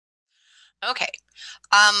Okay.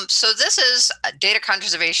 So this is data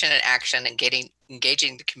conservation and action and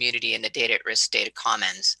engaging the community in the data at risk data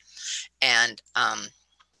commons. And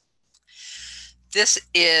this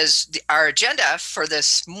is our agenda for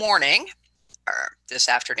this morning or this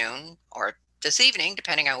afternoon or this evening,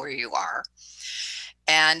 depending on where you are.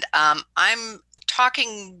 And I'm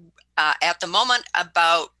talking at the moment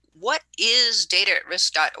about what is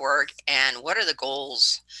data@risk.org and what are the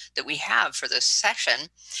goals that we have for this session.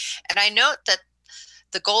 And I note that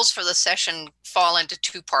the goals for the session fall into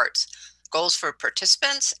two parts: goals for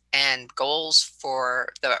participants and goals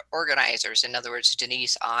for the organizers. In other words,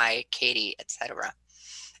 Denise, I, Katie, etc.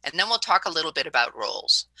 And then we'll talk a little bit about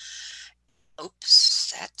roles.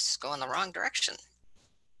 Oops, that's going the wrong direction.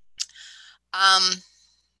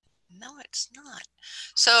 No, it's not.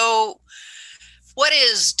 So what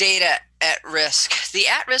is data at risk? The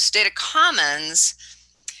at-risk data commons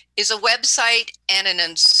is a website and an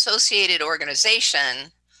associated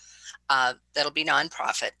organization that'll be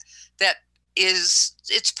nonprofit, that is,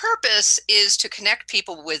 its purpose is to connect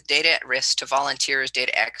people with data at risk to volunteers,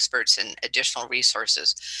 data experts, and additional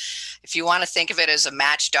resources. If you want to think of it as a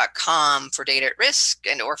match.com for data at risk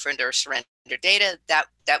and orphaned or surrendered data, that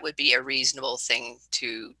would be a reasonable thing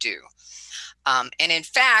to do. And in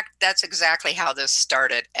fact, that's exactly how this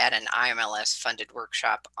started at an IMLS funded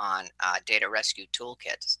workshop on data rescue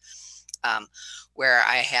toolkits, where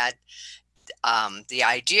I had the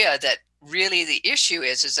idea that really the issue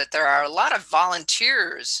is that there are a lot of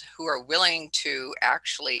volunteers who are willing to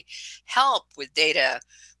actually help with data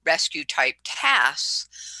rescue type tasks.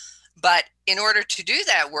 But in order to do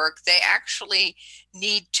that work, they actually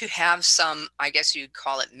need to have some, I guess you'd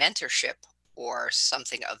call it mentorship or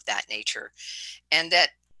something of that nature. And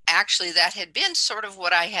that actually that had been sort of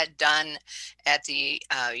what I had done at the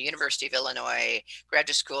University of Illinois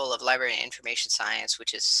Graduate School of Library and Information Science,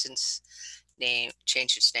 which has since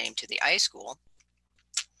changed its name to the iSchool.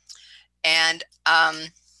 And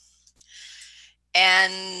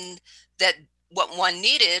that what one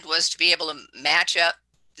needed was to be able to match up,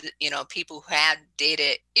 people who had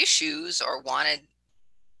data issues or wanted,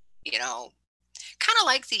 kind of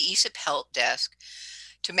like the ESIP help desk,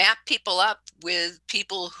 to map people up with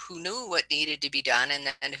people who knew what needed to be done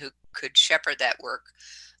and who could shepherd that work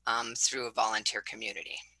through a volunteer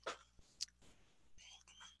community.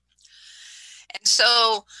 And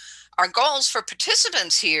so our goals for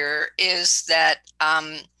participants here is that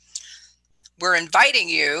we're inviting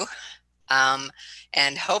you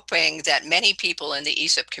and hoping that many people in the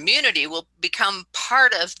ESIP community will become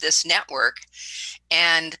part of this network,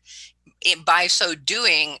 and by so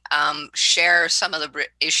doing, share some of the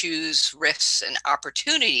issues, risks, and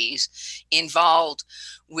opportunities involved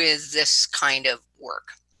with this kind of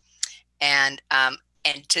work.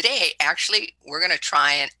 And today, actually, we're going to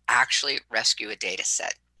try and actually rescue a data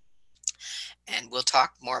set. And we'll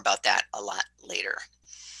talk more about that a lot later.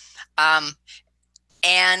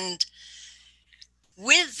 And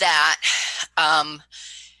with that,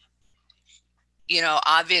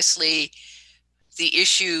 obviously, the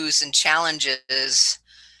issues and challenges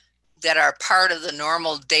that are part of the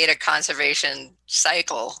normal data conservation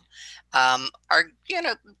cycle are going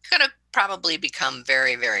to probably become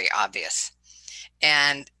very, very obvious.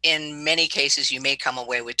 And in many cases, you may come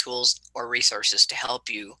away with tools or resources to help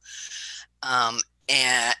you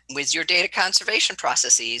and with your data conservation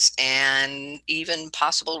processes and even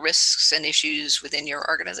possible risks and issues within your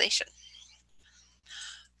organization.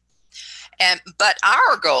 But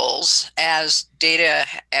our goals as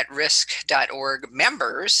data@risk.org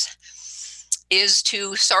members is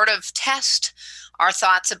to sort of test our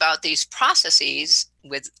thoughts about these processes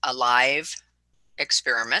with a live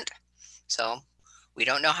experiment. So we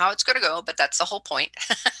don't know how it's going to go, but that's the whole point.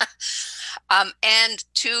 And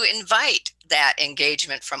to invite that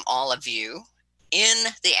engagement from all of you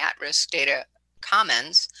in the at-risk data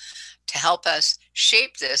commons to help us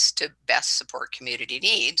shape this to best support community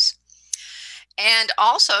needs, and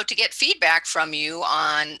also to get feedback from you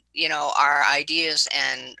on our ideas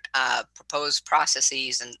and proposed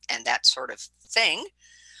processes and that sort of thing,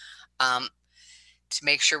 to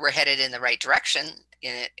make sure we're headed in the right direction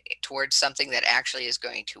towards something that actually is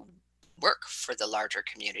going to work for the larger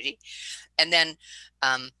community. And then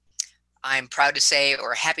I'm proud to say,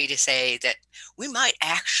 or happy to say, that we might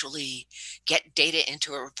actually get data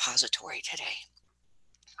into a repository today.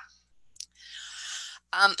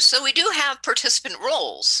 So we do have participant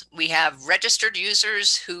roles. We have registered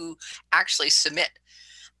users who actually submit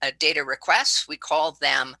a data request. We call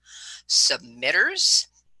them submitters.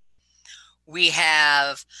 We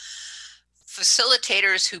have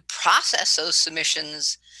facilitators who process those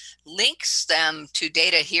submissions, links them to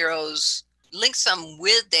data heroes links them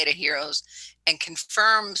with Data Heroes and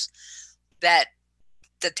confirms that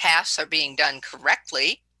the tasks are being done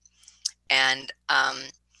correctly. And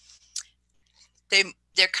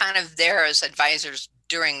they're kind of there as advisors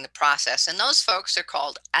during the process. And those folks are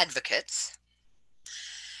called advocates.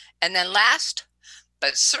 And then last,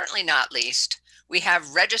 but certainly not least, we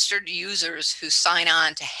have registered users who sign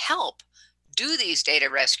on to help do these data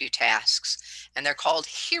rescue tasks, and they're called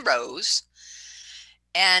heroes.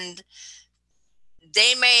 And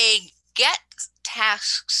they may get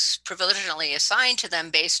tasks provisionally assigned to them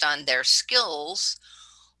based on their skills,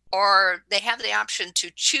 or they have the option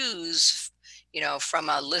to choose, from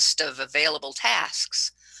a list of available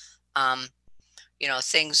tasks,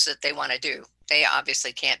 things that they want to do. They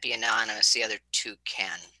obviously can't be anonymous. The other two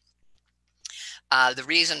can. The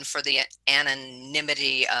reason for the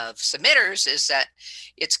anonymity of submitters is that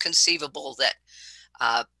it's conceivable that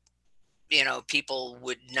people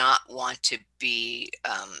would not want to be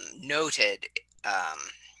noted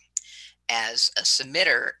as a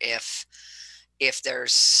submitter if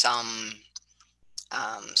there's some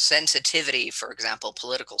sensitivity, for example,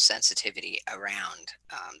 political sensitivity around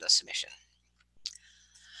the submission.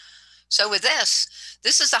 So with this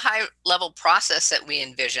is a high level process that we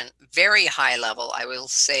envision, very high level. I will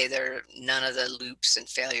say none of the loops and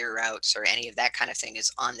failure routes or any of that kind of thing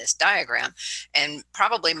is on this diagram. And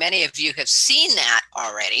probably many of you have seen that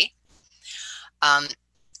already.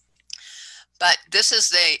 But this is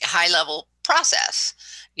the high level process,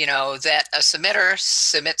 that a submitter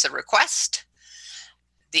submits a request.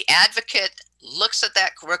 The advocate looks at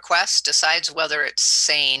that request, decides whether it's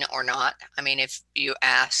sane or not. I mean, if you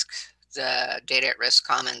ask the Data at Risk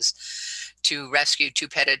Commons to rescue 2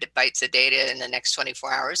 petabytes of data in the next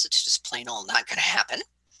 24 hours, it's just plain old not going to happen.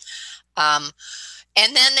 And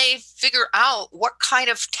then they figure out what kind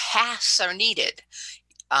of tasks are needed.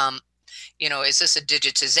 Is this a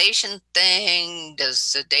digitization thing?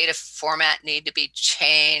 Does the data format need to be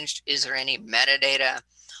changed? Is there any metadata?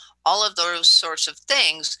 All of those sorts of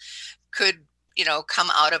things could, come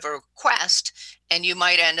out of a request, and you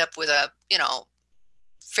might end up with a,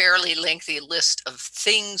 fairly lengthy list of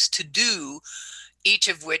things to do, each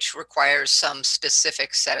of which requires some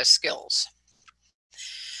specific set of skills.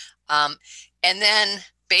 And then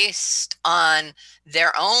based on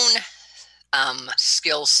their own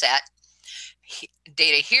skill set,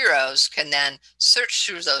 Data Heroes can then search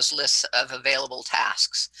through those lists of available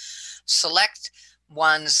tasks, select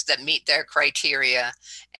ones that meet their criteria,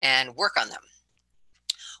 and work on them.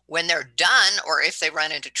 When they're done, or if they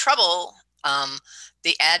run into trouble,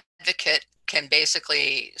 the advocate can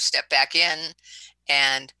basically step back in,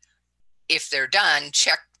 and if they're done,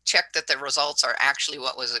 check that the results are actually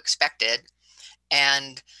what was expected.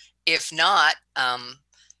 And if not,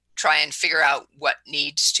 try and figure out what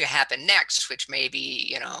needs to happen next, which may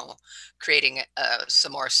be, creating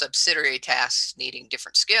some more subsidiary tasks needing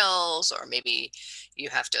different skills, or maybe you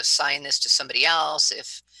have to assign this to somebody else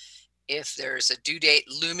if there's a due date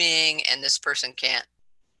looming and this person can't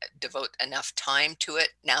devote enough time to it.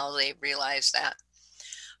 Now they realize that.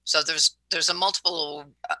 So there's a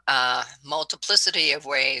multiplicity of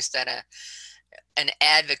ways that an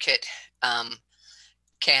advocate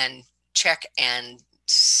can check and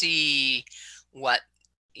see what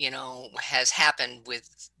has happened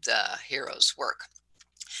with the hero's work.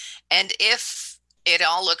 And if it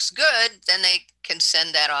all looks good, then they can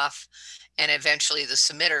send that off, and eventually the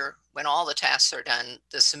submitter, when all the tasks are done,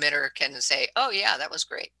 the submitter can say, oh yeah, that was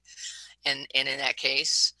great. And in that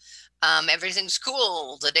case, everything's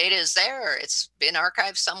cool, the data is there, it's been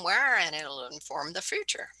archived somewhere, and it'll inform the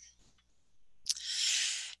future.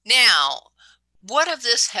 Now, what of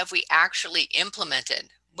this have we actually implemented?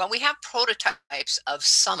 Well, we have prototypes of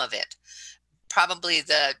some of it, probably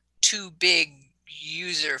the 2 big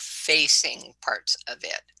user-facing parts of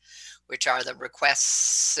it, which are the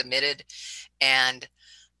requests submitted and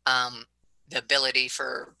the ability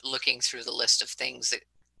for looking through the list of things that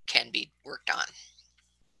can be worked on.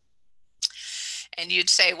 And you'd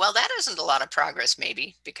say, well, that isn't a lot of progress,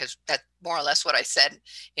 maybe, because that's more or less what I said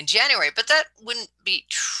in January, but that wouldn't be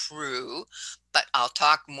true. But I'll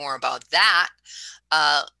talk more about that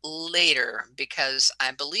later, because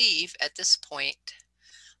I believe at this point,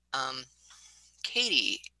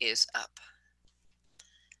 Katie is up.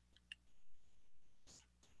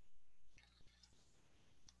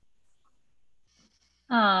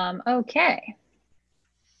 Okay.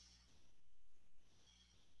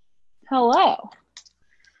 Hello.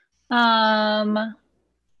 Hang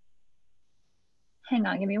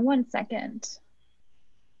on, give me 1 second.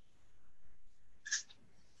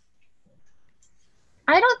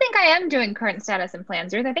 I don't think I am doing current status and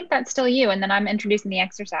plans, Ruth. I think that's still you, and then I'm introducing the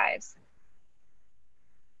exercise.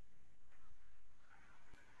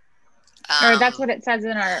 Or that's Um, what it says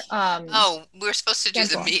in our oh, we're supposed to do the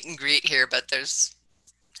schedule. meet and greet here, but there's,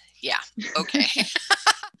 yeah, okay. Never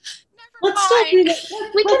Let's still do mind.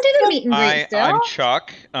 that. We can do the meet and greet I'm still.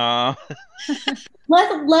 Chuck.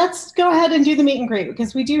 Let's go ahead and do the meet and greet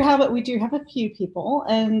because we do have a few people,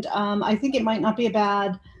 and I think it might not be a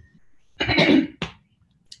bad, to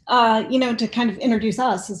kind of introduce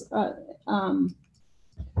us as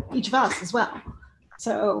each of us as well.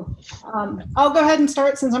 So I'll go ahead and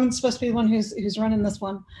start since I'm supposed to be the one who's running this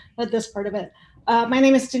one, this part of it. My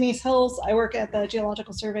name is Denise Hills. I work at the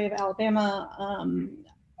Geological Survey of Alabama.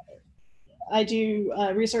 I do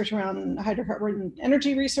research around hydrocarbon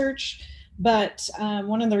energy research, but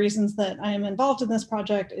one of the reasons that I am involved in this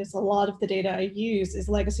project is a lot of the data I use is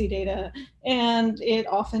legacy data, and it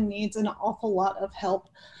often needs an awful lot of help.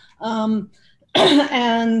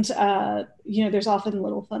 And there's often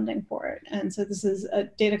little funding for it, and so this is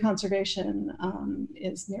data conservation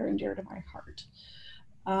is near and dear to my heart.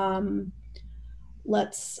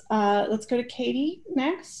 Let's go to Katie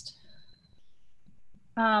next.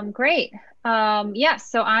 Great. Yes,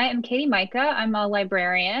 so I am Katie Micah. I'm a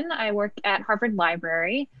librarian. I work at Harvard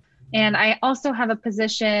Library. And I also have a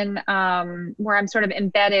position where I'm sort of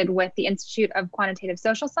embedded with the Institute of Quantitative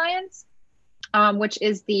Social Science, which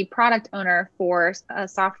is the product owner for a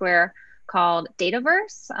software called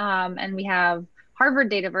Dataverse. And we have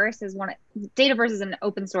Harvard Dataverse Dataverse is an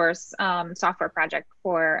open source software project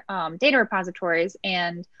for data repositories,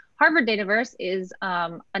 and Harvard Dataverse is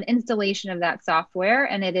an installation of that software,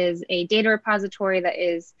 and it is a data repository that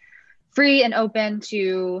is free and open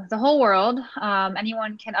to the whole world.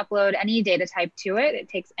 Anyone can upload any data type to it. It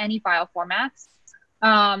takes any file formats.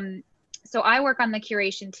 So I work on the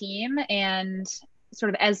curation team, and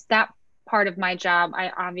sort of as that part of my job,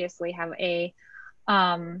 I obviously have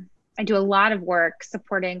I do a lot of work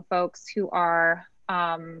supporting folks who are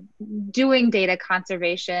doing data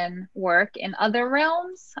conservation work in other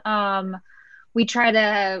realms. We try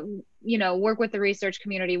to, work with the research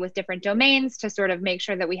community with different domains to sort of make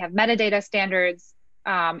sure that we have metadata standards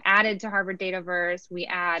added to Harvard Dataverse. We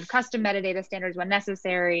add custom metadata standards when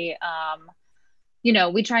necessary.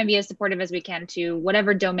 We try and be as supportive as we can to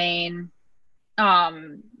whatever domain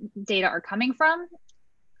data are coming from.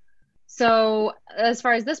 So as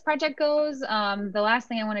far as this project goes, the last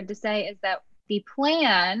thing I wanted to say is that the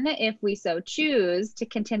plan, if we so choose to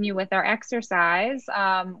continue with our exercise,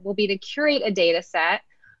 will be to curate a data set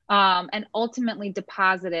and ultimately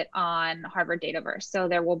deposit it on Harvard Dataverse. So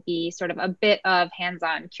there will be sort of a bit of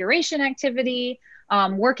hands-on curation activity,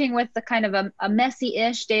 working with the kind of a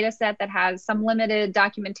messy-ish data set that has some limited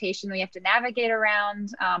documentation we have to navigate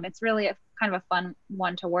around. It's really a kind of a fun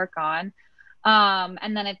one to work on.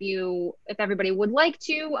 And then if everybody would like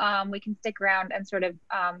to, we can stick around and sort of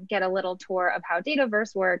get a little tour of how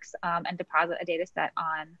Dataverse works and deposit a data set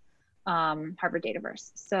on Harvard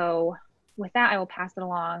Dataverse. So with that, I will pass it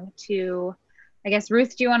along to, I guess,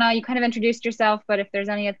 Ruth, you kind of introduced yourself, but if there's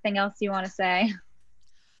anything else you want to say.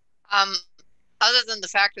 Other than the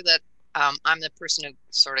fact that I'm the person who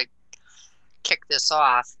sort of kicked this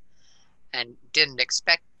off and didn't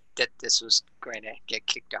expect that this was going to get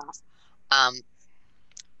kicked off.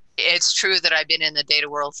 It's true that I've been in the data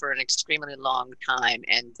world for an extremely long time,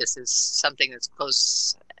 and this is something that's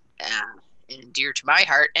close and dear to my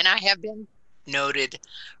heart. And I have been noted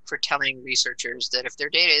for telling researchers that if their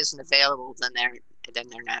data isn't available, then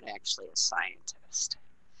they're not actually a scientist.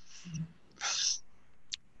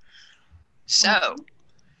 So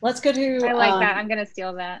let's go to. I like that. I'm going to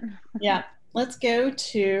steal that. Yeah, let's go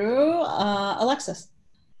to Alexis.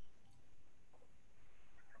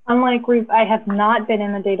 Unlike Ruth, I have not been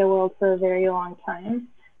in the data world for a very long time.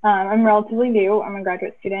 I'm relatively new. I'm a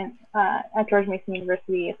graduate student at George Mason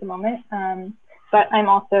University at the moment, but I'm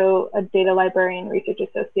also a data librarian research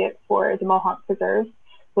associate for the Mohonk Preserve,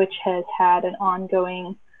 which has had an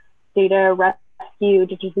ongoing data rescue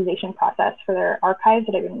digitization process for their archives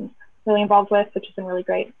that I've been really involved with, which has been really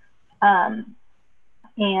great. And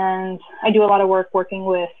I do a lot of work working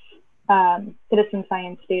with citizen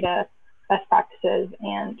science data best practices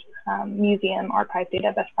and museum archive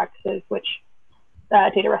data best practices, which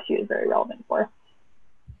data rescue is very relevant for.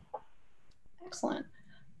 Excellent.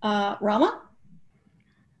 Rama?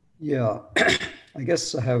 Yeah, I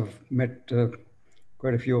guess I have met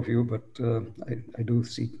quite a few of you, but I do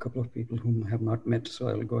see a couple of people whom I have not met, so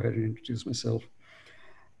I'll go ahead and introduce myself.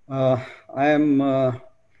 I am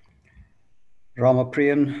Rama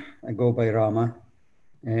Priyan. I go by Rama,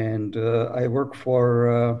 and I work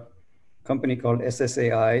for company called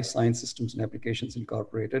SSAI, Science Systems and Applications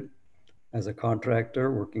Incorporated, as a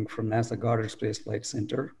contractor working for NASA Goddard Space Flight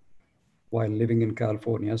Center while living in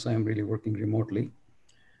California. So I'm really working remotely.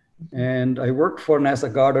 And I worked for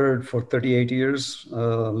NASA Goddard for 38 years,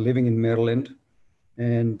 living in Maryland,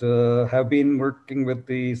 and have been working with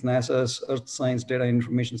the NASA's Earth Science Data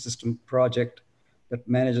Information System project that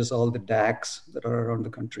manages all the DACs that are around the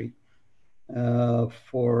country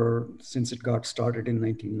since it got started in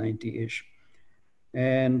 1990-ish.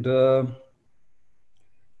 And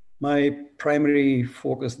my primary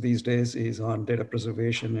focus these days is on data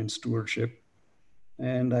preservation and stewardship.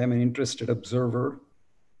 And I'm an interested observer.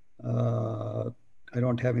 I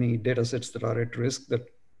don't have any data sets that are at risk that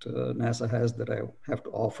NASA has that I have to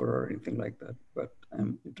offer or anything like that, but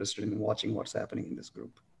I'm interested in watching what's happening in this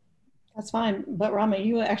group. That's fine, but Rama,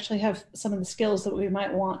 you actually have some of the skills that we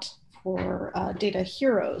might want for data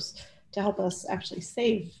heroes to help us actually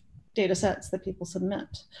save data sets that people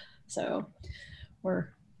submit. So we're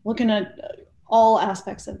looking at all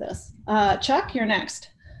aspects of this. Chuck, you're next.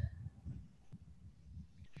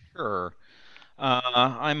 Sure.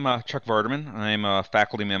 I'm Chuck Vardaman. I'm a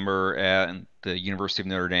faculty member at the University of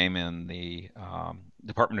Notre Dame in the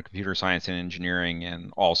Department of Computer Science and Engineering,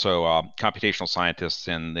 and also computational scientist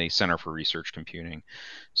in the Center for Research Computing.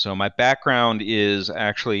 So my background is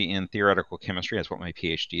actually in theoretical chemistry. That's what my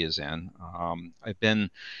PhD is in. I've been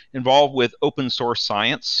involved with open source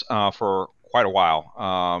science for quite a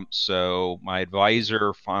while. So my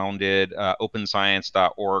advisor founded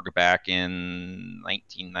openscience.org back in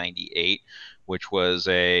 1998, which was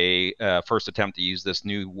a first attempt to use this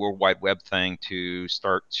new World Wide Web thing to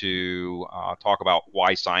start to talk about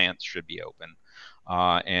why science should be open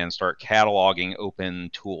and start cataloging open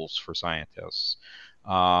tools for scientists.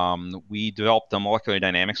 We developed the molecular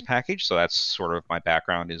dynamics package, so that's sort of my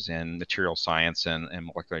background is in material science and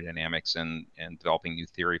molecular dynamics and developing new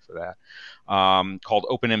theory for that. Called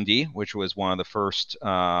OpenMD, which was one of the first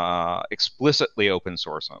explicitly open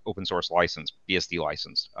source licensed, BSD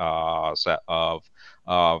licensed set of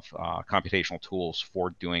computational tools for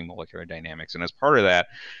doing molecular dynamics. And as part of that,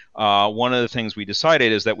 one of the things we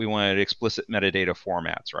decided is that we wanted explicit metadata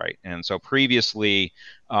formats, right? And so previously,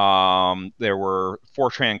 there were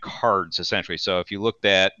Fortran cards, essentially. So if you looked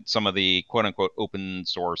at some of the quote-unquote open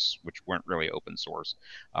source, which weren't really open source,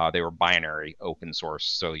 they were binary open source,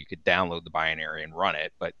 so you could download the binary and run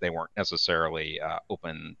it, but they weren't necessarily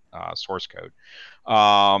open source code.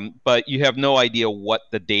 But you have no idea what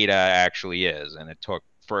the data actually is, and it took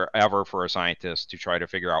forever for a scientist to try to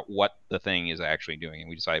figure out what the thing is actually doing, and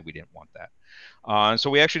we decided we didn't want that. So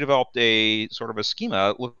we actually developed a sort of a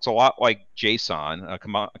schema. It looks a lot like JSON, a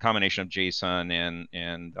combination of JSON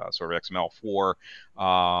and sort of XML for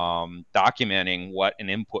documenting what an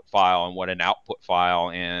input file and what an output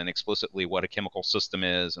file and explicitly what a chemical system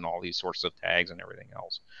is and all these sorts of tags and everything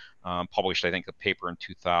else. Published, I think, a paper in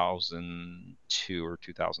 2002 or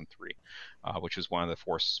 2003, which was one of the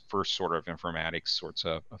first sort of informatics sorts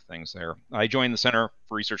of things there. I joined the Center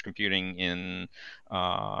for Research Computing in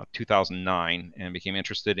 2009 and became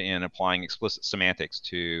interested in applying explicit semantics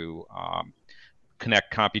to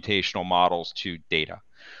connect computational models to data.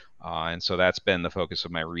 And so that's been the focus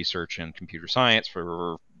of my research in computer science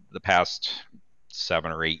for the past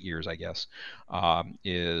 7 or 8 years, I guess,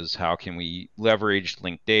 is how can we leverage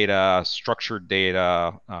linked data, structured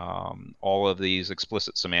data, all of these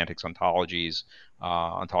explicit semantics ontologies,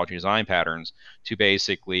 ontology design patterns to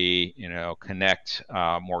basically, connect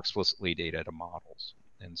more explicitly data to models.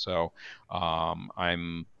 And so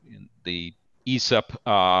I'm in the ESEP,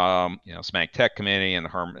 Semantic Tech Committee and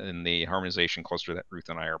the harmonization cluster that Ruth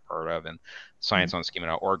and I are part of, and Science on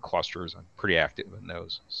Schema.org clusters. I'm pretty active in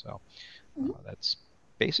those. So that's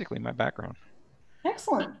basically my background.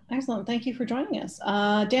 Excellent. Excellent. Thank you for joining us.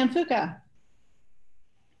 Dan Fuka.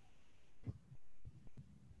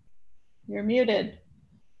 You're muted.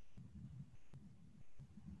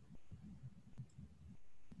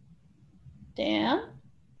 Dan?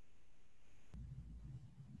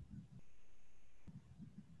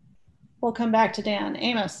 We'll come back to Dan.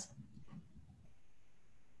 Amos.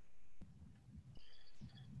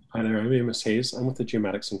 Hi there, I'm Amos Hayes. I'm with the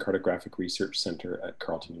Geomatics and Cartographic Research Center at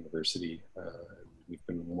Carleton University. We've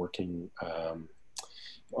been working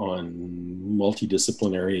on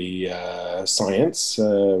multidisciplinary science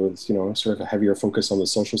with, sort of a heavier focus on the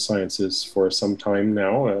social sciences for some time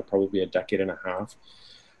now, probably a decade and a half.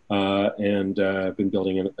 And I've been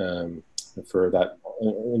building it for that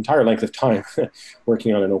entire length of time,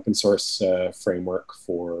 working on an open source framework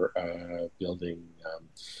for building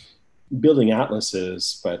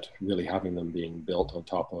atlases, but really having them being built on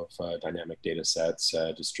top of dynamic data sets,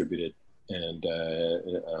 distributed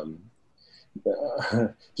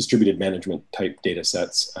distributed management type data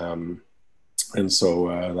sets. And so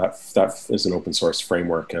that is an open source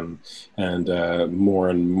framework, and more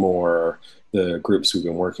and more the groups we've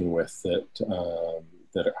been working with that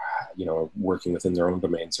are, working within their own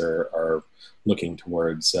domains are looking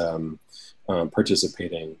towards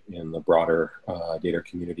participating in the broader data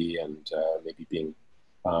community, and maybe being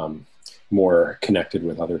more connected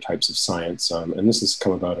with other types of science. And this has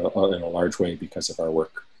come about in a large way because of our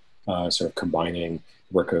work, sort of combining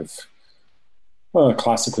work of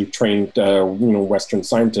classically trained, Western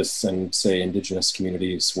scientists and, say, indigenous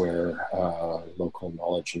communities, where local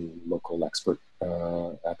knowledge and local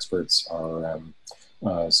experts are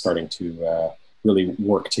starting to really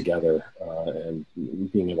work together, and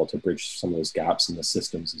being able to bridge some of those gaps in the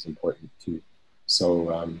systems is important too. So,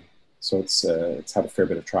 it's had a fair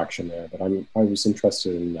bit of traction there. But I was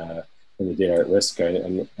interested in the data at risk. I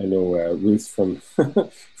know Ruth from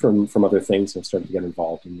from other things have started to get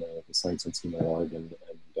involved in the Science on Schema.org, and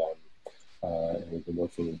we've been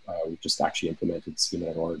working. We've just actually implemented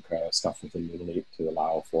Schema.org stuff within Moonlight to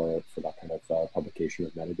allow for that kind of publication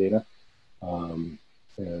of metadata.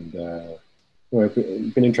 I've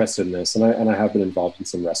been interested in this, and I have been involved in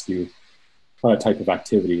some rescue type of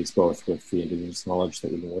activities, both with the indigenous knowledge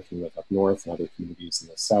that we've been working with up north and other communities in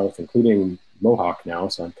the south, including Mohawk now.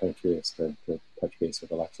 So I'm kind of curious to touch base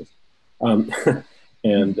with Alexis.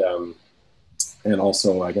 And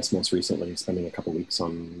also, I guess most recently, spending a couple of weeks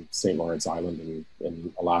on St. Lawrence Island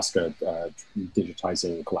in Alaska,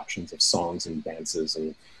 digitizing collections of songs and dances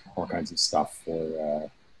and all kinds of stuff for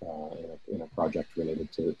in a project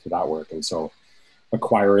related to that work. And so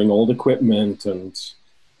acquiring old equipment and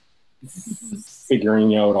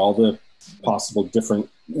figuring out all the possible different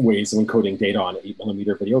ways of encoding data on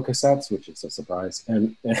 8mm video cassettes, which is a surprise,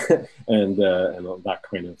 and that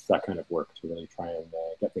kind of work to really try and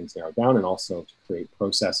get things narrowed down, and also to create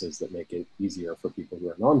processes that make it easier for people who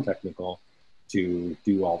are non-technical to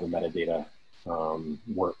do all the metadata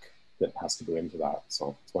work that has to go into that.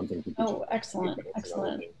 So it's one thing to do. Oh, excellent.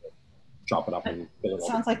 Chop it up and build it.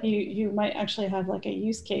 Sounds like you might actually have like a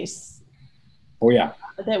use case. Oh yeah.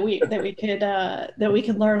 That we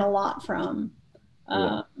could learn a lot from.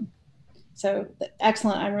 Yeah. So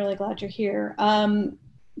excellent. I'm really glad you're here. Dan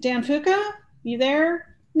Fuka, you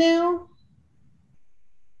there now?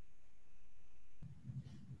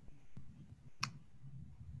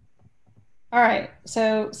 All right.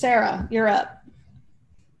 So Sarah, you're up.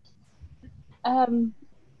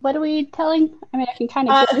 What are we telling? I mean, I can kind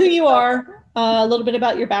of who you are, a little bit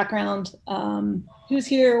about your background, who's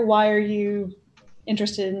here, why are you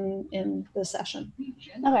interested in this session?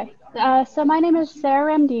 Okay, so my name is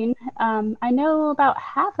Sarah Ramdeen. I know about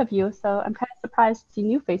half of you, so I'm kind of surprised to see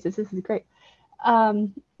new faces. This is great.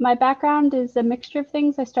 My background is a mixture of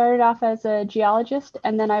things. I started off as a geologist,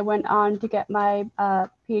 and then I went on to get my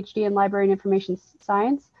PhD in library and information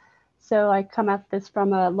science. So I come at this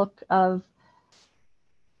from a look of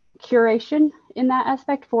curation in that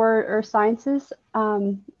aspect for earth sciences.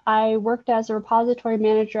 I worked as a repository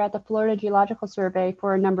manager at the Florida Geological Survey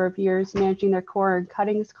for a number of years, managing their core and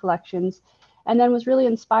cuttings collections, and then was really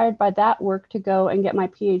inspired by that work to go and get my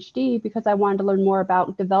PhD, because I wanted to learn more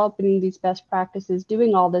about developing these best practices,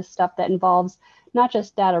 doing all this stuff that involves not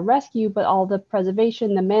just data rescue, but all the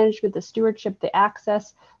preservation, the management, the stewardship, the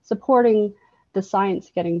access, supporting the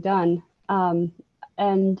science getting done.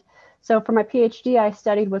 And so for my PhD, I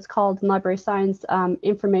studied what's called in library science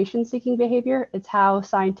information-seeking behavior. It's how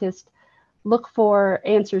scientists look for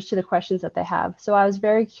answers to the questions that they have. So I was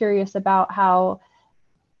very curious about how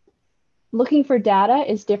looking for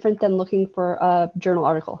data is different than looking for a journal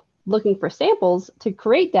article. Looking for samples to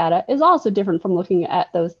create data is also different from looking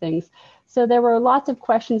at those things. So there were lots of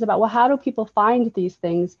questions about, well, how do people find these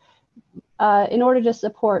things in order to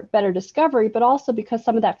support better discovery, but also because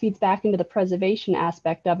some of that feeds back into the preservation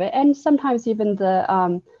aspect of it, and sometimes even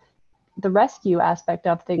the rescue aspect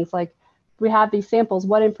of things. Like, we have these samples,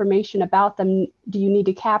 what information about them do you need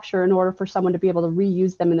to capture in order for someone to be able to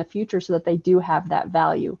reuse them in the future so that they do have that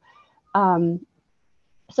value? So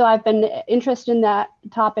I've been interested in that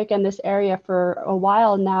topic and this area for a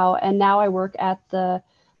while now, and now I work at the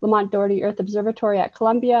Lamont Doherty Earth Observatory at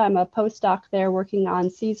Columbia. I'm a postdoc there working on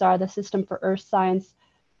CSAR, the System for Earth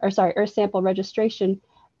Sample Registration.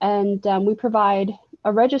 And we provide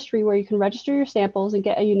a registry where you can register your samples and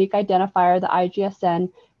get a unique identifier, the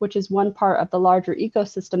IGSN, which is one part of the larger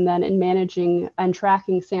ecosystem then in managing and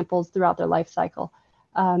tracking samples throughout their life cycle.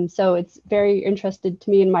 So it's very interested to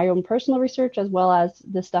me in my own personal research, as well as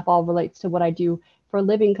this stuff all relates to what I do for a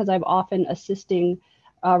living, because I'm often assisting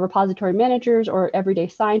repository managers or everyday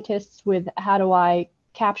scientists with how do I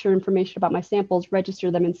capture information about my samples,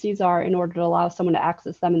 register them in CSAR in order to allow someone to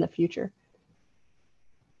access them in the future.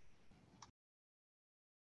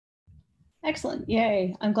 Excellent.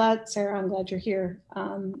 Yay. I'm glad, Sarah, I'm glad you're here.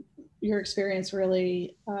 Your experience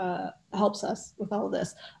really helps us with all of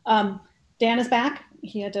this. Dan is back.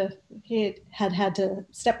 He had to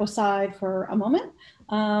step aside for a moment.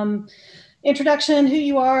 Introduction, who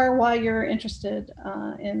you are, why you're interested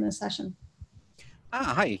in this session.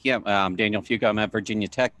 Hi, yeah, I'm Daniel Fuqua. I'm at Virginia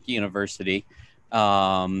Tech University,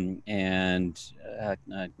 and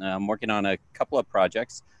I'm working on a couple of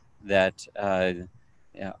projects that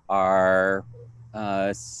are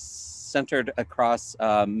centered across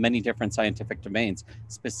many different scientific domains,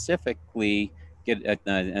 specifically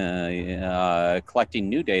collecting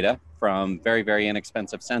new data from very, very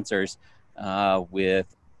inexpensive sensors with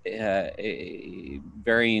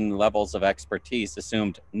varying levels of expertise,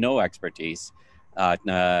 assumed no expertise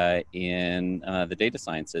in the data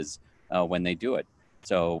sciences when they do it.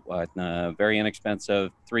 So very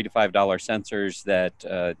inexpensive $3 to $5 sensors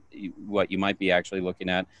that what you might be actually looking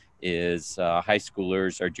at is high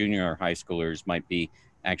schoolers or junior high schoolers might be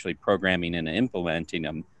actually programming and implementing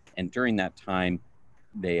them. And during that time,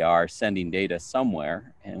 they are sending data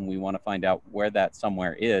somewhere, and we want to find out where that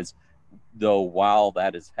somewhere is. Though while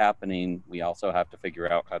that is happening, we also have to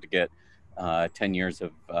figure out how to get 10 years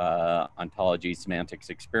of ontology semantics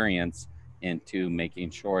experience into making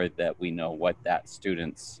sure that we know what that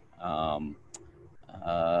student's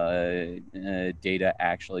data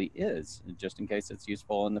actually is, just in case it's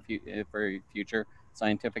useful in the for future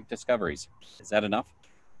scientific discoveries. Is that enough?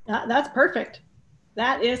 That's perfect.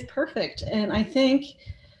 That is perfect. And I think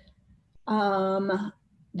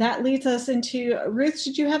that leads us into, Ruth,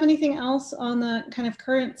 did you have anything else on the kind of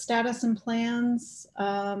current status and plans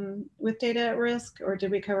with data at risk, or did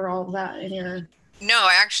we cover all of that in your? No,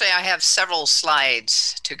 actually I have several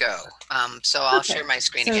slides to go. So I'll share my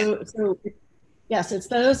screen again. So yes, it's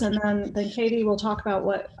those, and then Katie will talk about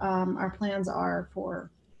what our plans are for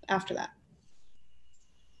after that.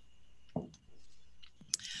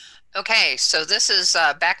 Okay, so this is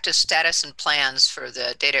back to status and plans for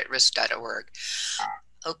the data-at-risk.org.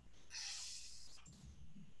 Oh.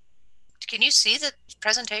 Can you see the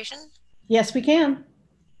presentation? Yes, we can.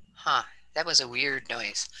 Huh, that was a weird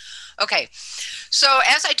noise. Okay, so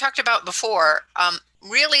as I talked about before,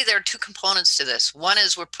 really there are two components to this. One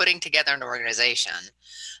is we're putting together an organization,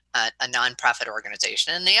 a nonprofit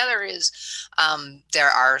organization, and the other is there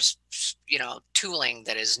are, tooling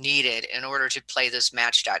that is needed in order to play this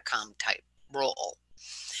Match.com type role.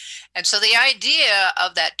 And so the idea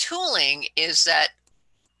of that tooling is that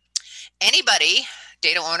anybody,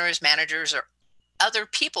 data owners, managers, or other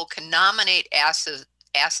people can nominate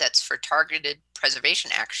assets for targeted preservation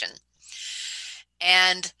action,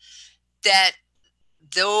 and that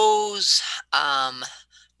those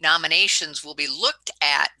nominations will be looked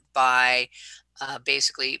at by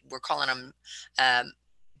basically, we're calling them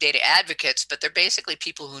data advocates, but they're basically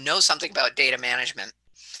people who know something about data management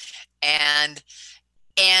and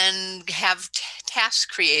have tasks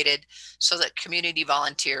created so that community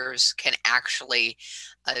volunteers can actually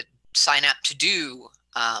sign up to do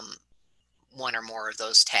one or more of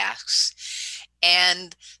those tasks.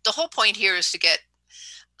 And the whole point here is to get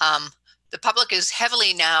the public is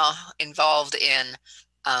heavily now involved in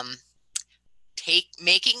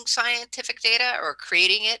making scientific data or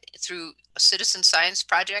creating it through citizen science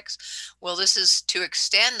projects. Well, this is to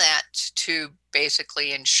extend that to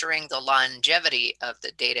basically ensuring the longevity of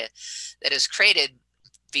the data that is created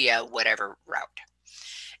via whatever route.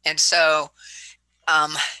 And so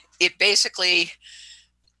it basically,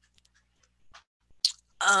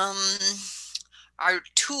 our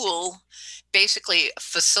tool basically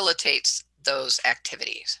facilitates those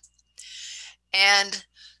activities. And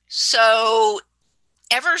so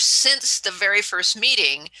ever since the very first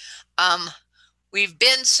meeting, we've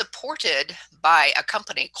been supported by a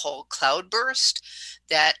company called Cloudburst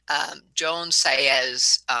that Joan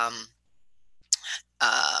Saez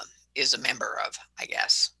is a member of, I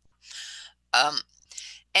guess.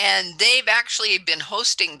 And they've actually been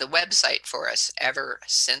hosting the website for us ever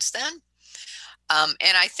since then.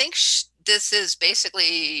 And I think this is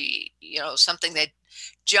basically, something that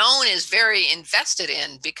Joan is very invested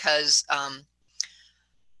in because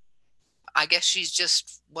I guess she's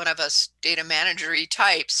just one of us data manager-y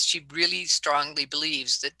types. She really strongly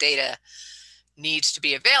believes that data needs to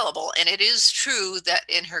be available. And it is true that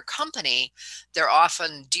in her company, they're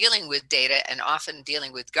often dealing with data and often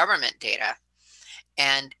dealing with government data.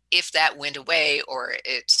 And if that went away or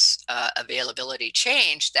its availability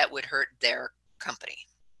changed, that would hurt their company.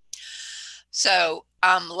 So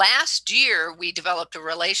last year, we developed a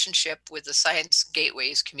relationship with the Science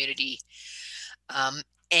Gateways community.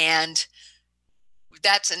 And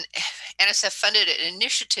that's an NSF-funded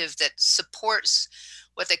initiative that supports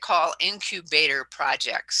what they call incubator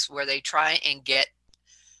projects, where they try and get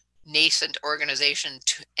nascent organization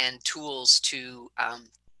and tools to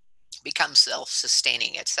become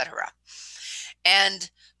self-sustaining, etc. And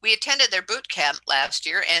we attended their boot camp last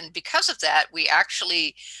year, and because of that, we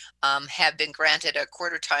actually have been granted a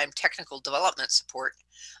quarter-time technical development support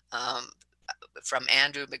from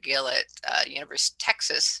Andrew McGill at University of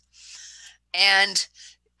Texas. And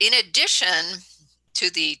in addition to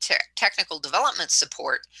the technical development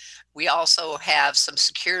support, we also have some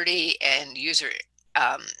security and user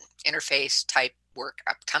interface type work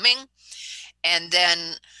upcoming. And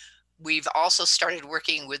then we've also started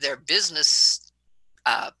working with their business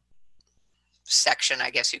section, I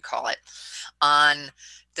guess you call it, on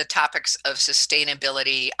the topics of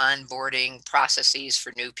sustainability, onboarding processes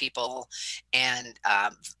for new people, and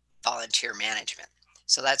volunteer management.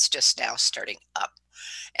 So that's just now starting up.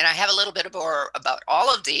 And I have a little bit more about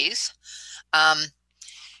all of these,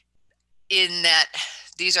 in that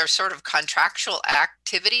these are sort of contractual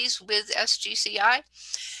activities with SGCI.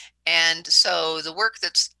 And so the work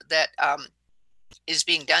that is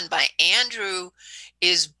being done by Andrew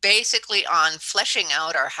is basically on fleshing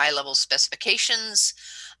out our high-level specifications,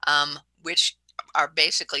 which are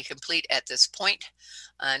basically complete at this point.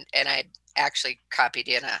 And I actually copied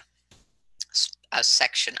in a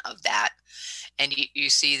section of that. And you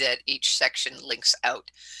see that each section links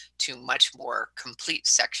out to much more complete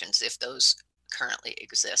sections if those currently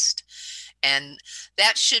exist. And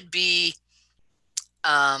that should be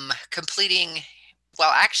completing,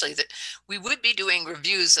 well, actually, we would be doing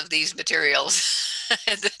reviews of these materials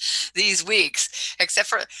these weeks, except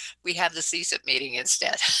for we have the CSIP meeting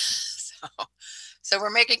instead. So we're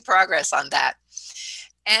making progress on that.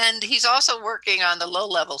 And he's also working on the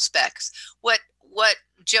low-level specs. What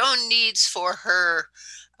Joan needs for her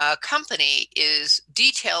company is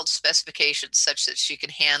detailed specifications such that she can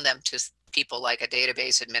hand them to people like a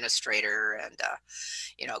database administrator and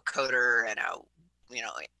coder and a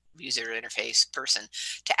user interface person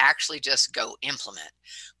to actually just go implement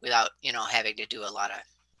without having to do a lot of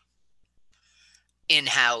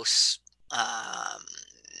in-house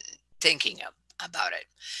thinking about it.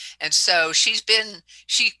 And so she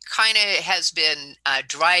kind of has been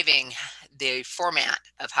driving the format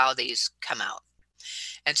of how these come out.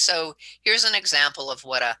 And so here's an example of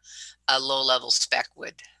what a low-level spec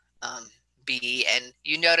would be. And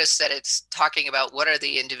you notice that it's talking about what are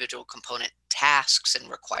the individual component tasks and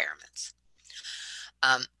requirements.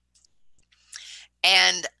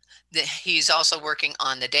 And he's also working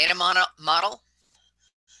on the data model,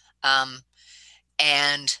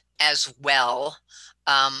 and as well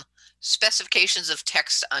specifications of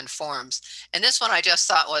text on forms. And this one I just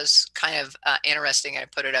thought was kind of interesting. I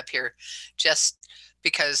put it up here just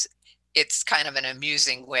because it's kind of an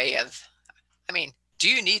amusing way of, do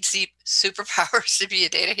you need superpowers to be a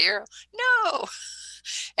data hero? No.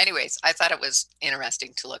 Anyways, I thought it was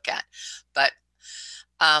interesting to look at. But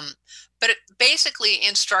it basically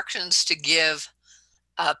instructions to give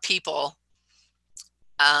people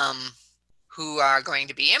who are going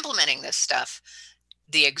to be implementing this stuff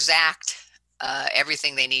the exact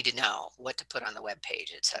everything they need to know, what to put on the web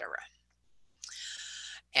page, etc.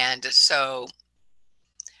 And so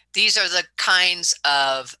these are the kinds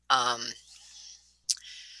of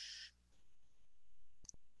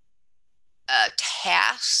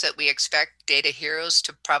tasks that we expect data heroes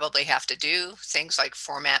to probably have to do. Things like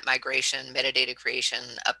format migration, metadata creation,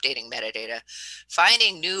 updating metadata,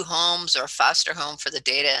 finding new homes or foster home for the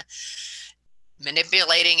data,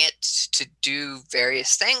 manipulating it to do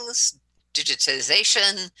various things,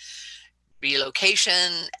 digitization,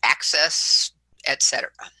 relocation, access, etc.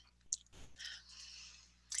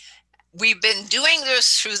 We've been doing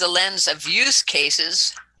this through the lens of use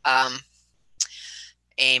cases.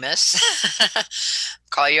 Amos,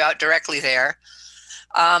 call you out directly there.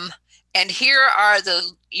 And here are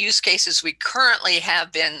the use cases we currently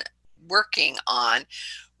have been working on.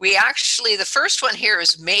 We actually, the first one here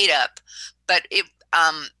is made up, but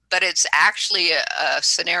it's actually a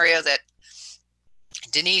scenario that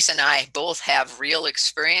Denise and I both have real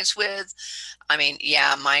experience with.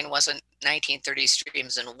 Yeah, mine wasn't 1930s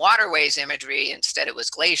streams and waterways imagery. Instead, it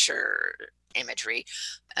was glacier imagery.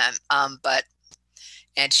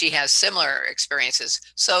 And she has similar experiences.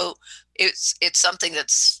 So it's something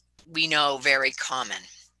that's, we know, very common.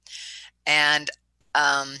 And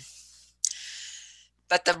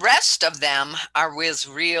but the rest of them are with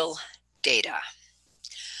real data.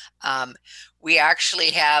 We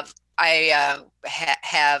actually have,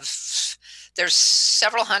 there's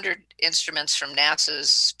several hundred instruments from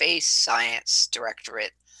NASA's Space Science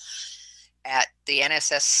Directorate at the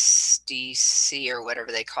NSSDC or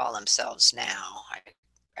whatever they call themselves now.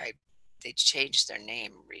 They changed their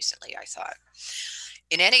name recently, I thought.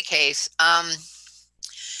 In any case,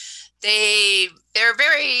 they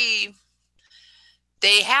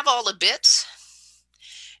have all the bits,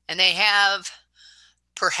 and they have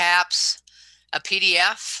perhaps a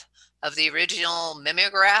PDF of the original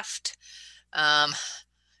mimeographed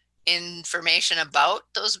information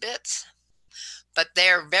about those bits, but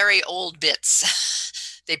they're very old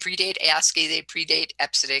bits. They predate ASCII, they predate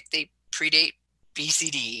EBCDIC, they predate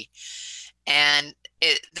BCD, and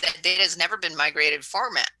that data has never been migrated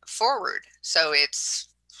forward. So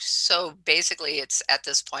basically it's at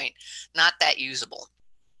this point not that usable.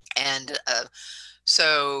 And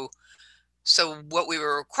so what we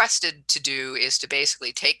were requested to do is to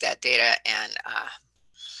basically take that data and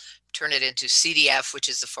turn it into CDF, which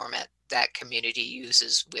is the format that community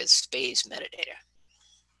uses with SPACE metadata.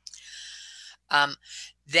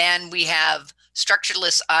 Then we have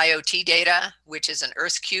structureless IoT data, which is an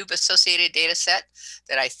EarthCube associated data set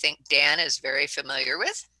that I think Dan is very familiar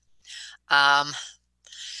with. And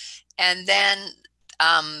then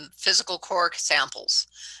physical core samples.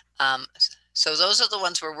 So those are the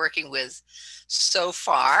ones we're working with so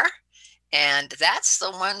far. And that's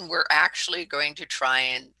the one we're actually going to try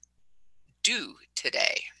and do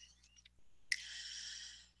today.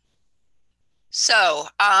 So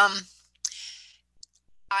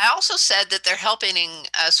I also said that they're helping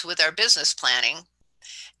us with our business planning.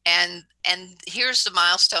 And here's the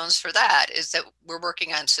milestones for that, is that we're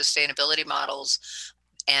working on sustainability models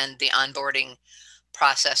and the onboarding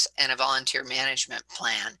process and a volunteer management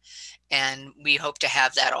plan. And we hope to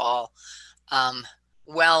have that all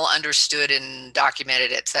well understood and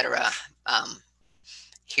documented, et cetera,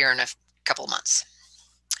 here in a couple of months.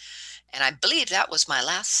 And I believe that was my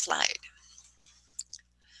last slide.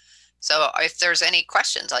 So if there's any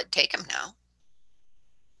questions, I'd take them now.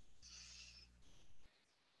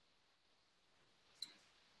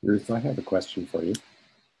 Ruth, I have a question for you.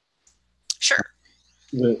 Sure.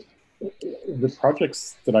 The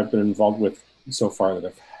projects that I've been involved with so far that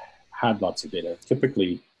have had lots of data,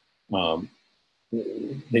 typically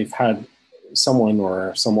they've had someone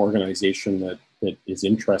or some organization that is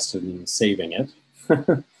interested in saving it.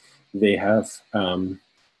 They have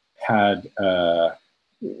had,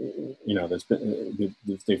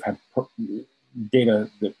 they've had data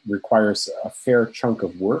that requires a fair chunk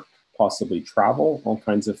of work, possibly travel, all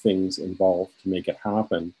kinds of things involved to make it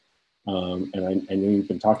happen. And I know you've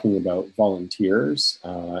been talking about volunteers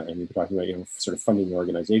and you've been talking about, sort of funding the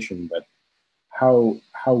organization, but how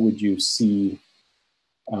would you see,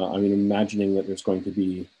 imagining that there's going to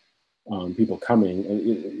be people coming,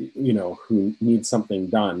 who need something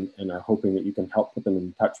done and are hoping that you can help put them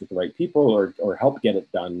in touch with the right people or help get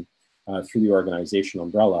it done through the organization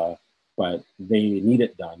umbrella, but they need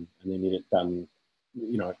it done, and they need it done,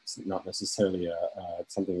 it's not necessarily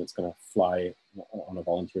something that's going to fly on a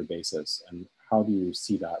volunteer basis. And how do you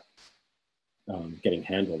see that getting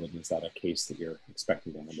handled? And is that a case that you're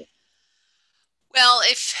expecting to handle? Well,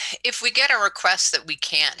 if we get a request that we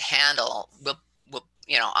can't handle, we'll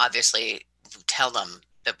obviously tell them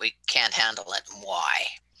that we can't handle it and why.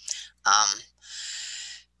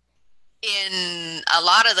 In a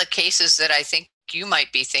lot of the cases that I think you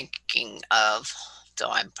might be thinking of,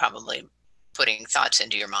 though I'm probably putting thoughts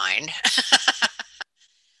into your mind.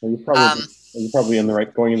 Well, you're probably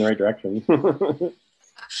going in the right direction.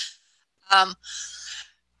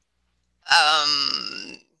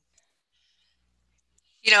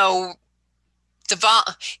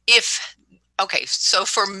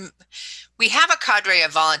 We have a cadre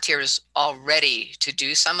of volunteers already to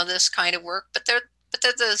do some of this kind of work, but they're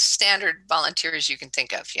the standard volunteers you can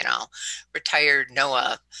think of, retired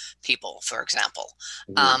NOAA people, for example,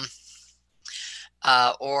 mm-hmm.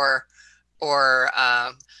 Or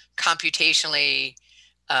computationally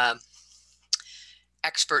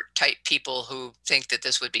expert type people who think that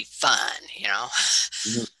this would be fun,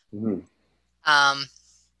 Mm-hmm.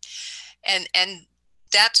 And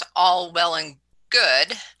that's all well and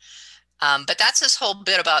good, but that's this whole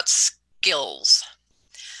bit about skills,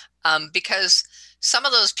 because some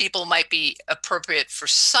of those people might be appropriate for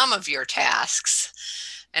some of your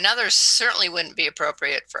tasks, and others certainly wouldn't be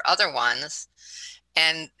appropriate for other ones.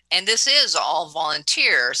 And this is all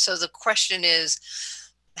volunteer. So the question is,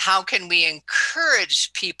 how can we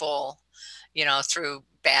encourage people, through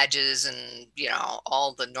badges and,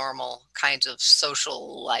 all the normal kinds of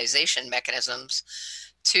socialization mechanisms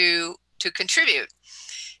to contribute.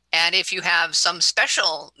 And if you have some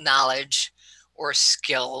special knowledge or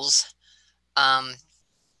skills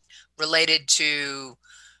related to,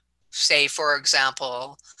 say, for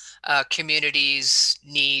example, communities'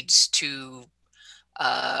 needs to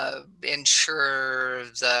ensure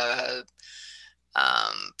the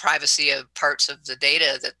privacy of parts of the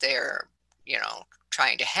data that they're,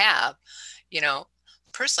 trying to have,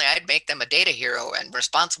 personally, I'd make them a data hero and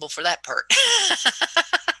responsible for that part.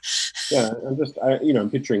 Yeah, I'm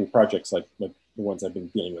picturing projects like the ones I've been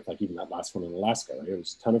dealing with, like even that last one in Alaska. Right? It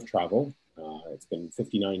was a ton of travel. It's been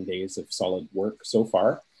 59 days of solid work so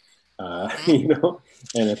far. And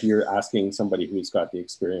if you're asking somebody who's got the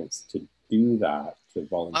experience to do that, to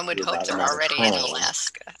volunteer, one would hope they're already in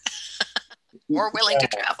Alaska or willing to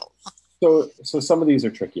travel. So some of these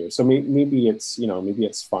are trickier. So maybe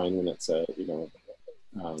it's fine when it's a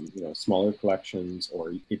smaller collections,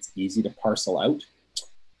 or it's easy to parcel out.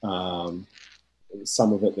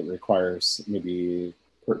 Some of it that requires maybe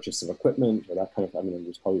purchase of equipment or that kind of.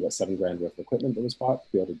 There's probably about $7,000 worth of equipment that was bought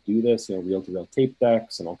to be able to do this. Reel-to-reel tape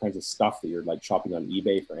decks and all kinds of stuff that you're like shopping on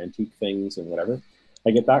eBay for antique things and whatever.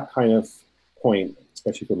 Like at that kind of point,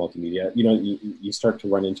 especially for multimedia, you start to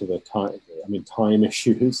run into the time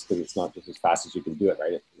issues, because it's not just as fast as you can do it,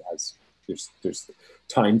 right? There's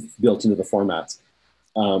time built into the formats.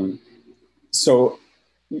 So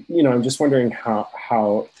I'm just wondering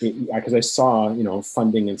how because I saw,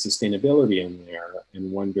 funding and sustainability in there,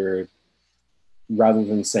 and wondered, rather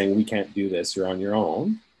than saying we can't do this, you're on your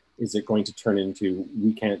own, is it going to turn into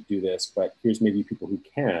we can't do this, but here's maybe people who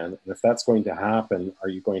can? And if that's going to happen, are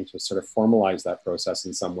you going to sort of formalize that process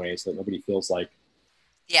in some way so that nobody feels like,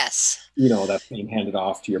 yes, that's being handed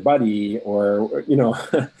off to your buddy, or,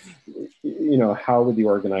 how would the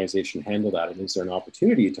organization handle that? And is there an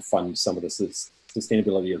opportunity to fund some of the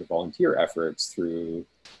sustainability of the volunteer efforts through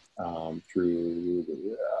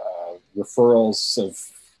referrals of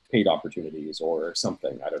paid opportunities or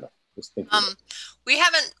something? I don't know. Just thinking. We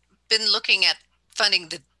haven't been looking at funding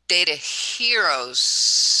the data heroes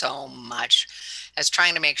so much as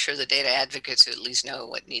trying to make sure the data advocates who at least know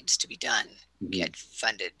what needs to be done get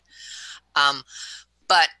funded.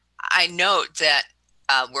 But I note that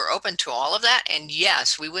we're open to all of that. And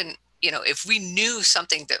yes, we wouldn't, if we knew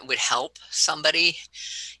something that would help somebody,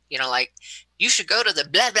 like you should go to the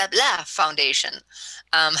blah, blah, blah foundation,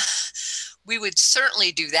 we would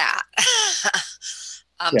certainly do that.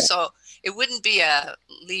 So it wouldn't be a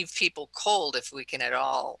leave people cold if we can at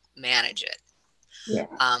all manage it. Yeah.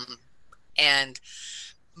 And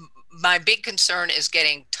my big concern is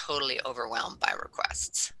getting totally overwhelmed by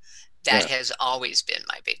requests. That has always been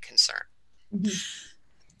my big concern. Mm-hmm.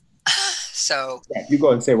 So if you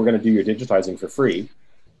go and say we're going to do your digitizing for free.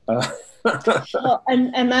 Well,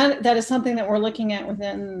 and that is something that we're looking at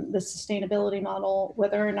within the sustainability model,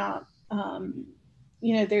 whether or not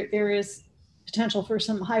there is potential for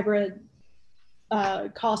some hybrid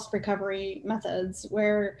cost recovery methods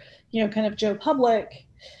where kind of Joe Public,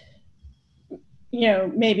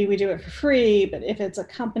 maybe we do it for free, but if it's a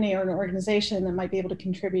company or an organization that might be able to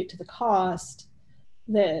contribute to the cost,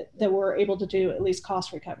 that we're able to do at least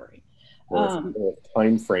cost recovery. Or if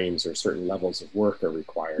time frames or certain levels of work are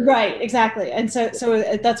required. Right, exactly. And so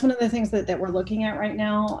that's one of the things that we're looking at right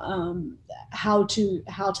now, how to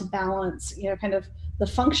balance, kind of the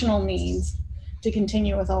functional needs to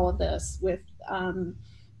continue with all of this with,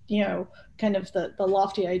 kind of the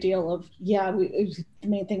lofty ideal of, the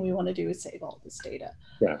main thing we want to do is save all this data.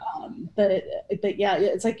 Yeah. But yeah,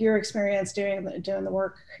 it's like your experience doing the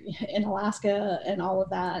work in Alaska and all of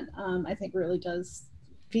that, I think really does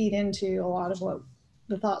feed into a lot of what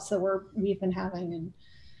the thoughts that we've been having, and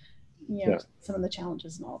some of the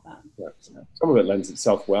challenges and all of that. Yeah. So some of it lends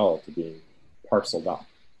itself well to being parceled up,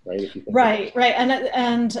 right? If you think right.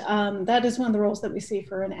 And that is one of the roles that we see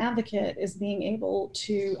for an advocate, is being able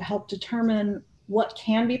to help determine what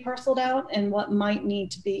can be parceled out and what might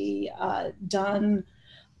need to be done,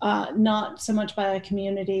 not so much by a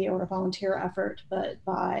community or a volunteer effort, but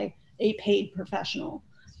by a paid professional.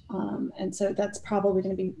 And so that's probably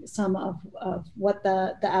going to be some of what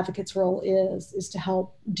the advocate's role is to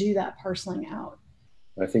help do that parceling out.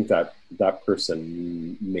 I think that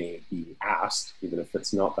person may be asked, even if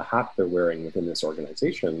it's not the hat they're wearing within this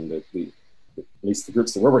organization, that at least the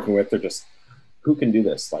groups that we're working with, they're just, who can do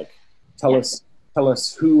this? Like, tell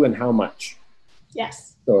us who and how much. Yes.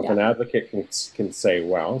 So if an advocate can say,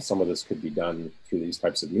 well, some of this could be done through these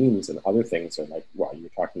types of means, and other things are like, well, you're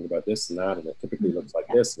talking about this and that, and it typically looks like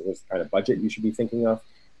this, and this is the kind of budget you should be thinking of.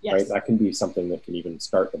 Yes. Right? That can be something that can even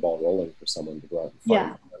start the ball rolling for someone to go out and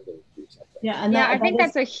find and do Yeah, and Yeah, I that think is,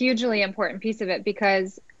 that's a hugely important piece of it,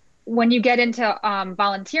 because when you get into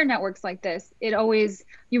volunteer networks like this,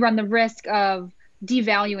 you run the risk of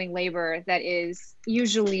devaluing labor that is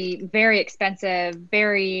usually very expensive,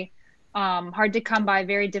 very hard to come by,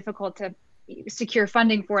 very difficult to secure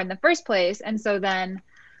funding for in the first place. And so then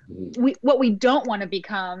what we don't want to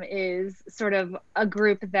become is sort of a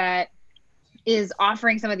group that is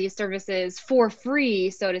offering some of these services for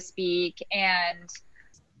free, so to speak, and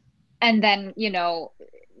then,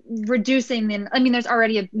 reducing there's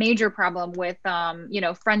already a major problem with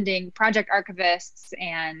funding project archivists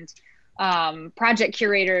and project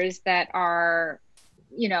curators that are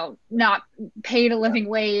not paid a living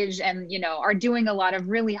wage and are doing a lot of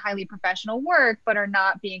really highly professional work but are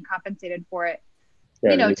not being compensated for it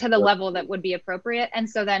to the level that would be appropriate. And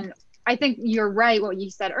so then I think you're right what you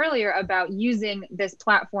said earlier about using this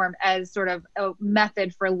platform as sort of a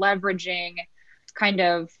method for leveraging kind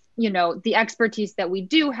of the expertise that we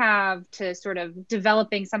do have to sort of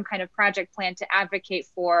developing some kind of project plan to advocate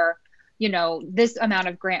for this amount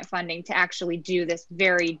of grant funding to actually do this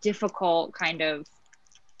very difficult kind of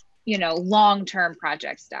long-term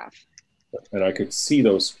project stuff. And I could see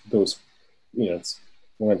those when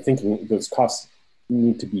I'm thinking those costs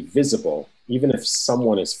need to be visible, even if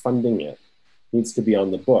someone is funding it, needs to be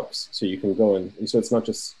on the books, so you can go and so it's not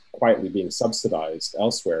just quietly being subsidized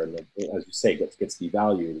elsewhere, and as you say, gets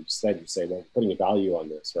devalued. Instead, you say, well, putting a value on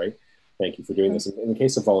this, right? Thank you for doing this. In the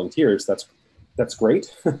case of volunteers, that's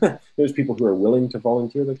great. There's people who are willing to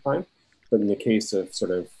volunteer their time, but in the case of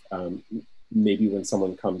sort of maybe when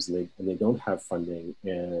someone comes and they don't have funding,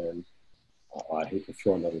 and I hate to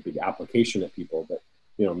throw another big application at people, but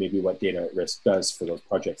maybe what Data at Risk does for those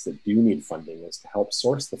projects that do need funding is to help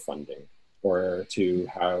source the funding, or to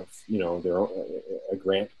have their own, a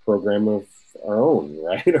grant program of our own,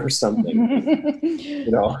 right, or something.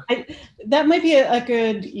 That might be a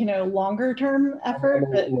good longer term effort.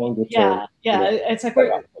 But yeah, it's like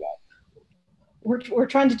we're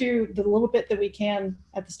trying to do the little bit that we can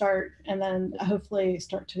at the start, and then hopefully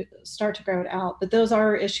start to grow it out. But those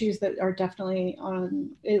are issues that are definitely on.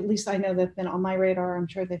 At least I know they've been on my radar. I'm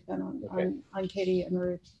sure they've been on Katie and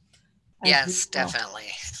Ruth. Yes,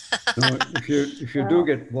 definitely. If you do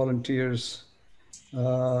get volunteers,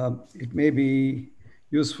 it may be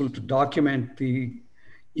useful to document the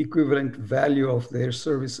equivalent value of their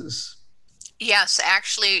services. Yes,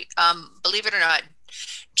 actually, believe it or not,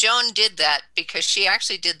 Joan did that because she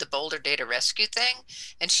actually did the Boulder Data Rescue thing,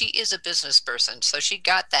 and she is a business person, so she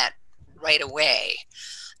got that right away.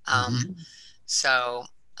 So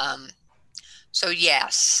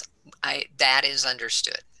yes, that is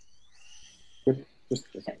understood. Just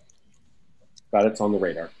glad it's on the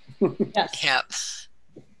radar. Yes. Yep.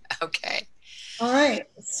 Okay. All right.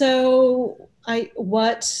 So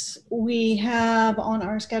what we have on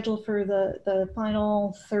our schedule for the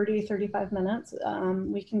final 30-35 minutes,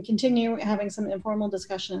 we can continue having some informal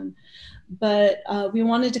discussion, but we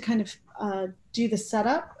wanted to kind of do the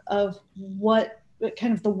setup of what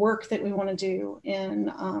kind of the work that we want to do in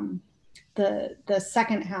the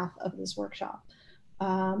second half of this workshop.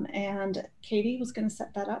 And Katie was going to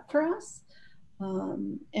set that up for us.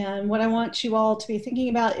 And what I want you all to be thinking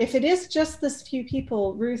about, if it is just this few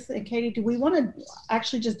people, Ruth and Katie, do we want to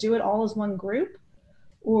actually just do it all as one group?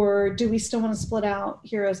 Or do we still want to split out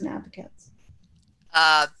heroes and advocates?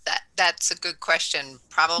 That's a good question.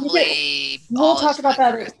 Probably we'll talk about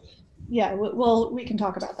that. Yeah, we can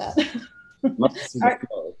talk about that. Right.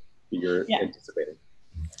 You're anticipating.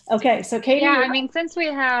 Okay, so Katie. Yeah, I mean, since we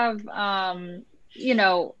have,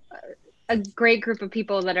 a great group of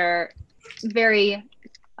people that are very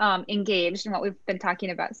engaged in what we've been talking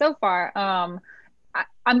about so far,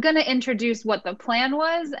 I'm going to introduce what the plan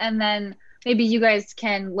was, and then maybe you guys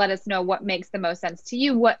can let us know what makes the most sense to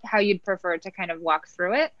you, how you'd prefer to kind of walk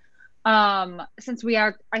through it. Since we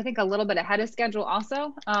are, I think, a little bit ahead of schedule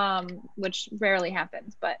also, which rarely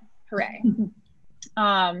happens, but hooray.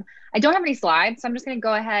 I don't have any slides, so I'm just going to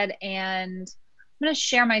go ahead and I'm going to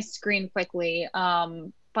share my screen quickly.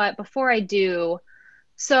 But before I do,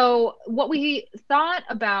 so what we thought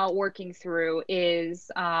about working through is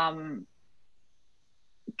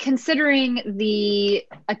considering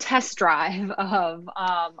a test drive of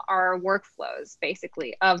our workflows,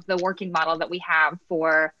 basically, of the working model that we have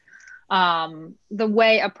for the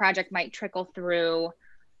way a project might trickle through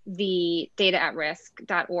the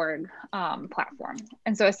dataatrisk.org platform.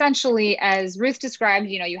 And so essentially, as Ruth described,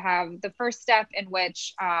 you have the first step in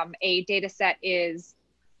which a data set is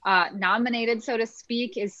nominated, so to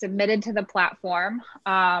speak, is submitted to the platform.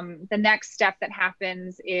 The next step that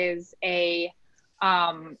happens is a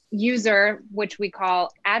user, which we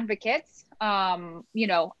call advocates,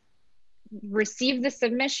 receive the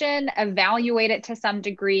submission, evaluate it to some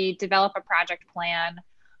degree, develop a project plan,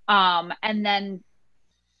 and then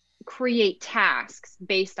create tasks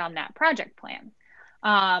based on that project plan.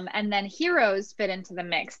 And then heroes fit into the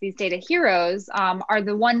mix. These data heroes are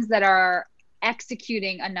the ones that are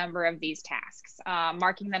executing a number of these tasks,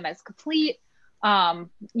 marking them as complete,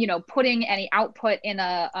 putting any output in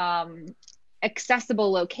a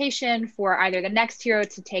accessible location for either the next hero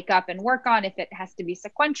to take up and work on if it has to be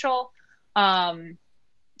sequential,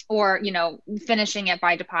 or finishing it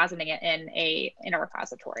by depositing it in a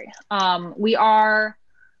repository. We are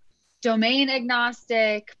domain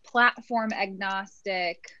agnostic, platform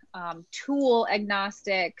agnostic, tool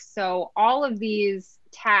agnostic. So all of these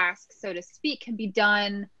tasks, so to speak, can be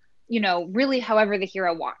done, really however the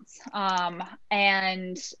hero wants.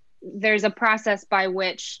 And there's a process by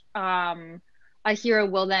which a hero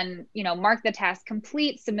will then, mark the task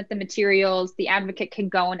complete, submit the materials. The advocate can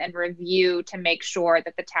go in and review to make sure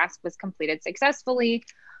that the task was completed successfully.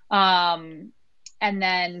 And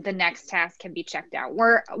then the next task can be checked out.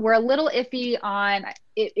 We're a little iffy on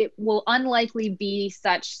it. It will unlikely be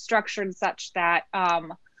structured such that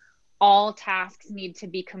all tasks need to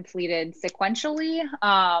be completed sequentially,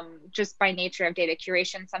 just by nature of data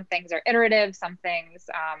curation. Some things are iterative, some things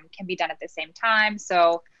can be done at the same time.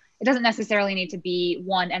 So it doesn't necessarily need to be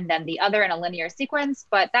one and then the other in a linear sequence,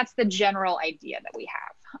 but that's the general idea that we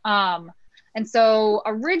have. And so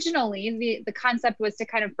originally the concept was to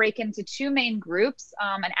kind of break into two main groups,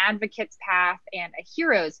 an advocate's path and a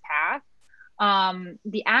hero's path.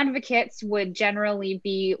 The advocates would generally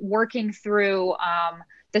be working through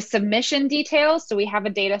the submission details. So we have a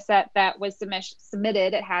data set that was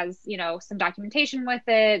submitted. It has, some documentation with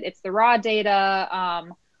it. It's the raw data,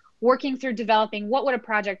 working through developing what would a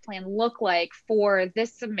project plan look like for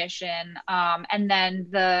this submission. And then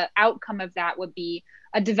the outcome of that would be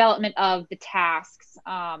a development of the tasks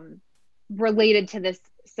related to this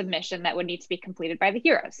submission that would need to be completed by the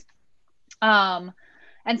heroes.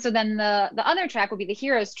 And so then the other track would be the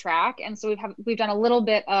heroes track. And so we've done a little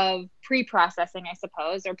bit of pre-processing, I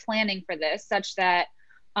suppose, or planning for this, such that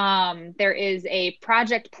there is a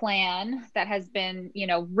project plan that has been,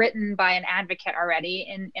 written by an advocate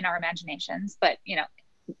already in our imaginations, but,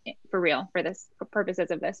 for real, for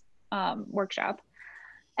purposes of this workshop.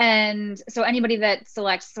 And so anybody that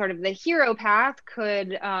selects sort of the hero path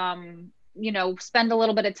could, spend a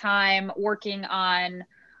little bit of time working on,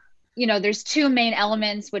 there's two main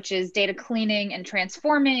elements, which is data cleaning and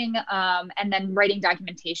transforming, and then writing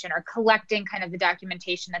documentation or collecting kind of the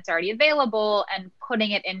documentation that's already available and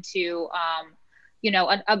putting it into,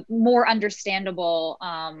 a more understandable,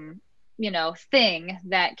 thing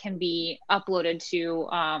that can be uploaded to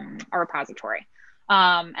a repository.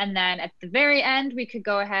 And then at the very end, we could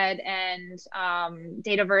go ahead and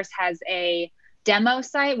Dataverse has a demo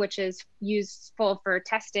site, which is useful for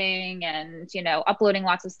testing and, uploading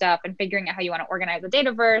lots of stuff and figuring out how you want to organize the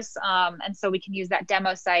Dataverse. And so we can use that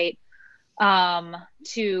demo site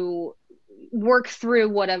to work through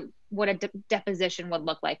what a deposition would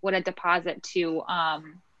look like, what a deposit to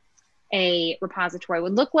a repository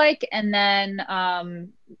would look like. And then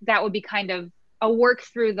that would be kind of a work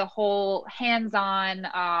through the whole hands-on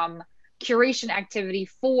curation activity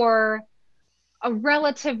for a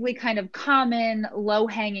relatively kind of common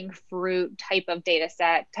low-hanging fruit type of data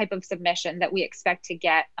set, type of submission that we expect to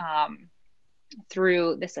get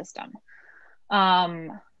through the system.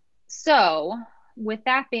 So with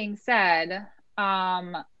that being said,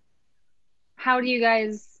 how do you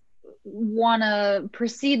guys want to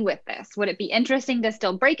proceed with this? Would it be interesting to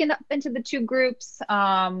still break it up into the two groups?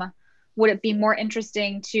 Would it be more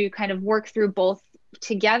interesting to kind of work through both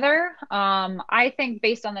together? I think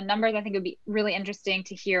based on the numbers, I think it would be really interesting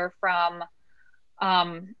to hear from,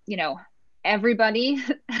 everybody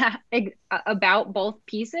about both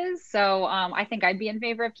pieces. So I think I'd be in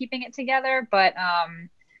favor of keeping it together, but,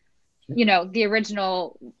 the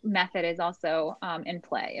original method is also in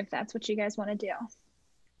play if that's what you guys want to do.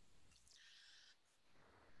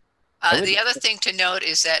 The other thing to note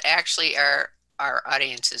is that actually our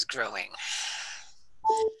audience is growing.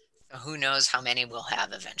 So who knows how many we'll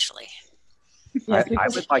have eventually.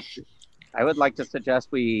 I would like to suggest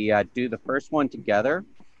we do the first one together,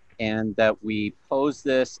 and that we pose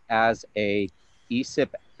this as a ESIP,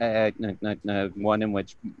 one in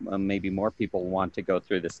which maybe more people want to go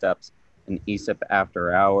through the steps, an ESIP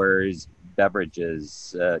after hours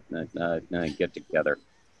beverages get together.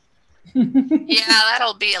 Yeah,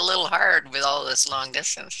 that'll be a little hard with all this long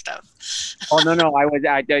distance stuff. Oh no,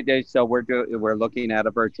 so we're looking at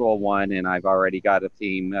a virtual one, and I've already got a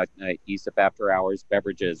theme: ESIP after hours,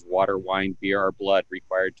 beverages, water, wine, beer, or blood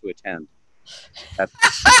required to attend. Okay.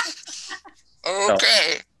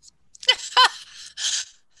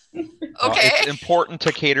 Okay. It's important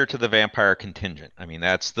to cater to the vampire contingent. I mean,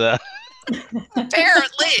 that's the.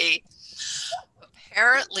 Apparently.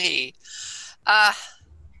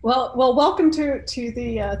 Well, welcome to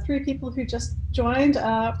the three people who just joined,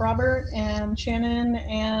 Robert and Shannon,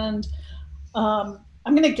 and I'm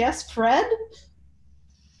going to guess Fred,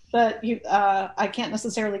 but I can't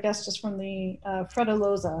necessarily guess just from the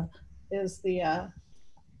Fredoloza is the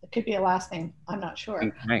it could be a last name. I'm not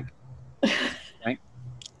sure. Right.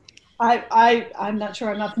 I'm not sure.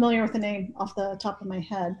 I'm not familiar with the name off the top of my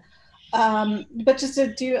head. But just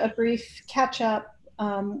to do a brief catch up.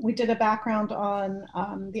 We did a background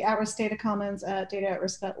on the at-risk data commons at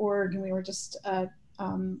dataatrisk.org, and we were just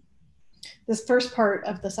this first part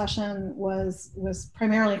of the session was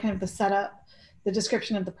primarily kind of the setup, the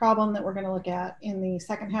description of the problem that we're going to look at in the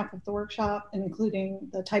second half of the workshop, including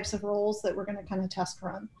the types of roles that we're going to kind of test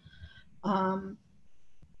run.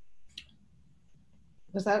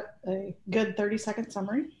 Was that a good 30-second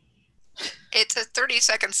summary? It's a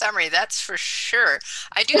 30-second summary, that's for sure.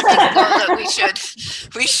 I do think though that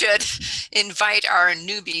we should invite our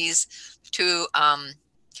newbies to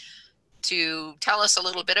tell us a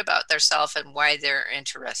little bit about themselves and why they're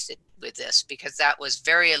interested with this, because that was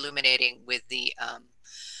very illuminating with the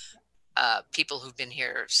people who've been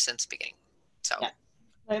here since the beginning. So. Yeah.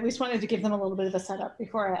 I at least wanted to give them a little bit of a setup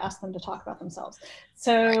before I asked them to talk about themselves.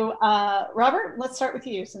 So, Robert, let's start with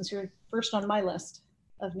you since you're first on my list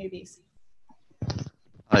of newbies.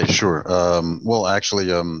 Hi, sure. Well,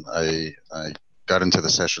 actually, I got into the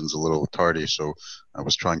sessions a little tardy, so I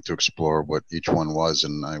was trying to explore what each one was,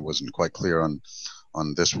 and I wasn't quite clear on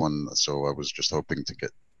this one. So I was just hoping to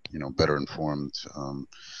get, better informed.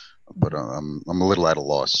 But I'm a little at a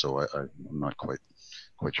loss, so I'm not quite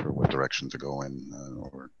sure what direction to go in,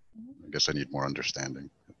 or I guess I need more understanding.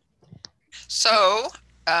 So,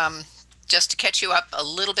 just to catch you up a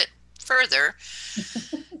little bit further,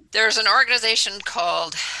 there's an organization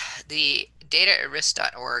called the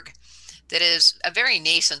dataatrisk.org that is a very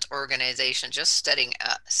nascent organization, just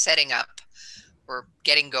setting up or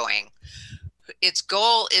getting going. Its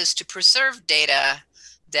goal is to preserve data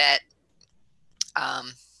that,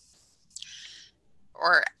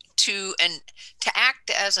 to act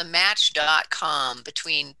as a match.com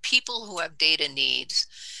between people who have data needs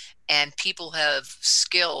and people who have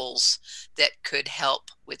skills that could help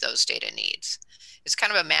with those data needs. It's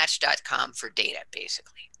kind of a match.com for data,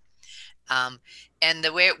 basically. And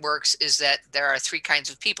the way it works is that there are three kinds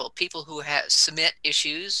of people. People who submit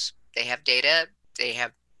issues, they have data, they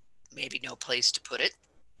have maybe no place to put it,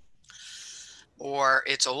 or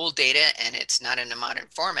it's old data and it's not in a modern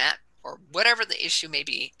format, or whatever the issue may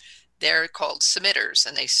be. They're called submitters,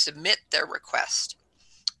 and they submit their request.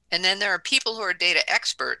 And then there are people who are data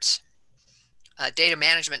experts, data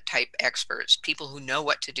management type experts, people who know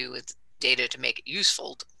what to do with data to make it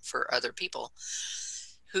useful for other people,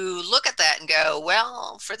 who look at that and go,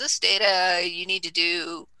 well, for this data, you need to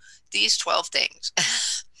do these 12 things.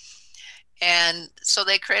 And so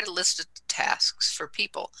they create a list of tasks for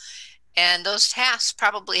people. And those tasks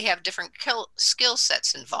probably have different skill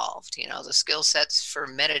sets involved. The skill sets for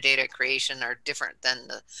metadata creation are different than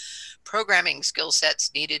the programming skill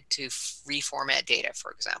sets needed to reformat data,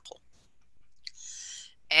 for example.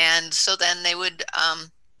 And so then they would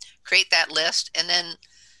create that list, and then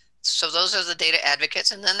so those are the data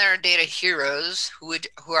advocates, and then there are data heroes who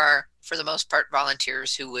are for the most part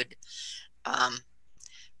volunteers who would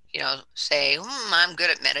say, I'm good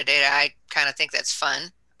at metadata, I kind of think that's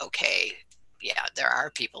fun. Okay, yeah, there are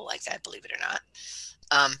people like that, believe it or not.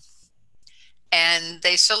 And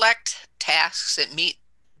they select tasks that meet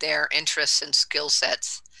their interests and skill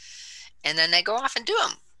sets, and then they go off and do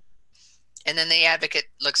them. And then the advocate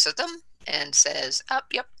looks at them and says,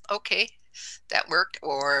 yep, okay, that worked,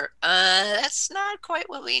 or that's not quite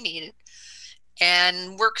what we needed,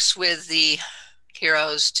 and works with the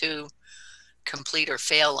heroes to complete or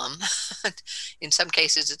fail them. In some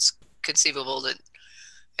cases, it's conceivable that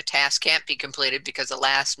a task can't be completed because the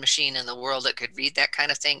last machine in the world that could read that kind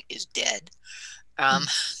of thing is dead.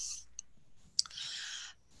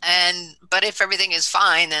 But if everything is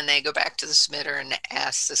fine, then they go back to the submitter and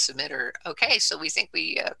ask the submitter, okay, so we think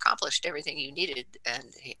we accomplished everything you needed,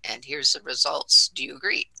 and here's the results. Do you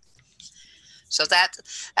agree? So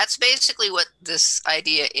that's basically what this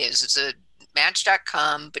idea is. It's a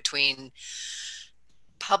match.com between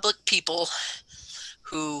public people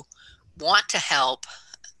who want to help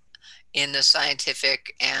in the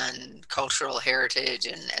scientific and cultural heritage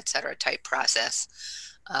and et cetera type process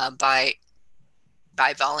by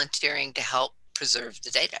volunteering to help preserve the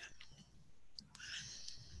data.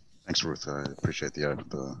 Thanks, Ruth. I appreciate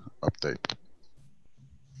the update.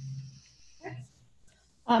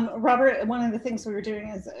 Robert, one of the things we were doing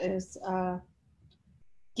is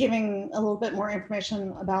giving a little bit more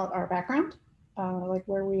information about our background, like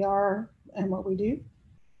where we are and what we do.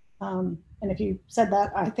 And if you said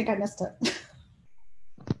that, I think I missed it.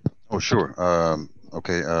 Oh, sure.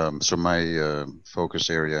 Okay. So my focus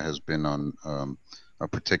area has been on a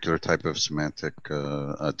particular type of semantic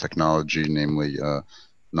technology, namely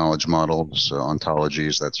knowledge models,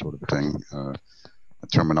 ontologies, that sort of thing,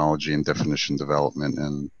 terminology and definition development,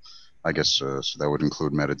 and I guess so that would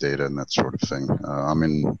include metadata and that sort of thing. I'm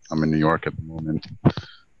in New York at the moment,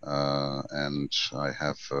 and I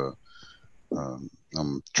have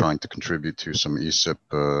I'm trying to contribute to some ESIP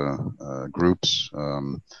groups,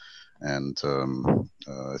 and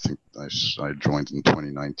I think I joined in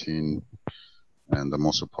 2019. And I'm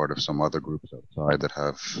also part of some other groups outside that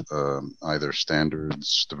have either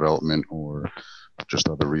standards development or just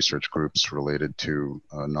other research groups related to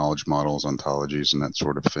knowledge models, ontologies, and that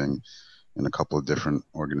sort of thing in a couple of different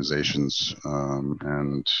organizations.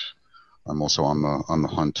 And I'm also on the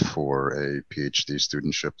hunt for a PhD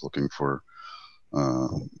studentship, looking for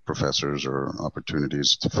professors or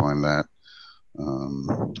opportunities to find that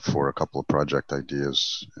for a couple of project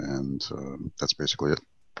ideas. And that's basically it.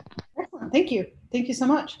 Excellent. Thank you. Thank you so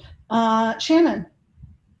much. Shannon.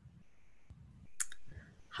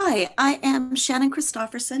 Hi, I am Shannon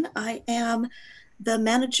Christofferson. I am the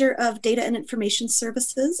Manager of Data and Information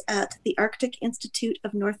Services at the Arctic Institute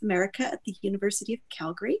of North America at the University of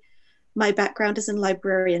Calgary. My background is in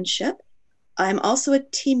librarianship. I'm also a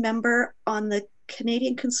team member on the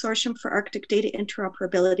Canadian Consortium for Arctic Data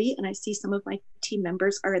Interoperability, and I see some of my team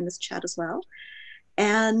members are in this chat as well.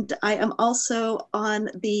 And I am also on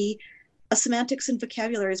the Semantics and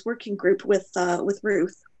Vocabularies Working Group with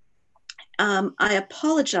Ruth. I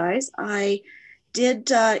apologize. I did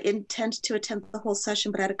intend to attend the whole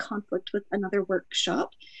session, but I had a conflict with another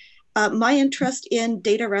workshop. My interest in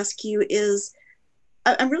data rescue is,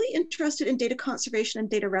 I'm really interested in data conservation and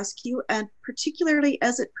data rescue, and particularly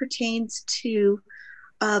as it pertains to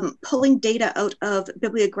pulling data out of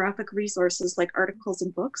bibliographic resources like articles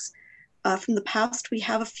and books. From the past, we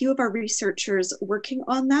have a few of our researchers working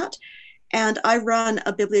on that, and I run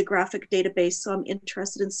a bibliographic database, so I'm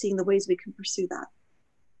interested in seeing the ways we can pursue that.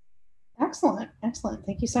 Excellent, excellent.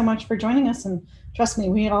 Thank you so much for joining us, and trust me,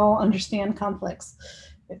 we all understand conflicts.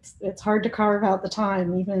 It's hard to carve out the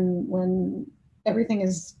time, even when everything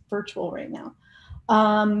is virtual right now.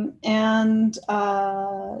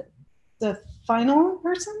 The final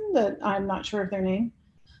person that I'm not sure of their name,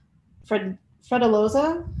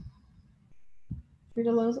 Fredaloza.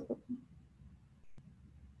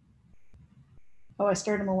 Oh, I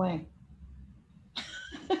scared him away.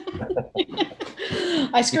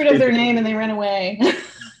 I screwed up their name and they ran away.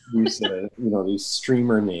 Use these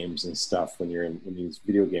streamer names and stuff when you're in these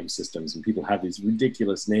video game systems, and people have these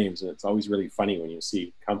ridiculous names, and it's always really funny when you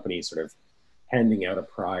see companies sort of handing out a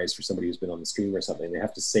prize for somebody who's been on the stream or something. They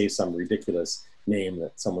have to say some ridiculous name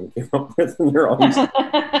that someone came up with, and they're always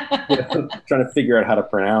trying to figure out how to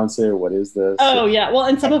pronounce it. What is this? Oh yeah, well,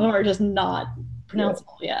 and some of them are just not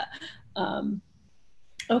pronounceable. Yeah.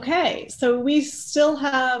 Okay, so we still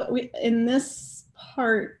have, in this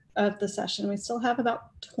part of the session, we still have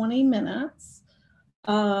about 20 minutes.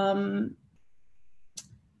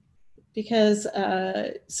 Because,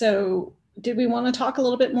 so did we want to talk a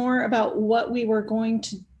little bit more about what we were going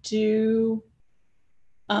to do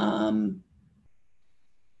in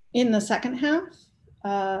the second half?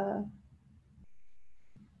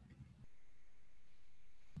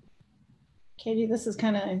 Katie, this is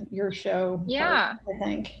kind of your show. Yeah, part, I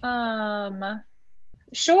think.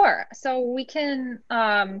 Sure. So we can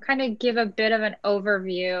kind of give a bit of an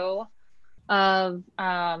overview of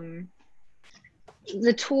the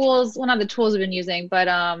tools, well, not the tools we've been using, but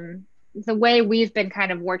the way we've been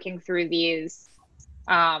kind of working through these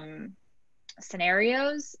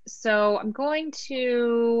scenarios. So I'm going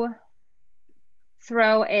to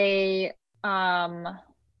throw a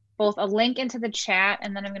both a link into the chat,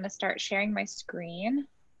 and then I'm going to start sharing my screen.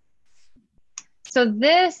 So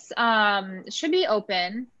this should be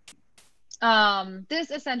open.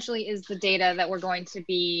 This essentially is the data that we're going to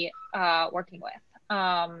be working with.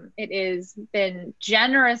 It has been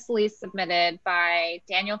generously submitted by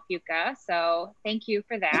Daniel Fuca, so thank you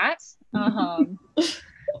for that.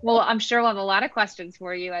 Well, I'm sure we'll have a lot of questions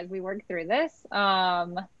for you as we work through this.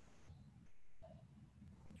 And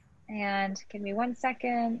give me 1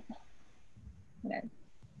 second.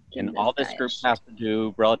 And all this group has to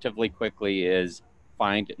do relatively quickly is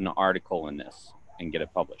find an article in this and get it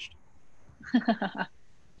published.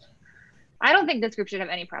 I don't think this group should have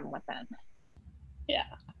any problem with that. Yeah.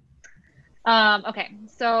 Okay,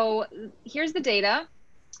 so here's the data.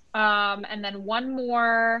 And then one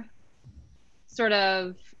more sort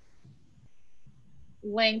of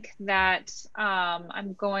link that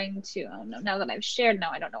I'm going to, oh no, now that I've shared, now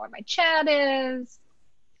I don't know where my chat is.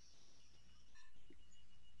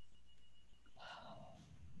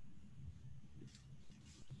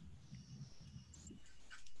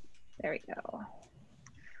 There we go.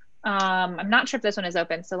 I'm not sure if this one is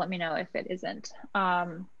open, so let me know if it isn't.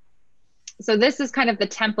 So this is kind of the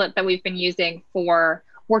template that we've been using for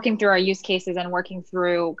working through our use cases and working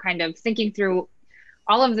through kind of thinking through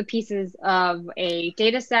all of the pieces of a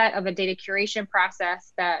data set, of a data curation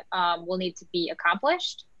process that will need to be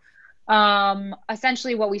accomplished.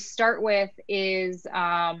 Essentially what we start with is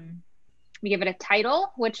we give it a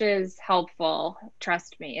title, which is helpful.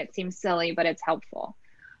 Trust me, it seems silly, but it's helpful.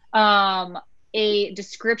 A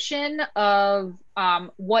description of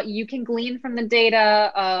what you can glean from the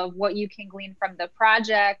data, of what you can glean from the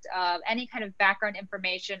project, of any kind of background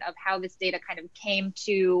information of how this data kind of came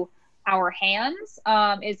to our hands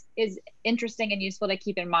is interesting and useful to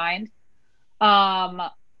keep in mind.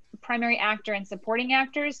 Primary actor and supporting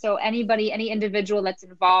actors, so anybody, any individual that's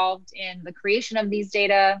involved in the creation of these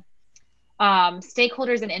data,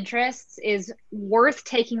 stakeholders and interests, is worth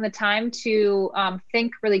taking the time to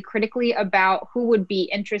think really critically about who would be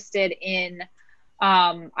interested in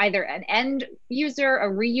either an end user, a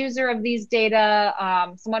reuser of these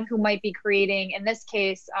data, someone who might be creating, in this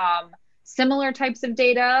case, similar types of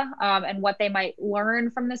data and what they might learn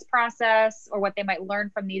from this process, or what they might learn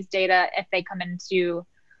from these data if they come into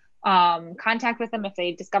contact with them, if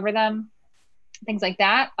they discover them, things like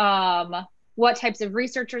that. What types of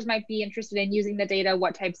researchers might be interested in using the data,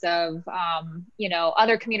 what types of you know,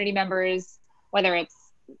 other community members, whether it's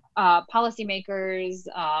policymakers,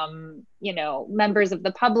 you know, members of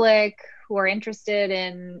the public who are interested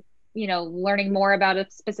in, you know, learning more about a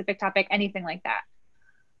specific topic, anything like that.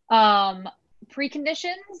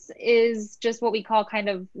 Preconditions is just what we call kind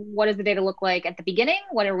of, what does the data look like at the beginning?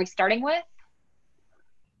 What are we starting with?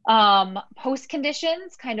 Post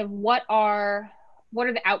conditions, kind of what are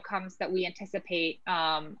the outcomes that we anticipate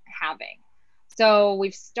having? So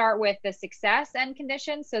we start with the success end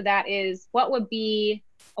condition. So that is, what would be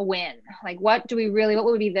a win? Like, what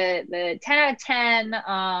would be the 10 out of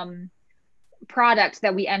 10 product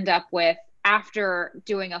that we end up with after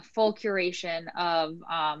doing a full curation of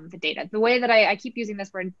the data? The way that I keep using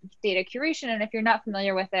this word data curation, and if you're not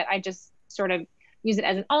familiar with it, I just sort of use it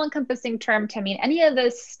as an all-encompassing term to mean any of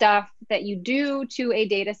the stuff that you do to a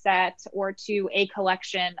data set or to a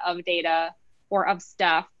collection of data or of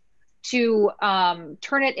stuff to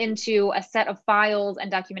turn it into a set of files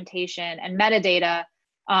and documentation and metadata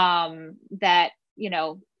that, you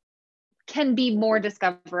know, can be more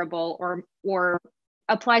discoverable or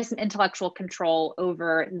apply some intellectual control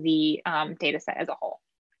over the data set as a whole.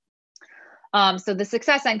 So the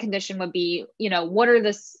success end condition would be, you know,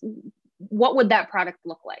 what would that product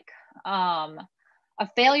look like? A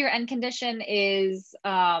failure end condition is,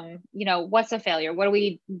 you know, what's a failure? What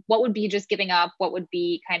would be just giving up? What would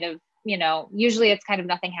be kind of, you know, usually it's kind of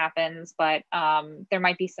nothing happens, but there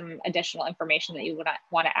might be some additional information that you would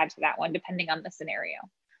want to add to that one, depending on the scenario.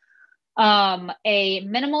 A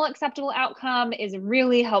minimal acceptable outcome is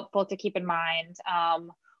really helpful to keep in mind.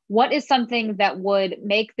 What is something that would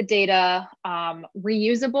make the data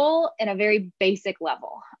reusable in a very basic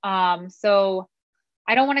level? So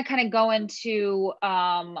I don't want to kind of go into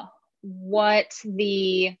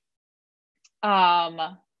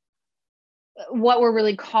what we're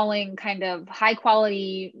really calling kind of high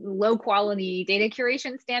quality, low quality data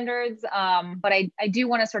curation standards, but I do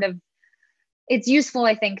want to sort of, it's useful,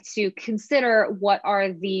 I think, to consider what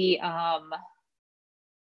are the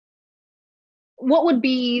what would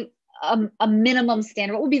be a minimum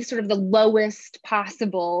standard, what would be sort of the lowest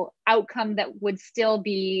possible outcome that would still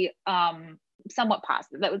be somewhat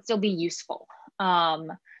positive, that would still be useful.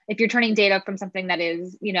 If you're turning data from something that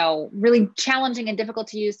is, you know, really challenging and difficult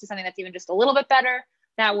to use to something that's even just a little bit better,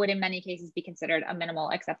 that would in many cases be considered a minimal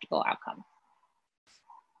acceptable outcome.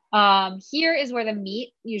 Here is where the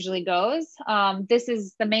meat usually goes. This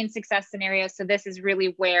is the main success scenario. So this is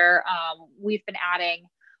really where we've been adding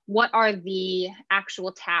what are the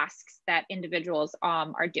actual tasks that individuals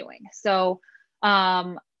are doing. So,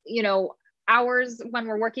 you know, hours when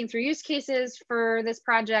we're working through use cases for this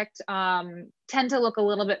project tend to look a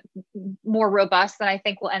little bit more robust than I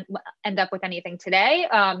think we'll end up with anything today.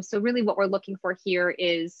 So really what we're looking for here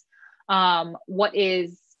is what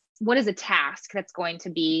is a task that's going to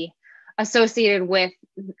be associated with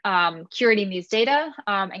curating these data,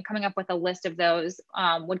 and coming up with a list of those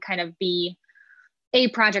would kind of be a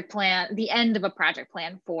project plan, the end of a project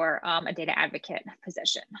plan for a data advocate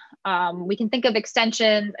position. We can think of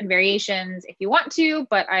extensions and variations if you want to,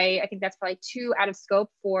 but I think that's probably too out of scope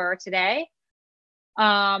for today.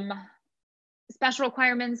 Special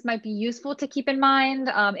requirements might be useful to keep in mind.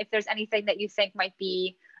 If there's anything that you think might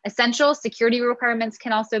be essential, security requirements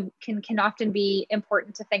can often be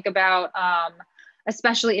important to think about,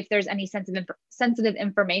 especially if there's any sensitive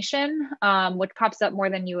information, which pops up more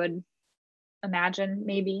than you would imagine,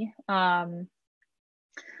 maybe,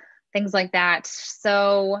 things like that.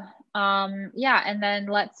 So yeah, and then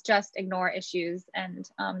let's just ignore issues and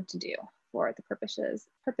to do for the purposes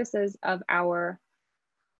of our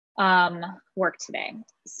work today.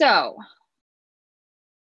 So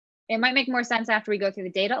it might make more sense after we go through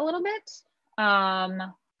the data a little bit. I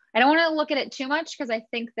don't want to look at it too much because I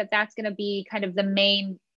think that that's going to be kind of the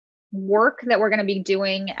main work that we're going to be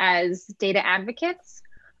doing as data advocates.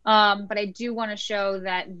 But I do want to show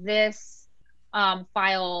that this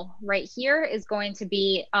file right here is going to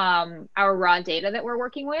be our raw data that we're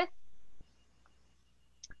working with.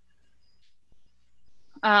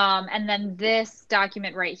 And then this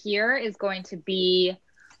document right here is going to be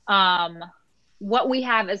what we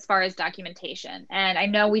have as far as documentation. And I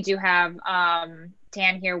know we do have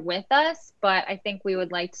Dan here with us, but I think we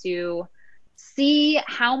would like to see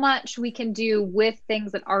how much we can do with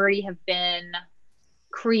things that already have been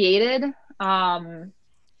created. And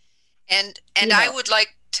I would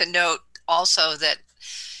like to note also that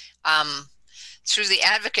through the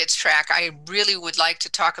advocates track, I really would like to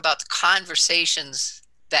talk about the conversations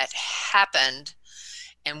that happened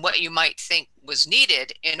and what you might think was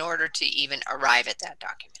needed in order to even arrive at that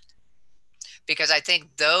document. Because I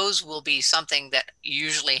think those will be something that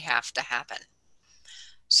usually have to happen.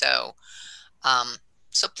 So,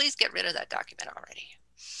 so please get rid of that document already.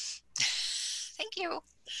 Thank you.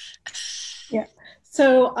 Yeah,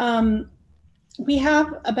 so we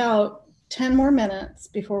have about 10 more minutes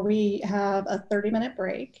before we have a 30-minute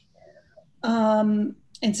break. And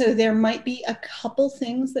so there might be a couple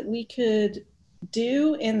things that we could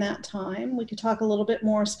do in that time. We could talk a little bit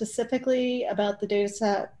more specifically about the data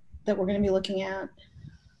set that we're going to be looking at.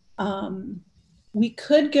 We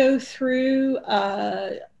could go through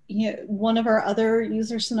one of our other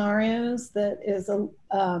user scenarios that is the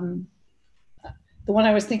one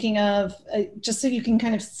I was thinking of, just so you can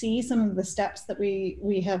kind of see some of the steps that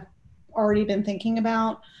we have already been thinking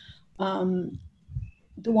about.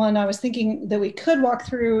 The one I was thinking that we could walk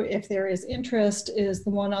through if there is interest is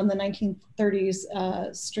the one on the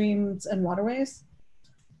 1930s streams and waterways.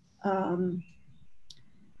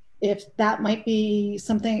 If that might be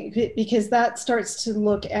something, because that starts to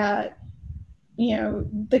look at,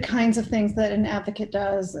 the kinds of things that an advocate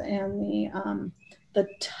does and the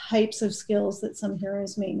types of skills that some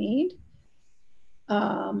heroes may need.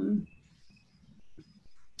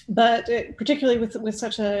 But particularly with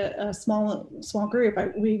such a small group,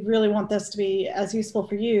 we really want this to be as useful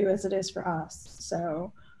for you as it is for us.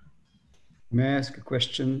 So, may I ask a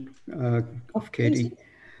question of Katie?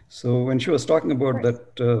 So when she was talking about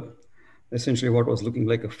that, essentially what was looking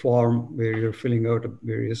like a form where you're filling out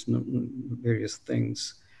various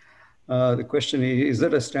things. The question is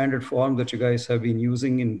that a standard form that you guys have been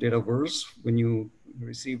using in Dataverse when you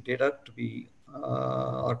receive data to be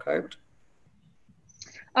archived?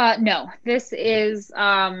 No, this is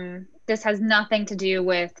this has nothing to do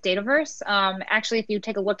with Dataverse. Actually, if you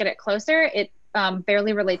take a look at it closer, it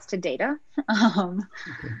barely relates to data.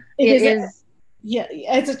 It is. Yeah,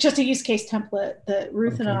 it's just a use case template that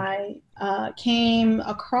Ruth and I came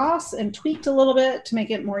across and tweaked a little bit to make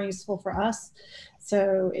it more useful for us.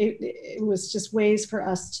 So it was just ways for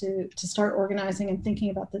us to start organizing and thinking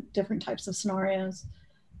about the different types of scenarios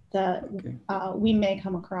that we may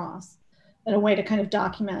come across, and a way to kind of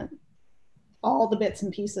document all the bits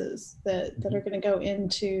and pieces that are going to go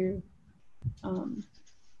into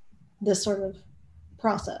this sort of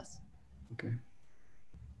process. Okay.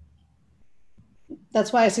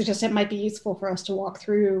 That's why I suggest it might be useful for us to walk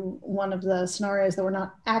through one of the scenarios that we're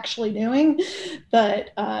not actually doing, but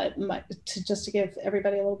just to give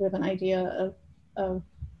everybody a little bit of an idea of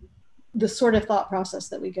the sort of thought process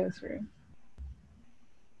that we go through.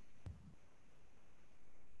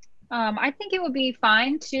 I think it would be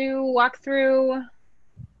fine to walk through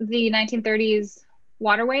the 1930s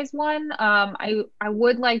waterways one, I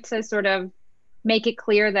would like to sort of make it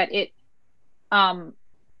clear that it, I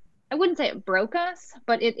wouldn't say it broke us,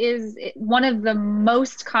 but it is one of the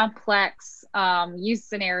most complex use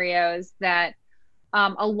scenarios that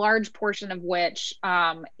a large portion of which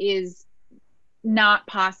is not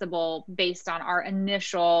possible based on our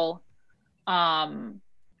initial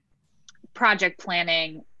project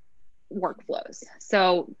planning workflows.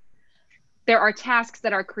 So there are tasks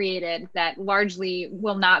that are created that largely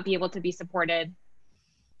will not be able to be supported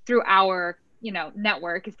through our,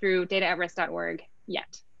 network, through data@risk.org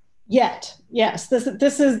yet. Yet, yes. This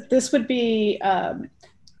would be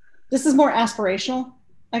this is more aspirational,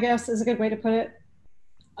 I guess, is a good way to put it.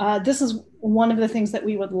 This is one of the things that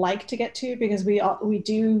we would like to get to, because we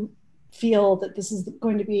do feel that this is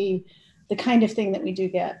going to be the kind of thing that we do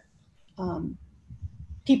get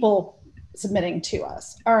people submitting to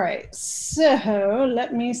us. All right, so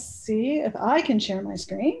let me see if I can share my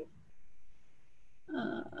screen.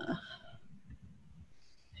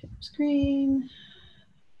 Screen,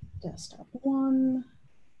 desktop 1.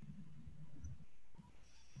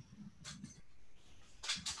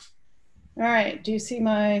 All right, do you see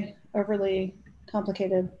my overly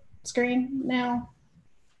complicated screen now?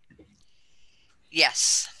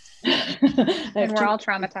 Yes. And we're all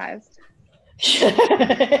traumatized.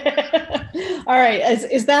 All right,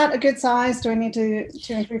 is that a good size? Do I need to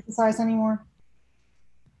increase the size anymore?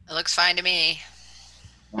 It looks fine to me.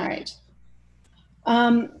 All right.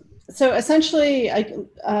 So essentially,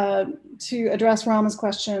 to address Rama's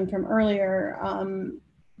question from earlier,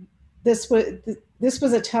 this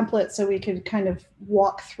was a template so we could kind of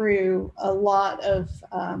walk through a lot of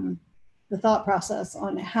the thought process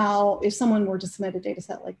on how, if someone were to submit a data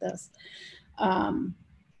set like this.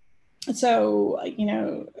 So,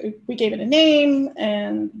 we gave it a name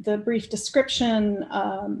and the brief description.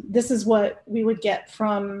 This is what we would get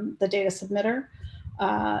from the data submitter.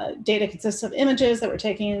 Data consists of images that were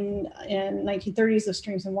taken in 1930s of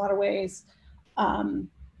streams and waterways. And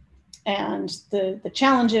the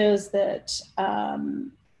challenges that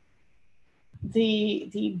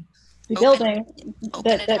the building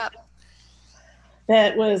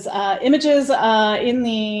that was images in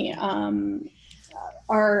the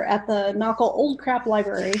are at the Knockle Old Crap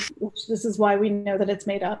Library, which this is why we know that it's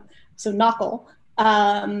made up. So Knockle.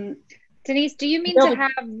 Denise, do you mean to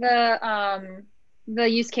have the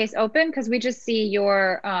use case open? Because we just see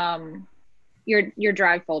your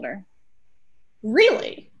Drive folder.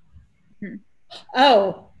 Really?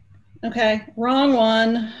 Oh, okay. Wrong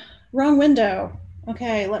one. Wrong window.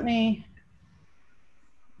 Okay, let me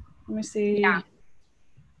see. Yeah.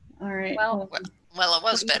 All right. Well, it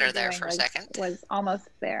was better there for a second. Was almost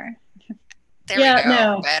there. There we go.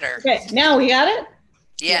 No. Better. Okay, now we got it?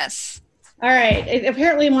 Yes. All right. It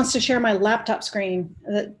apparently wants to share my laptop screen.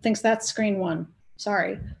 That thinks that's screen 1.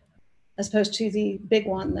 Sorry. As opposed to the big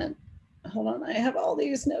one that, hold on, I have all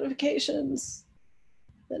these notifications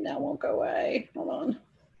that now won't go away. Hold on.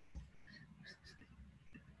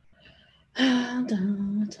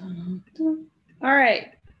 All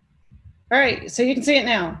right. All right. So you can see it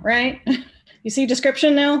now, right? You see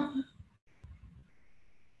description now?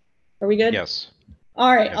 Are we good? Yes.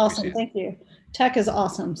 All right. Awesome. Thank you. Tech is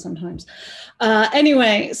awesome sometimes.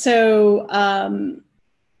 Anyway, so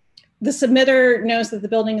the submitter knows that the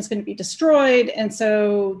building is going to be destroyed. And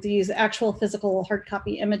so these actual physical hard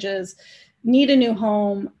copy images need a new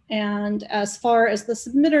home. And as far as the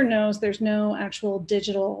submitter knows, there's no actual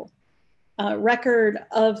digital record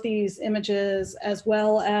of these images, as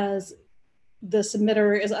well as the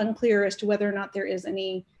submitter is unclear as to whether or not there is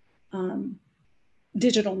any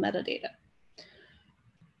digital metadata.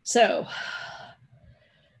 So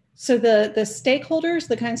the stakeholders,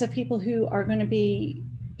 the kinds of people who are going to be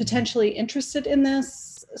potentially interested in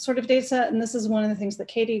this sort of data set, and this is one of the things that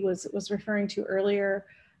Katie was referring to earlier,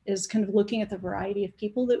 is kind of looking at the variety of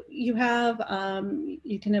people that you have.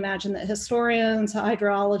 You can imagine that historians,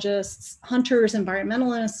 hydrologists, hunters,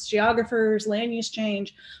 environmentalists, geographers, land use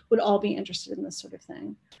change would all be interested in this sort of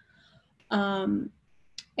thing. And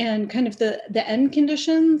kind of the end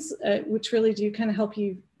conditions, which really do kind of help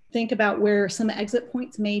you think about where some exit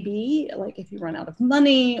points may be, like if you run out of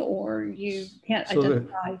money or you can't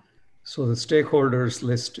identify. So the stakeholders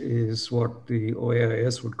list is what the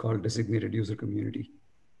OAIS would call designated user community.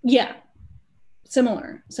 Yeah,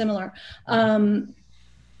 similar.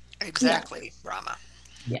 Exactly, yeah. Rama.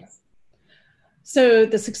 Yes. So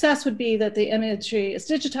the success would be that the imagery is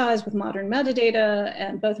digitized with modern metadata,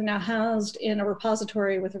 and both are now housed in a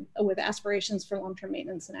repository with aspirations for long-term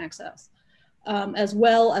maintenance and access, as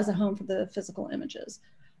well as a home for the physical images.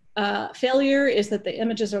 Failure is that the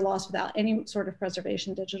images are lost without any sort of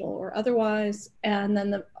preservation, digital or otherwise. And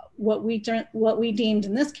then what we deemed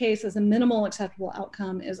in this case as a minimal acceptable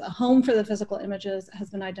outcome is a home for the physical images has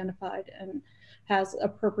been identified and has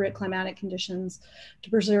appropriate climatic conditions to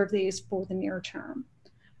preserve these for the near term.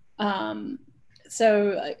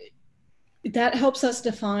 So that helps us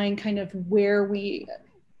define kind of where we,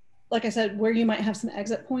 like I said, where you might have some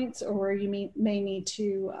exit points or where you may need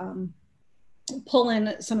to pull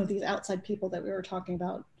in some of these outside people that we were talking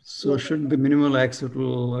about. So should the minimal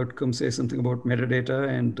acceptable outcome say something about metadata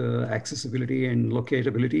and accessibility and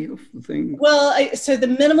locatability of the thing? Well, so the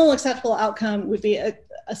minimal acceptable outcome would be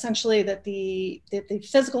essentially that the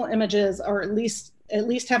physical images are at least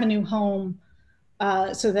have a new home,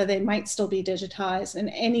 so that they might still be digitized, and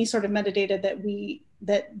any sort of metadata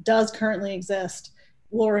that does currently exist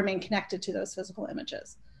will remain connected to those physical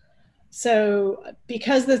images. So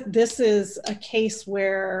because this is a case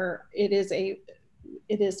where it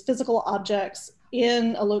is physical objects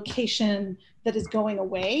in a location that is going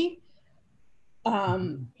away,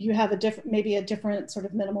 you have maybe a different sort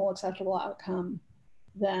of minimal acceptable outcome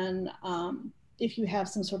than if you have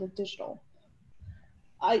some sort of digital.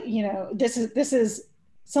 This is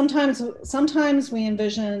sometimes we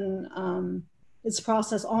envision this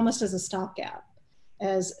process almost as a stopgap,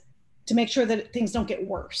 as to make sure that things don't get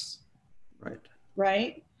worse.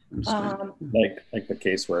 Right. Like the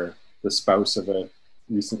case where the spouse of a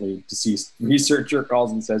recently deceased researcher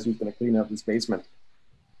calls and says, "Who's going to clean up this basement?"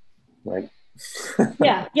 Right.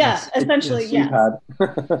 Yeah. Essentially, yeah.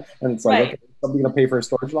 And it's like, okay, somebody going to pay for a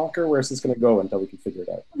storage locker? Where's this going to go until we can figure it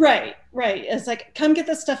out? Right. It's like, come get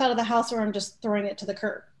this stuff out of the house, or I'm just throwing it to the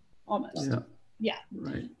curb, almost. Yeah.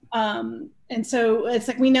 Right. And so it's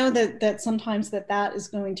like, we know that sometimes that is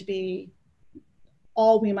going to be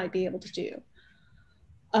all we might be able to do.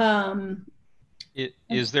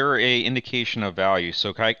 Is there a indication of value?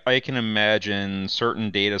 So I can imagine certain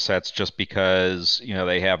data sets, just because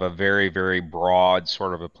they have a very, very broad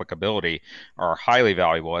sort of applicability, are highly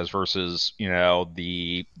valuable, as versus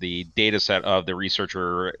the data set of the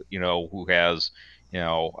researcher who has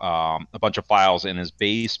a bunch of files in his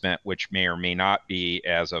basement, which may or may not be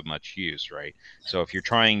as of much use, right? So if you're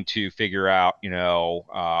trying to figure out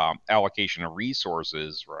allocation of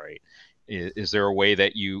resources, right, is there a way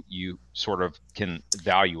that you sort of can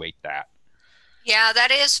evaluate that? Yeah, that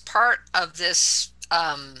is part of this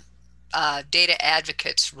data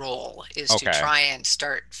advocate's role, is to try and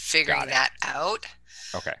start figuring that out.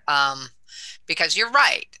 Okay. Because you're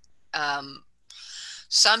right.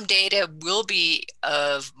 Some data will be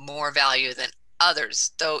of more value than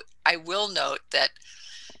others, though I will note that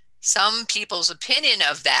some people's opinion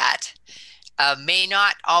of that may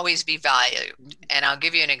not always be valued. And I'll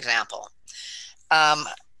give you an example.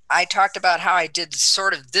 I talked about how I did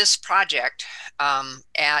sort of this project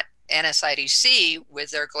at NSIDC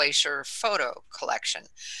with their glacier photo collection,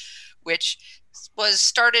 which was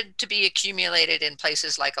started to be accumulated in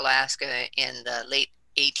places like Alaska in the late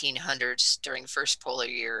 1800s during the first polar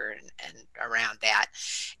year and around that,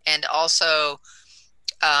 and also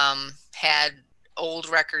had old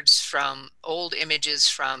images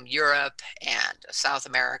from Europe and South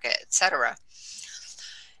America, etc.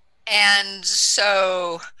 And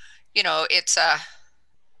so, it's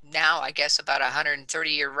now I guess about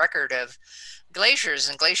 130-year record of glaciers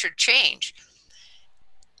and glacier change.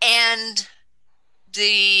 And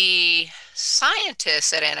the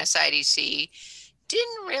scientists at NSIDC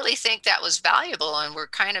didn't really think that was valuable, and were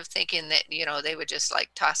kind of thinking that they would just like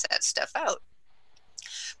toss that stuff out.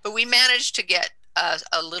 But we managed to get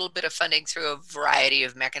a little bit of funding through a variety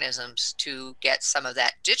of mechanisms to get some of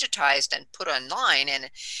that digitized and put online. And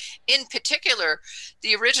in particular,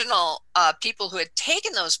 the original people who had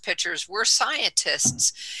taken those pictures were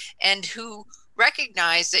scientists, and who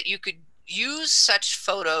recognized that you could use such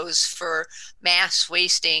photos for mass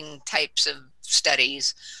wasting types of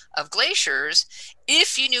studies of glaciers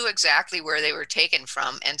if you knew exactly where they were taken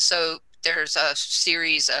from. And so there's a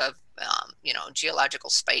series of geological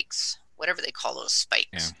spikes, whatever they call those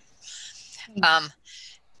spikes. Yeah.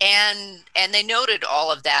 And they noted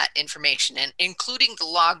all of that information, and including the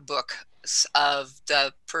logbook of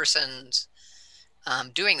the persons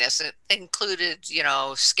doing this. It included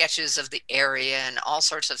sketches of the area and all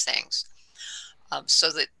sorts of things.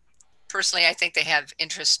 So that personally, I think they have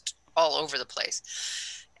interest all over the place.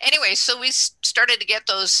 Anyway, so we started to get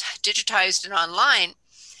those digitized and online,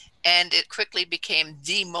 and it quickly became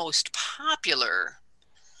the most popular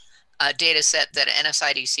data set that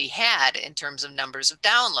NSIDC had in terms of numbers of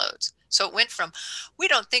downloads. So it went from, we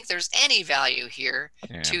don't think there's any value here,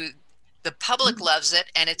 to the public loves it,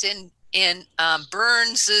 and it's in in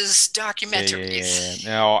Burns's documentaries.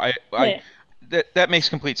 No, that makes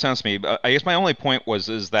complete sense to me. But I guess my only point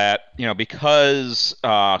is that, you know, because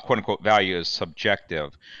quote unquote value is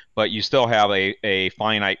subjective, but you still have a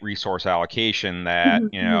finite resource allocation that,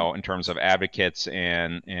 you know, in terms of advocates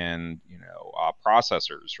and you know,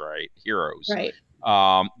 processors, right, heroes, Right.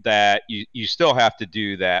 That you still have to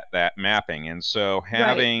do that mapping. And so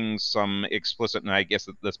having some explicit, and I guess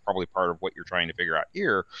that's probably part of what you're trying to figure out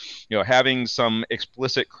here, you know, having some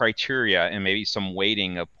explicit criteria and maybe some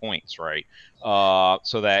weighting of points, right?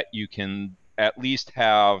 So that you can at least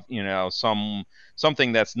have, you know,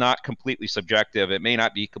 something that's not completely subjective. It may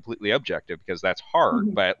not be completely objective because that's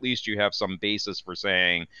hard, but at least you have some basis for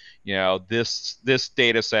saying, you know, this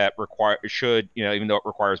data set should, you know, even though it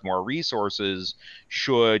requires more resources,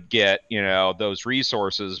 should get, you know, those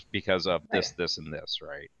resources because of this, this, and this,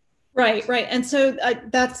 right? Right. And so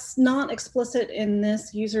that's not explicit in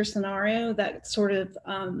this user scenario, that sort of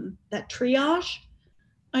that triage,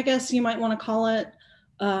 I guess you might want to call it.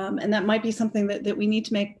 And that might be something that we need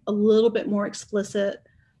to make a little bit more explicit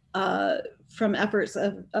from efforts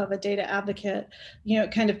of a data advocate, you know,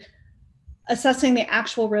 kind of assessing the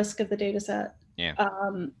actual risk of the data set. Yeah.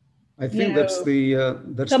 I think that's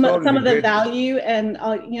some of the value and,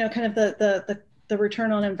 you know, kind of the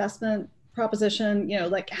return on investment proposition, you know,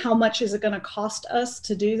 like how much is it going to cost us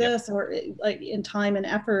to do this, or like in time and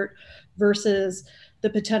effort versus the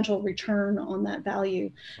potential return on that value.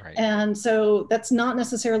 Right. And so that's not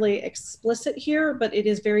necessarily explicit here, but it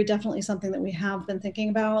is very definitely something that we have been thinking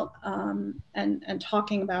about and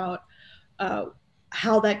talking about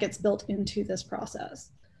how that gets built into this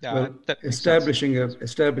process. Well, establishing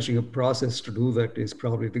a process to do that is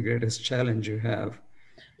probably the greatest challenge you have.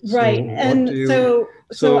 Right.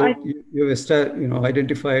 So and you've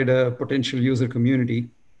identified a potential user community,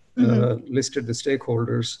 listed the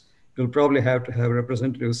stakeholders. You'll probably have to have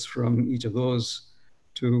representatives from each of those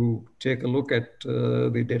to take a look at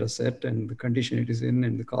the data set and the condition it is in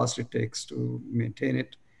and the cost it takes to maintain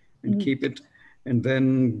it and keep it, and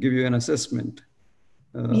then give you an assessment.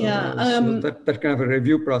 So that kind of a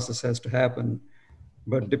review process has to happen.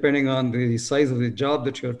 But depending on the size of the job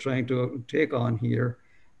that you're trying to take on here,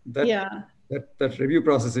 that review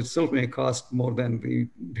process itself may cost more than the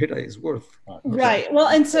data is worth. Right. Well,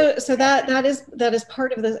 and so that is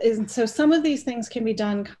part of this. And so some of these things can be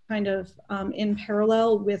done kind of in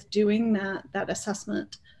parallel with doing that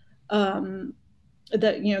assessment.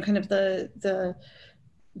 That, you know, kind of the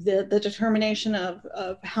determination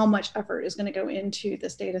of how much effort is going to go into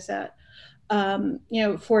this data set. You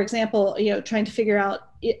know, for example, you know, trying to figure out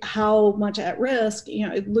how much at risk, you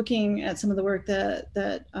know, looking at some of the work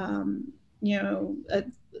that you know,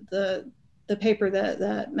 the paper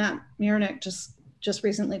that Matt Miernick just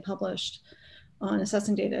recently published on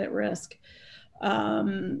assessing data at risk.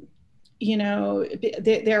 You know,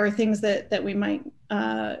 there are things that we might,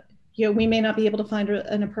 you know, we may not be able to find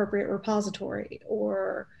an appropriate repository,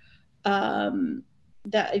 or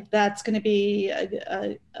that's going to be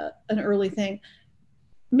an early thing.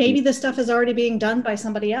 Maybe this stuff is already being done by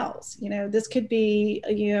somebody else. You know, this could be,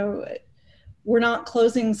 you know, we're not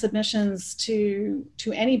closing submissions to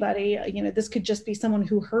anybody. You know, this could just be someone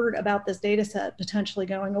who heard about this data set potentially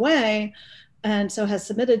going away and so has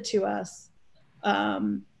submitted to us.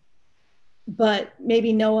 But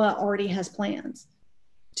maybe NOAA already has plans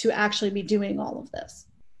to actually be doing all of this.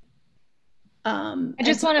 I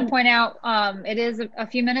just want to point out, it is a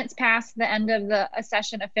few minutes past the end of the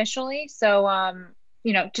session officially. So,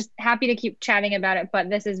 you know, just happy to keep chatting about it,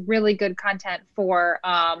 but this is really good content for,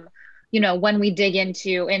 you know, when we dig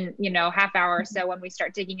into in, you know, half hour or so, when we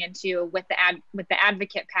start digging into with the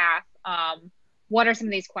advocate path, what are some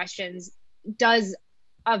of these questions? Does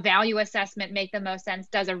a value assessment make the most sense?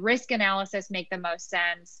 Does a risk analysis make the most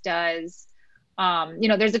sense? Does, you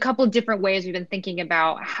know, there's a couple of different ways we've been thinking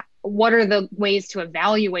about what are the ways to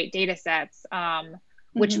evaluate data sets,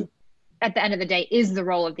 which at the end of the day is the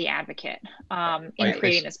role of the advocate in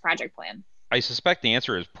creating this project plan. I suspect the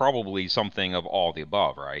answer is probably something of all the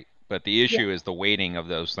above, right? But the issue is the weighting of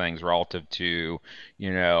those things relative to,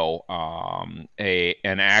 you know,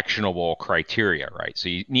 an actionable criteria, right? So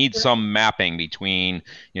you need some mapping between,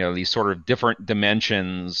 you know, these sort of different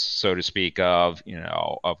dimensions, so to speak, of, you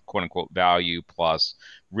know, of quote unquote value plus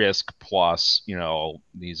risk plus, you know,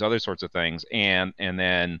 these other sorts of things, and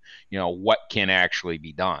then, you know, what can actually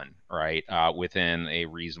be done, right, within a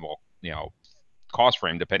reasonable, you know, cost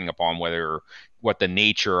frame, depending upon what the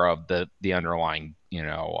nature of the underlying, you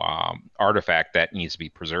know, artifact that needs to be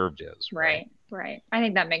preserved is. Right. I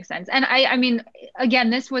think that makes sense. And I mean, again,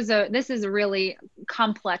 this is a really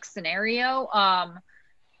complex scenario.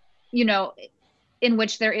 you know, in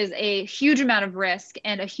which there is a huge amount of risk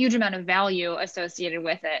and a huge amount of value associated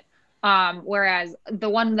with it. Whereas the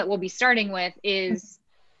one that we'll be starting with is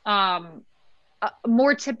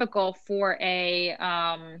more typical for a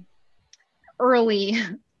early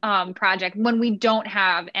project when we don't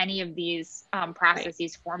have any of these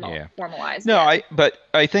processes formalized. No, but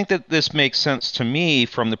I think that this makes sense to me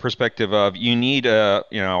from the perspective of you need a,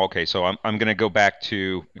 okay, so I'm going to go back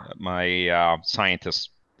to my scientist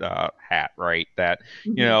hat, right? That,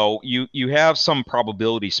 you have some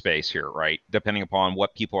probability space here, right? Depending upon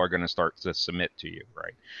what people are going to start to submit to you,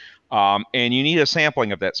 right? And you need a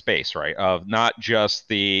sampling of that space, right? Of not just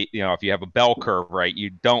the, if you have a bell curve, right? You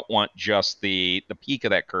don't want just the peak of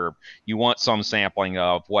that curve. You want some sampling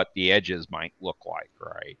of what the edges might look like,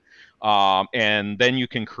 right? And then you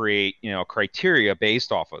can create, criteria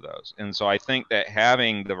based off of those. And so I think that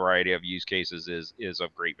having the variety of use cases is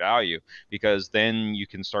of great value, because then you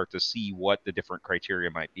can start to see what the different criteria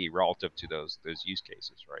might be relative to those use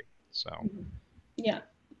cases, right? So. Yeah.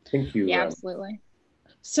 Thank you. Yeah, absolutely.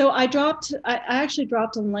 So I actually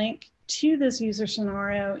dropped a link to this user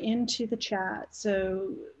scenario into the chat.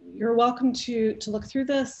 So you're welcome to look through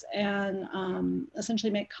this and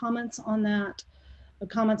essentially make comments on that.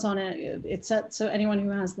 Comments on it. It's set so anyone who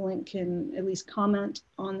has the link can at least comment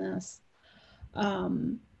on this.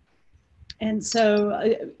 And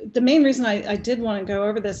so the main reason I did want to go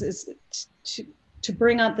over this is to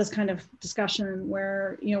bring up this kind of discussion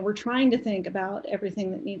where, we're trying to think about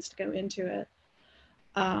everything that needs to go into it.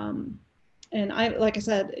 And like I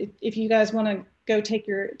said, if you guys want to go take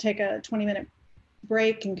a 20-minute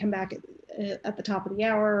break and come back at the top of the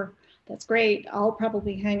hour, that's great. I'll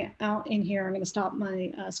probably hang out in here. I'm going to stop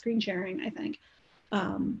my screen sharing, I think.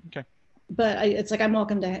 Okay. But it's like I'm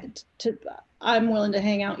welcome I'm willing to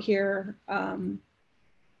hang out here. But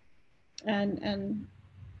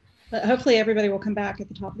hopefully everybody will come back at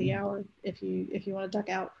the top of the hour if you want to duck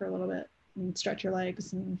out for a little bit and stretch your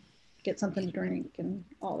legs and get something to drink and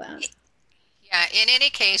all that. Yeah, in any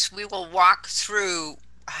case, we will walk through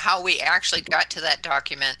how we actually got to that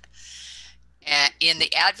document in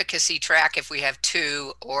the advocacy track if we have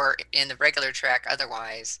two, or in the regular track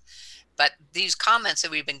otherwise. But these comments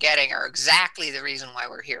that we've been getting are exactly the reason why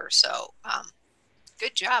we're here. So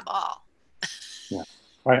good job all. Yeah,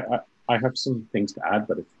 I have some things to add,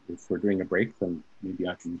 but if we're doing a break, then maybe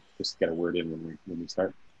I can just get a word in when we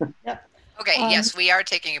start. Yeah. Okay, yes, we are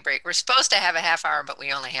taking a break. We're supposed to have a half hour, but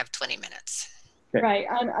we only have 20 minutes. Okay. Right,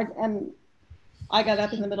 and I got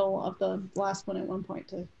up in the middle of the last one at one point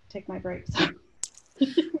to take my break. So.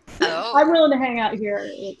 Oh. I'm willing to hang out here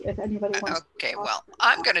if anybody wants. Okay, well,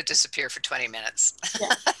 I'm going to disappear for 20 minutes.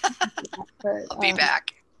 Yeah. But, I'll be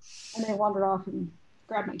back. I may wander off and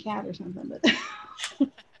grab my cat or something, but.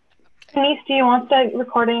 Denise, do you want the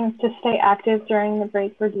recording to stay active during the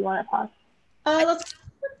break, or do you want to pause?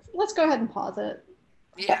 Let's go ahead and pause it.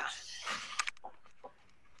 Yeah.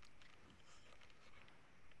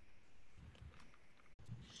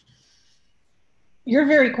 You're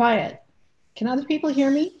very quiet. Can other people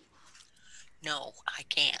hear me? No, I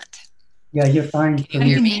can't. Yeah, you're fine. Can you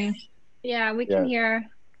hear me? Yeah, we can hear.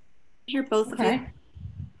 Hear both of you.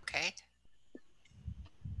 Okay.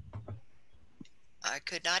 I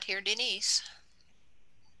could not hear Denise.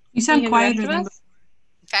 You sound quieter than.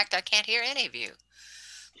 In fact, I can't hear any of you.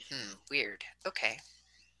 Weird. Okay.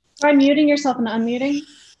 Try muting yourself and unmuting.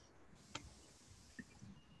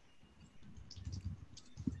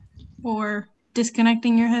 Or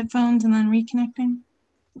disconnecting your headphones and then reconnecting.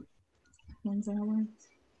 One's that works.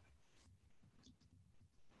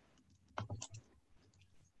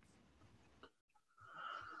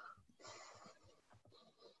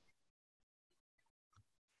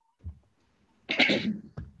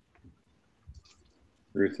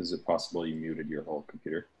 Ruth, is it possible you muted your whole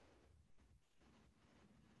computer?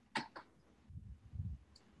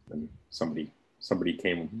 And somebody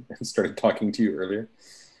came and started talking to you earlier.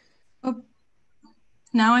 Oh,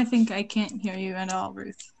 now I think I can't hear you at all,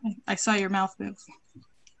 Ruth. I saw your mouth move.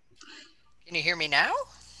 Can you hear me now?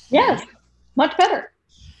 Yes, much better.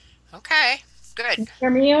 Okay, good. Can you hear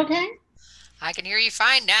me okay? I can hear you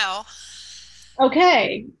fine now.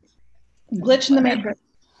 Okay. Glitch in the matrix.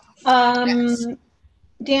 Yes.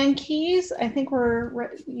 Dan Keys, I think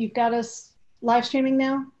you've got us live streaming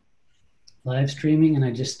now. Live streaming, and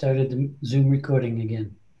I just started the Zoom recording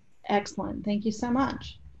again. Excellent. Thank you so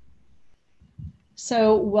much.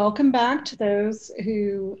 So welcome back to those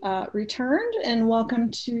who returned, and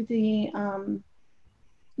welcome to the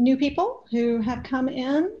new people who have come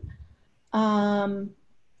in.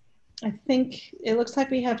 I think it looks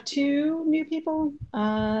like we have two new people,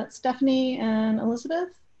 Stephanie and Elizabeth.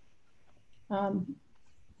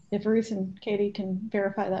 If Ruth and Katie can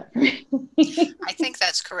verify that for me. I think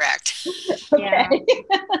that's correct. Okay.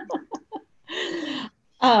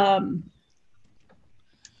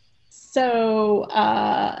 So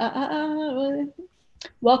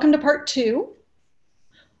welcome to part 2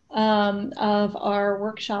 of our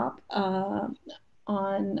workshop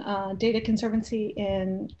on data conservancy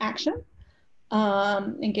in action,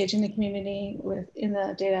 engaging the community in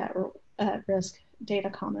the data at risk data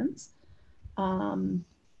commons.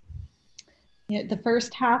 The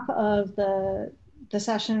first half of the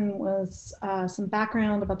session was some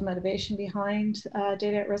background about the motivation behind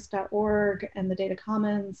data-at-risk.org and the data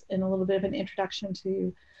commons, and a little bit of an introduction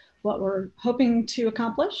to what we're hoping to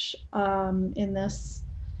accomplish in this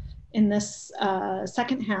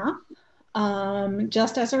second half.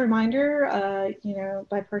 Just as a reminder,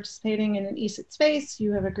 by participating in an ESIT space,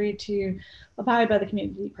 you have agreed to abide by the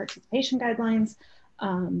community participation guidelines.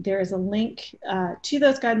 There is a link to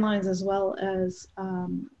those guidelines, as well as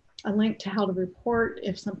a link to how to report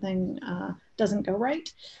if something doesn't go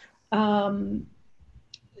right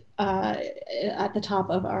at the top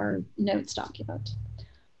of our notes document.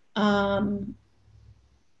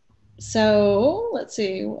 So let's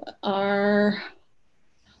see, our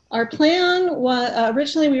plan was,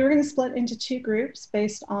 originally we were going to split into 2 groups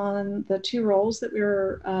based on the 2 roles that we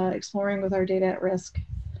were exploring with our data at risk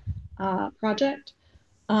project.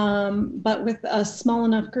 But with a small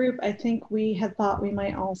enough group, I think we had thought we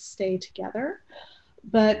might all stay together.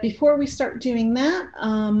 But before we start doing that,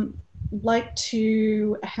 I'd like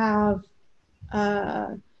to have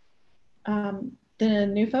the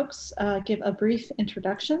new folks give a brief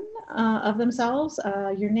introduction of themselves,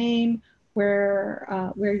 your name,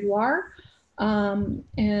 where you are,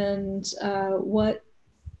 and what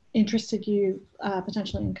interested you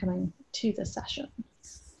potentially in coming to this session.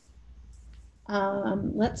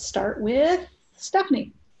 Let's start with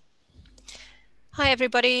Stephanie. Hi,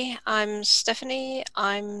 everybody. I'm Stephanie.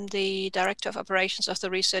 I'm the Director of Operations of the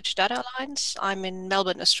Research Data Alliance. I'm in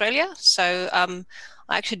Melbourne, Australia. So I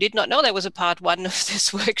actually did not know there was a part 1 of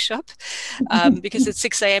this workshop because at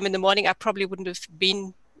 6 a.m. in the morning, I probably wouldn't have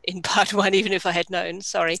been in part 1 even if I had known.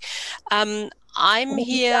 Sorry. I'm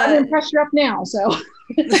here. I'm going to press you up now, so.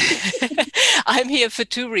 I'm here for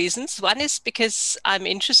 2 reasons. One is because I'm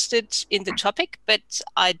interested in the topic, but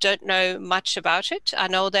I don't know much about it. I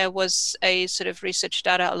know there was a sort of Research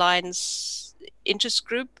Data Alliance interest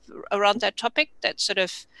group around that topic that sort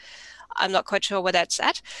of, I'm not quite sure where that's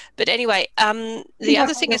at. But anyway, the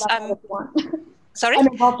other thing is sorry? I'm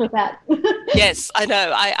involved with that. Yes, I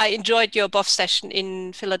know. I enjoyed your BOF session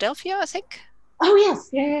in Philadelphia, I think. Oh, yes.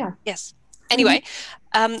 Yeah. Yes. Anyway,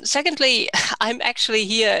 secondly, I'm actually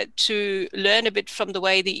here to learn a bit from the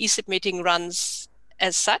way the ESIP meeting runs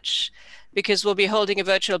as such, because we'll be holding a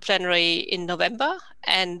virtual plenary in November,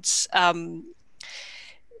 and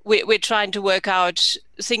we're trying to work out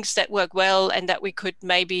things that work well and that we could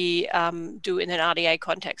maybe do in an RDA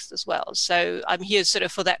context as well. So I'm here sort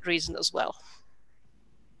of for that reason as well.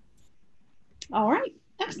 All right,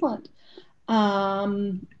 excellent.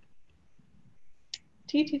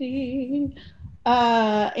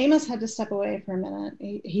 Amos had to step away for a minute.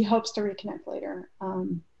 He hopes to reconnect later.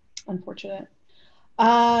 Unfortunate.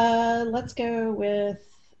 Let's go with,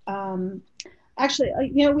 actually,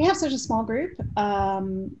 we have such a small group.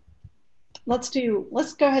 Let's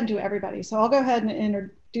go ahead and do everybody. So I'll go ahead and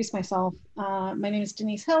introduce myself. My name is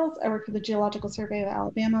Denise Hills. I work for the Geological Survey of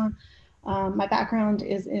Alabama. My background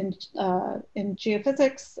is in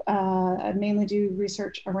geophysics. I mainly do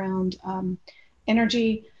research around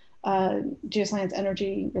energy, geoscience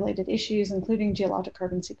energy related issues, including geologic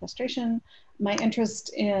carbon sequestration. My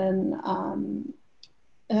interest in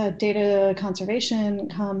data conservation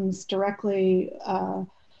comes directly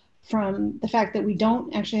from the fact that we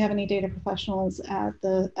don't actually have any data professionals at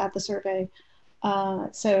the survey.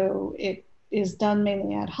 So it is done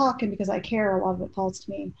mainly ad hoc, and because I care, a lot of it falls to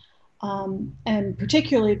me. And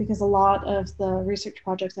particularly because a lot of the research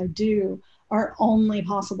projects I do are only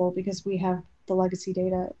possible because we have the legacy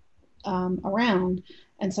data around.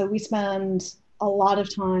 And so we spend a lot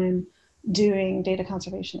of time doing data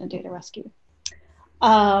conservation and data rescue.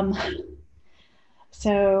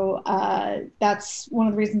 So that's one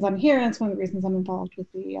of the reasons I'm here, and it's one of the reasons I'm involved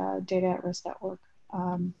with the Data at Risk.org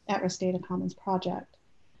At-Risk Data Commons project.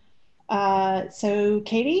 So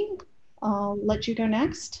Katie, I'll let you go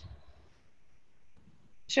next.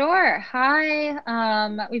 Sure.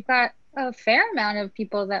 Hi. We've got a fair amount of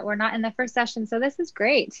people that were not in the first session, so this is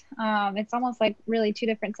great. It's almost like really 2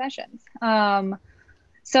 different sessions.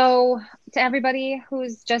 So to everybody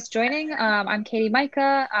who's just joining, I'm Katie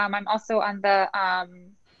Micah. I'm also on the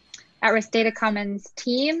at-risk data commons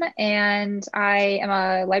team, and I am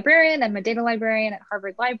a librarian. I'm a data librarian at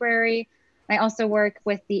Harvard Library. I also work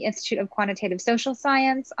with the Institute of Quantitative Social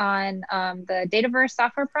Science on the Dataverse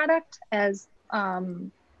software product as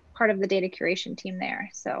part of the data curation team there.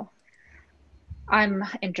 So I'm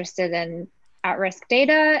interested in at-risk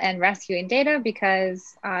data and rescuing data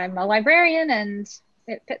because I'm a librarian and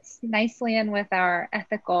it fits nicely in with our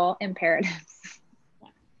ethical imperatives.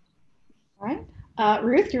 All right.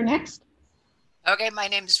 Ruth, you're next. Okay, my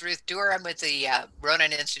name is Ruth Dewar. I'm with the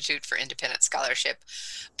Ronan Institute for Independent Scholarship,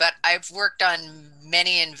 but I've worked on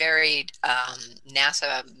many and varied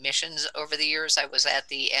NASA missions over the years. I was at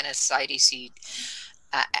the NSIDC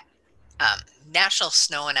National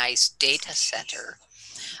Snow and Ice Data Center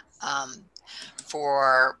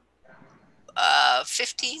for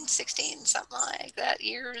 15, 16, something like that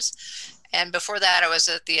years. And before that, I was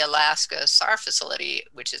at the Alaska SAR facility,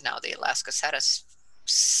 which is now the Alaska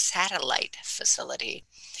Satellite Facility.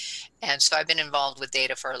 And so I've been involved with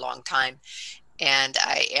data for a long time. And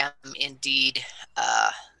I am indeed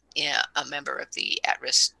a member of the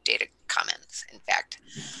at-risk data commons. In fact,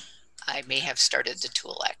 I may have started the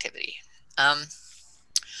tool activity.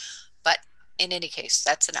 But in any case,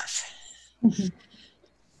 that's enough.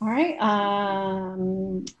 All right,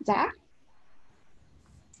 Zach?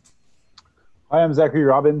 Hi, I'm Zachary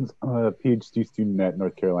Robbins. I'm a PhD student at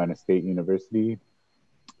North Carolina State University. And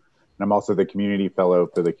I'm also the community fellow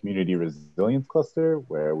for the Community Resilience Cluster,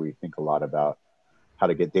 where we think a lot about how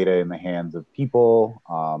to get data in the hands of people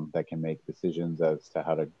that can make decisions as to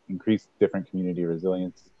how to increase different community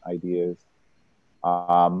resilience ideas.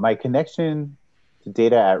 My connection to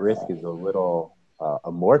data at risk is a little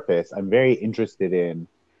amorphous. I'm very interested in,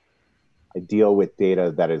 I deal with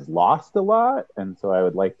data that is lost a lot, and so I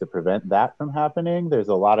would like to prevent that from happening. There's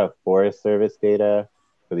a lot of Forest Service data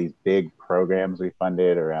for these big programs we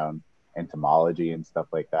funded around entomology and stuff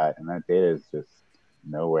like that, and that data is just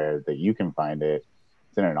nowhere that you can find it.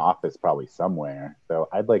 It's in an office probably somewhere. So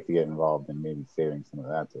I'd like to get involved in maybe saving some of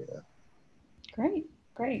that data. Great,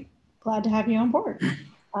 great. Glad to have you on board.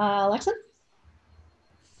 Alexa?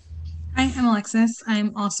 Hi, I'm Alexis.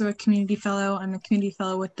 I'm also a community fellow. I'm a community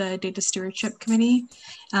fellow with the Data Stewardship Committee.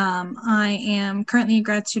 I am currently a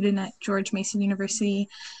grad student at George Mason University,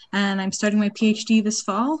 and I'm starting my PhD this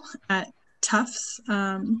fall at Tufts.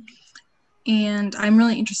 And I'm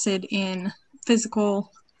really interested in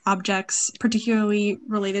physical objects, particularly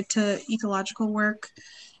related to ecological work,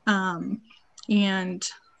 and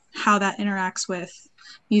how that interacts with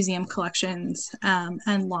museum collections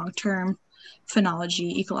and long-term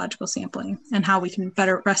phenology, ecological sampling, and how we can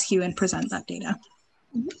better rescue and present that data.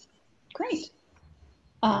 Great.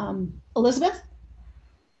 Elizabeth?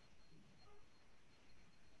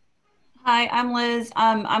 Hi, I'm Liz.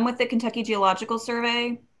 I'm with the Kentucky Geological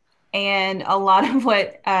Survey, and a lot of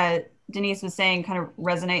what Denise was saying kind of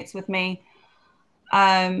resonates with me.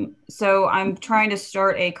 So I'm trying to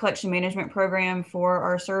start a collection management program for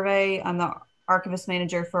our survey. I'm the archivist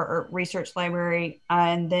manager for our research library,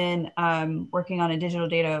 and then working on a digital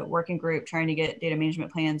data working group, trying to get data management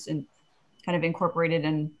plans and kind of incorporated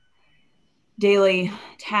in daily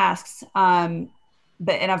tasks. And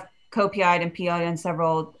I've co-PI'd and PI'd on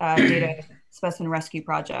several data specimen rescue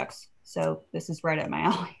projects. So this is right up my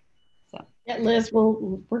alley. So yeah, Liz,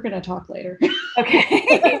 we're going to talk later.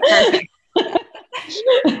 Okay.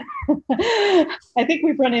 I think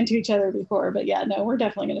we've run into each other before, but yeah, no, we're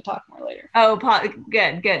definitely going to talk more later. Oh,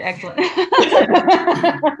 good, excellent.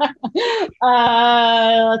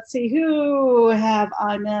 Let's see, who have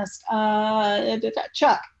I missed?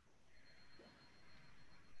 Chuck.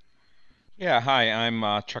 Yeah, hi, I'm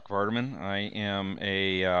Chuck Vardaman. I am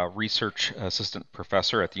a research assistant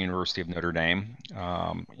professor at the University of Notre Dame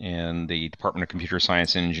in the Department of Computer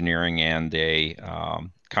Science and Engineering, and a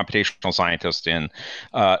computational scientist in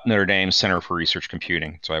Notre Dame's Center for Research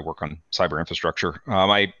Computing. So I work on cyber infrastructure.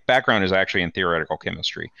 My background is actually in theoretical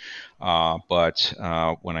chemistry, but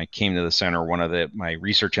when I came to the center, one of my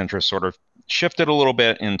research interests sort of shifted a little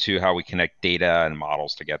bit into how we connect data and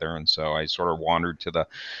models together. And so I sort of wandered to the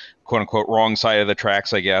quote unquote wrong side of the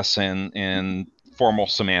tracks, I guess, and formal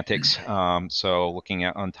semantics. So looking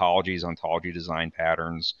at ontologies, ontology design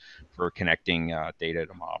patterns for connecting data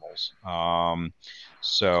to models.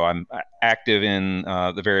 So I'm active in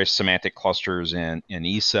the various semantic clusters in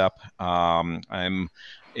ESEP. I'm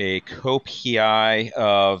a co-PI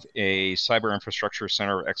of a Cyber Infrastructure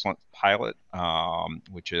Center of Excellence pilot,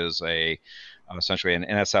 which is essentially an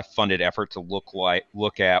NSF-funded effort to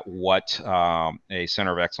look at what a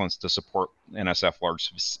Center of Excellence to support NSF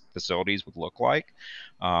large facilities would look like.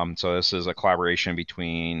 So this is a collaboration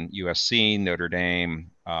between USC, Notre Dame,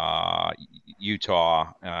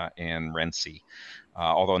 Utah, and RENCI.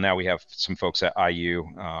 Although now we have some folks at IU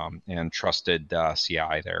and trusted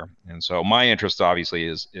CI there. And so my interest obviously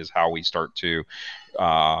is how we start to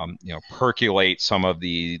percolate some of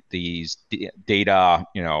these data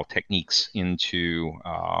techniques into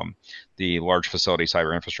the large facility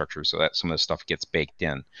cyber infrastructure, so that some of the stuff gets baked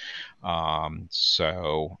in.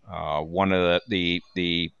 So one of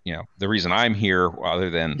the reason I'm here, other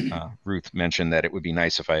than Ruth mentioned that it would be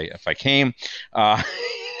nice if I came,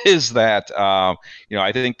 is that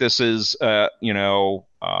I think this is a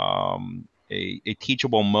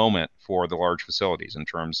teachable moment for the large facilities in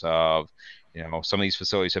terms of some of these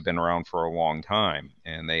facilities have been around for a long time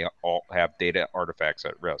and they all have data artifacts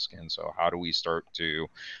at risk. And so how do we start to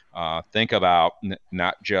think about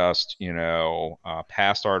not just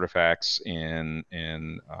past artifacts in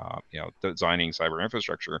designing cyber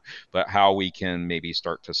infrastructure, but how we can maybe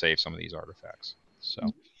start to save some of these artifacts. So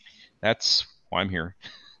that's why I'm here.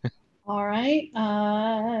 All right.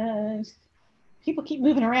 People keep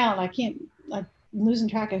moving around. I'm losing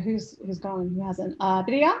track of who's gone and who hasn't.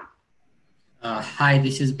 Vidya? Hi,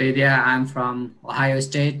 this is Bedia. I'm from Ohio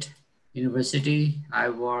State University. I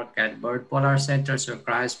work at Bird Polar Center, so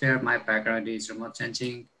cryosphere. My background is remote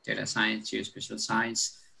sensing, data science, geospatial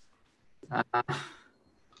science.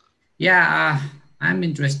 I'm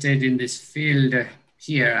interested in this field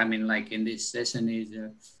here. I mean, like in this session is,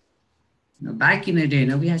 back in the day,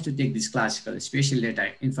 we had to take this classical spatial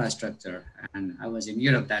data infrastructure, and I was in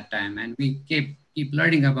Europe that time, and we keep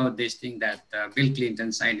learning about this thing that Bill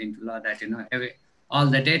Clinton signed into law that all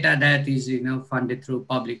the data that is funded through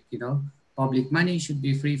public money should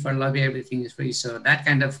be free for lobby. Everything is free. So that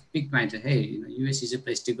kind of piqued my interest. Hey, US is a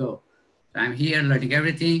place to go. So I'm here learning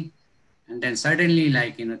everything, and then suddenly,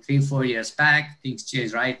 3-4 years back, things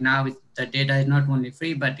change. Right now, the data is not only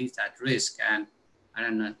free, but it's at risk. And I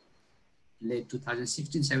don't know. Late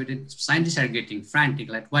 2016, 17, scientists are getting frantic.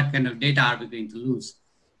 Like, what kind of data are we going to lose?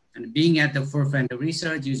 And being at the forefront of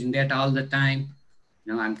research, using data all the time,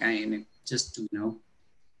 I'm kind of just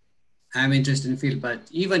I'm interested in the field. But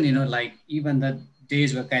even, even the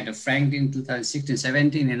days were kind of frank in 2016,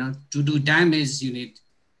 17, to do damage, you need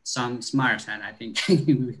some smarts. And I think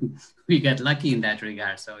we got lucky in that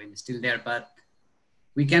regard. So it's still there, but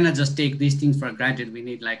we cannot just take these things for granted. We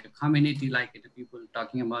need like a community, people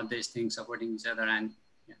talking about these things, supporting each other. And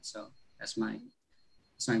so that's my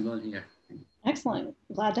goal here. Excellent.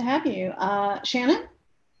 Glad to have you. Shannon?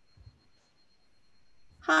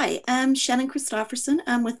 Hi, I'm Shannon Christopherson.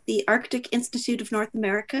 I'm with the Arctic Institute of North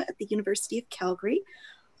America at the University of Calgary.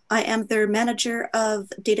 I am their manager of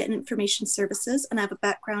data and information services, and I have a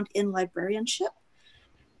background in librarianship.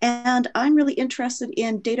 And I'm really interested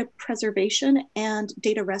in data preservation and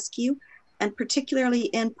data rescue, and particularly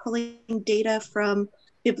in pulling data from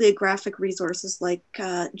bibliographic resources like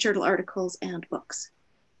journal articles and books.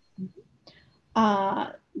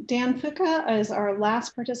 Dan Fuka is our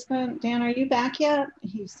last participant. Dan, are you back yet?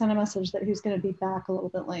 He sent a message that he's going to be back a little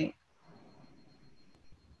bit late.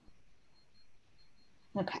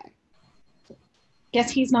 Okay.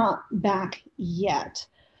 Guess he's not back yet.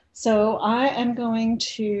 So I am going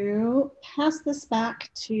to pass this back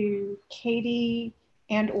to Katie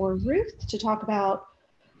and or Ruth to talk about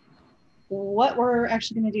what we're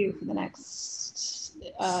actually going to do for the next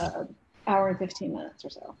hour and 15 minutes or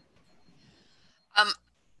so.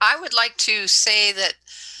 I would like to say that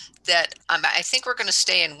I think we're going to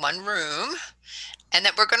stay in one room, and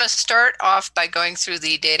that we're going to start off by going through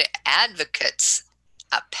the data advocates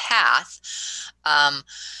path.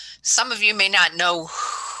 Some of you may not know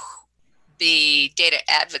the data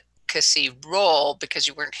advocacy role because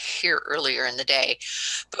you weren't here earlier in the day,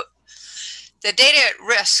 but the Data at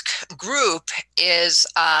Risk group is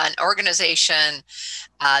an organization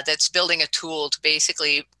that's building a tool to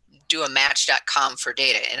basically do a match.com for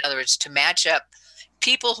data. In other words, to match up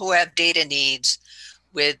people who have data needs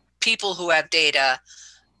with people who have data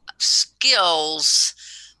skills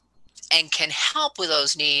and can help with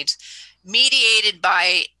those needs, mediated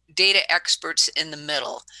by data experts in the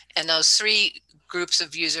middle. And those three groups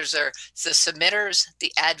of users are the submitters,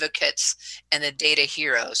 the advocates, and the data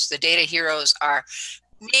heroes. The data heroes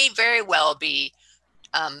may very well be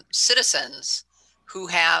citizens who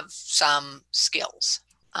have some skills.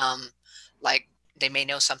 Like they may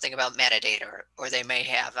know something about metadata, or they may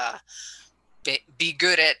have be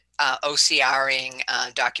good at OCRing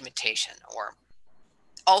documentation, or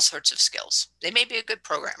all sorts of skills. They may be a good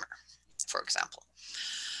programmer, for example.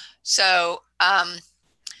 So,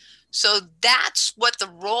 so that's what the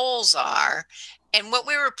roles are. And what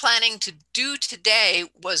we were planning to do today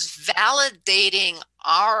was validating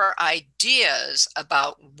our ideas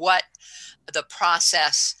about what the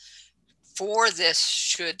process for this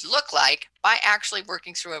should look like by actually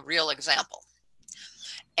working through a real example.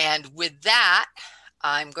 And with that,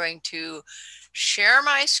 I'm going to share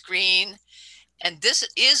my screen. And this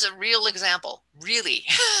is a real example, really.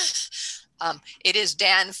 It is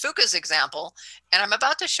Dan Fuca's example. And I'm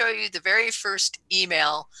about to show you the very first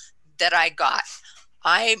email that I got.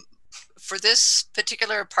 For this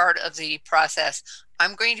particular part of the process,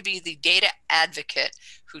 I'm going to be the data advocate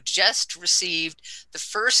who just received the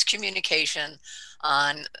first communication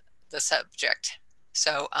on the subject.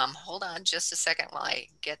 So hold on just a second while I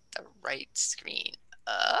get the right screen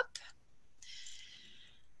up.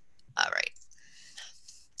 All right.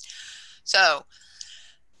 So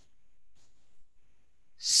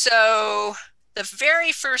the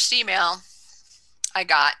very first email I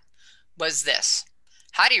got was this.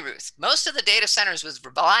 Howdy, Ruth. Most of the data centers with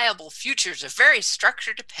reliable futures are very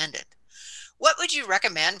structure dependent. What would you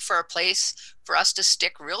recommend for a place for us to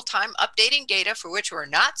stick real-time updating data for which we're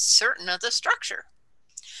not certain of the structure?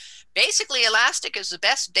 Basically, Elastic is the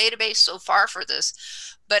best database so far for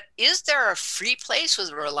this, but is there a free place with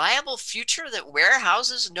a reliable future that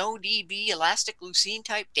warehouses NoDB, Elastic Lucene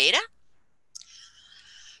type data?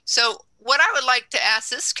 So what I would like to ask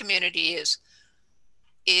this community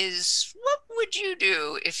is what would you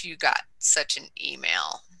do if you got such an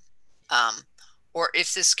email? Or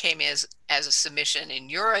if this came as a submission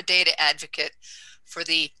and you're a data advocate for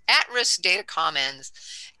the at-risk data commons,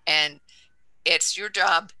 and it's your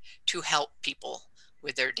job to help people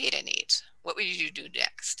with their data needs. What would you do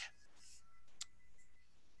next?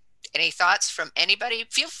 Any thoughts from anybody?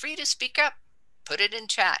 Feel free to speak up. Put it in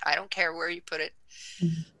chat. I don't care where you put it.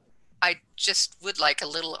 I just would like a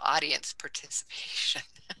little audience participation.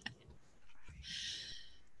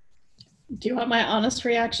 Do you want my honest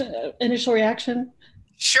reaction, initial reaction?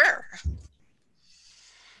 Sure.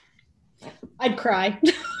 I'd cry.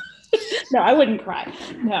 No, I wouldn't cry.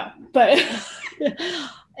 No, but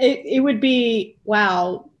it would be,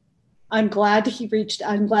 wow, I'm glad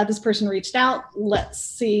this person reached out. Let's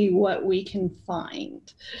see what we can find.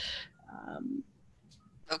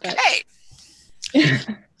 Okay.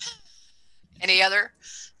 Any other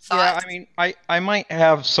thoughts? Yeah, I mean, I might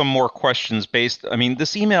have some more questions based. I mean,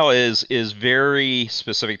 this email is very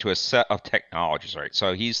specific to a set of technologies, right?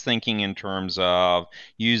 So he's thinking in terms of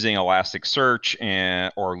using Elasticsearch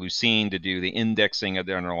or Lucene to do the indexing of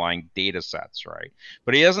the underlying data sets, right?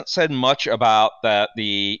 But he hasn't said much about that.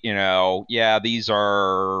 These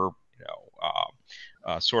are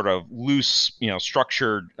sort of loose,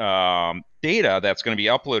 structured data that's going to be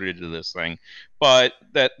uploaded to this thing, but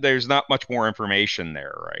that there's not much more information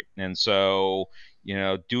there, right? And so,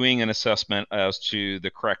 doing an assessment as to the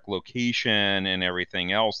correct location and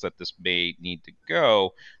everything else that this may need to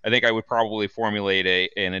go, I think I would probably formulate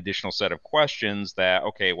an additional set of questions that,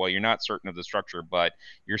 okay, well, you're not certain of the structure, but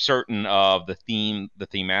you're certain of the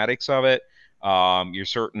thematics of it. You're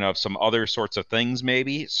certain of some other sorts of things,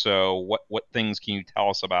 maybe. So what things can you tell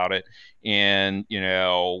us about it? And,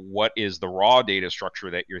 what is the raw data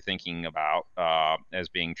structure that you're thinking about as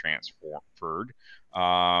being transferred?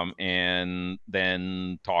 And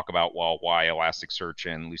then talk about, well, why Elasticsearch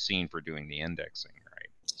and Lucene for doing the indexing, right?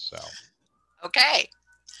 So. Okay.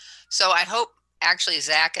 So I hope actually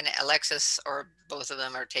Zach and Alexis, or both of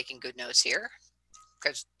them, are taking good notes here,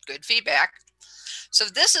 because good feedback. So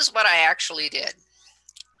this is what I actually did.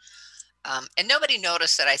 And nobody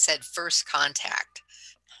noticed that I said first contact.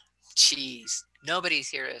 Jeez, nobody's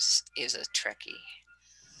here is a Trekkie.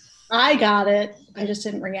 I got it. I just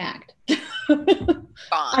didn't react.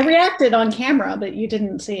 I reacted on camera, but you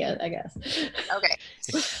didn't see it, I guess. Okay.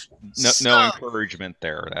 No encouragement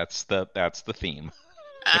there. That's the theme.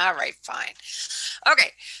 All right, fine.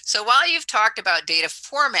 Okay, so while you've talked about data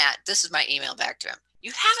format, this is my email back to him.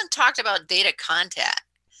 You haven't talked about data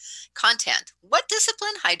content. What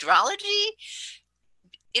discipline? Hydrology?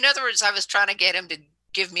 In other words, I was trying to get him to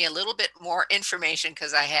give me a little bit more information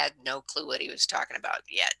because I had no clue what he was talking about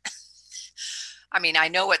yet. I mean, I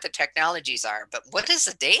know what the technologies are, but what is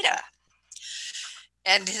the data?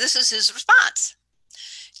 And this is his response.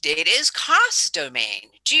 Data is cost domain,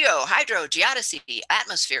 geo, hydro, geodesy,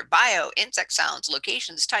 atmosphere, bio, insect sounds,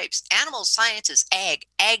 locations, types, animal sciences, ag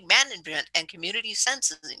management, and community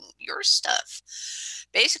sensing, your stuff.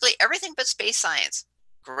 Basically everything but space science.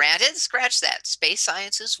 Granted, scratch that, space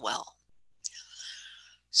science as well.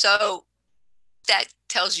 So that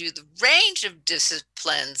tells you the range of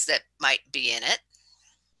disciplines that might be in it.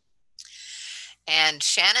 And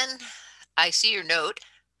Shannon, I see your note.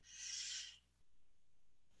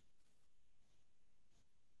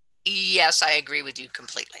 Yes, I agree with you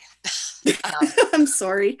completely. I'm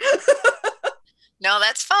sorry. No,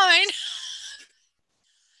 that's fine.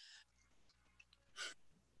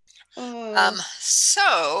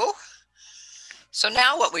 So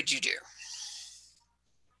now what would you do?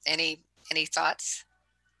 Any thoughts?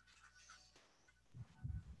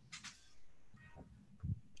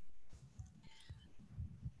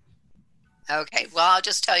 Okay, well, I'll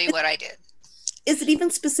just tell you what I did. Is it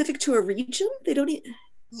even specific to a region? They don't even...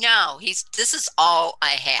 No, this is all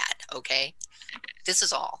I had, okay? This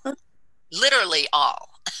is all. Literally all.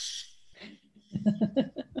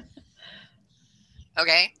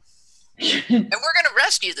 Okay? And we're going to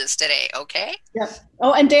rescue this today, okay? Yep.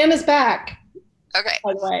 Oh, and Dan is back. Okay.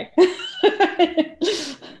 By the way.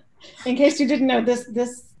 In case you didn't know,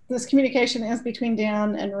 this communication is between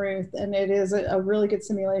Dan and Ruth, and it is a really good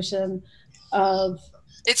simulation of...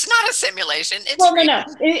 It's not a simulation. It's well, no.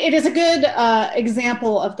 It is a good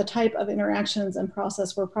example of the type of interactions and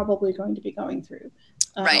process we're probably going to be going through.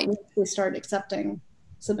 Right. Once we start accepting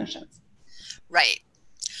submissions. Right.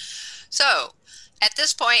 So at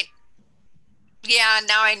this point, yeah,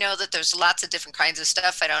 now I know that there's lots of different kinds of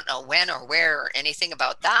stuff. I don't know when or where or anything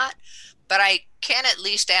about that, but I can at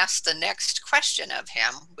least ask the next question of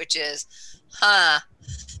him, which is, that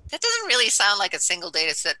doesn't really sound like a single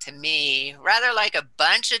data set to me, rather like a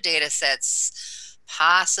bunch of data sets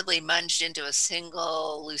possibly munged into a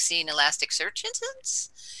single Lucene Elasticsearch instance.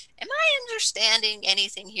 Am I understanding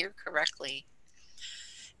anything here correctly?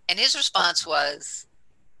 And his response was,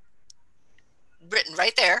 written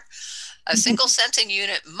right there, a single sensing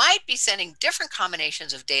unit might be sending different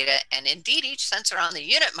combinations of data, and indeed each sensor on the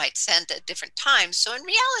unit might send at different times, so in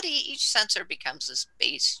reality each sensor becomes this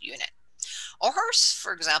base unit. A horse,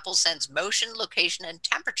 for example, sends motion, location, and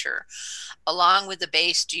temperature, along with the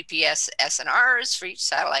base GPS SNRs for each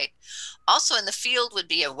satellite. Also in the field would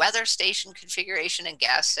be a weather station configuration and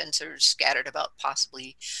gas sensors scattered about,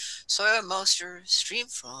 possibly soil moisture, stream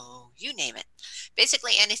flow, you name it.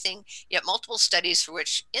 Basically anything, yet multiple studies for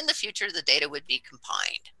which in the future the data would be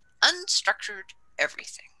combined. Unstructured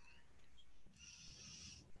everything.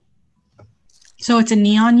 So it's a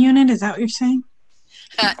neon unit, is that what you're saying?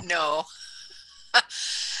 No.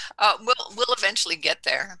 We'll eventually get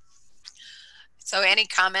there. So any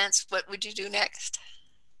comments? What would you do next?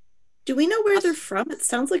 Do we know where they're from? It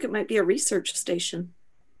sounds like it might be a research station.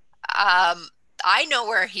 I know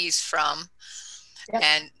where he's from. Yep.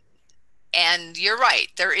 And you're right.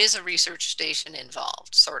 There is a research station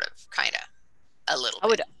involved, sort of, kind of, a little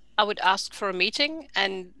bit. I would ask for a meeting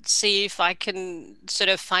and see if I can sort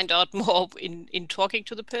of find out more in talking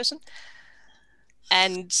to the person.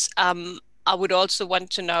 And I would also want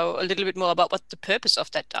to know a little bit more about what the purpose of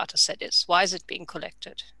that data set is. Why is it being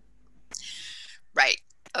collected? Right.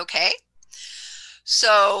 Okay.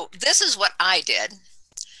 So this is what I did.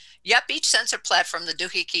 Yep, each sensor platform, the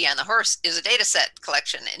doohickey and the horse, is a data set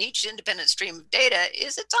collection, and each independent stream of data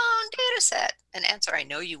is its own data set. An answer I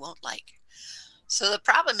know you won't like. So the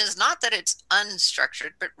problem is not that it's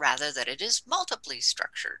unstructured, but rather that it is multiply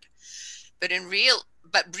structured. But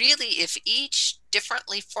really, if each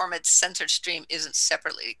differently formatted sensor stream isn't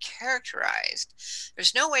separately characterized,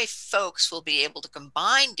 there's no way folks will be able to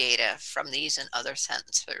combine data from these and other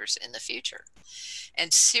sensors in the future.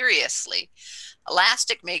 And seriously,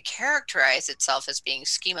 Elastic may characterize itself as being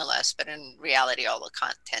schemaless, but in reality, all the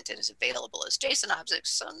content is available as JSON objects,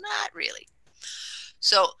 so not really.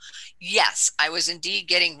 So yes, I was indeed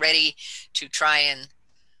getting ready to try and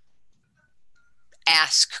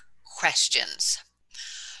ask questions.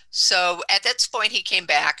 So at that point, he came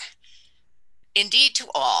back, indeed to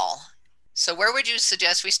all. So where would you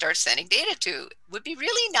suggest we start sending data to? It would be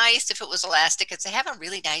really nice if it was Elastic, because they have a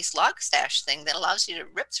really nice Logstash thing that allows you to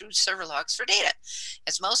rip through server logs for data.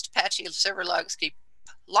 As most Apache server logs keep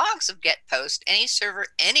logs of GET post, any server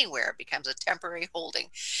anywhere becomes a temporary holding.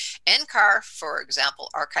 NCAR, for example,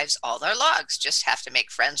 archives all their logs, just have to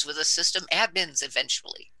make friends with the system admins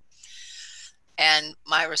eventually. And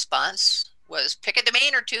my response was pick a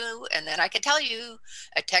domain or two, and then I can tell you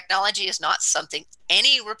a technology is not something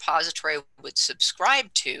any repository would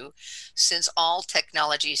subscribe to, since all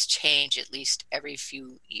technologies change at least every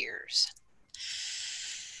few years.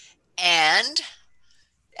 And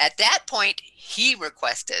at that point, he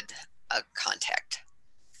requested a contact.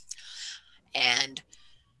 And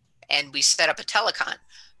we set up a telecon.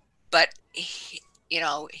 But, he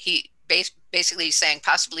basically saying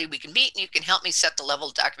possibly we can meet and you can help me set the level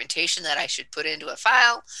of documentation that I should put into a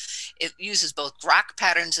file. It uses both Grok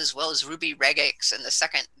patterns as well as Ruby regex, and the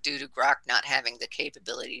second due to Grok not having the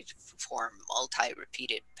capability to perform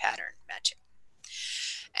multi-repeated pattern matching.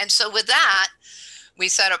 And so with that, we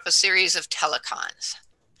set up a series of telecons.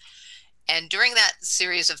 And during that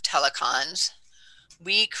series of telecons,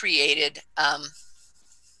 we created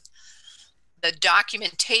the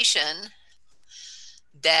documentation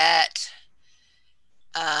that,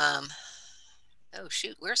 oh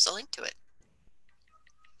shoot, where's the link to it?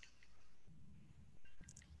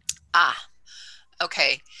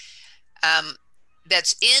 Okay.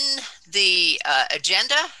 That's in the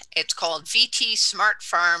agenda. It's called VT Smart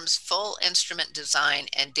Farms Full Instrument Design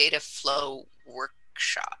and Data Flow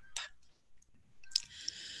Workshop,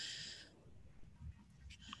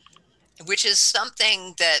 which is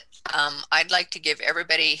something that I'd like to give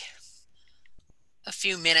everybody a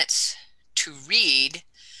few minutes to read,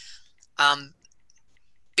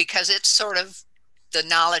 because it's sort of the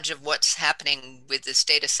knowledge of what's happening with this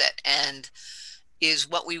data set and is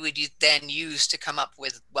what we would then use to come up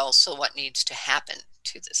with, well, so what needs to happen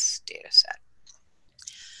to this data set.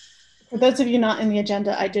 For those of you not in the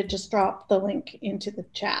agenda, I did just drop the link into the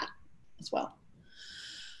chat as well.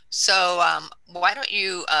 So why don't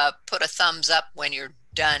you put a thumbs up when you're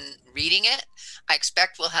done reading it? I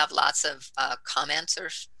expect we'll have lots of comments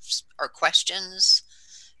or questions,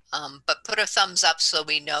 but put a thumbs up so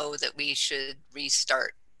we know that we should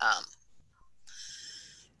restart,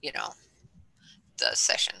 you know, the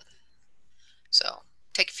session. So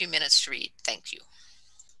take a few minutes to read. Thank you.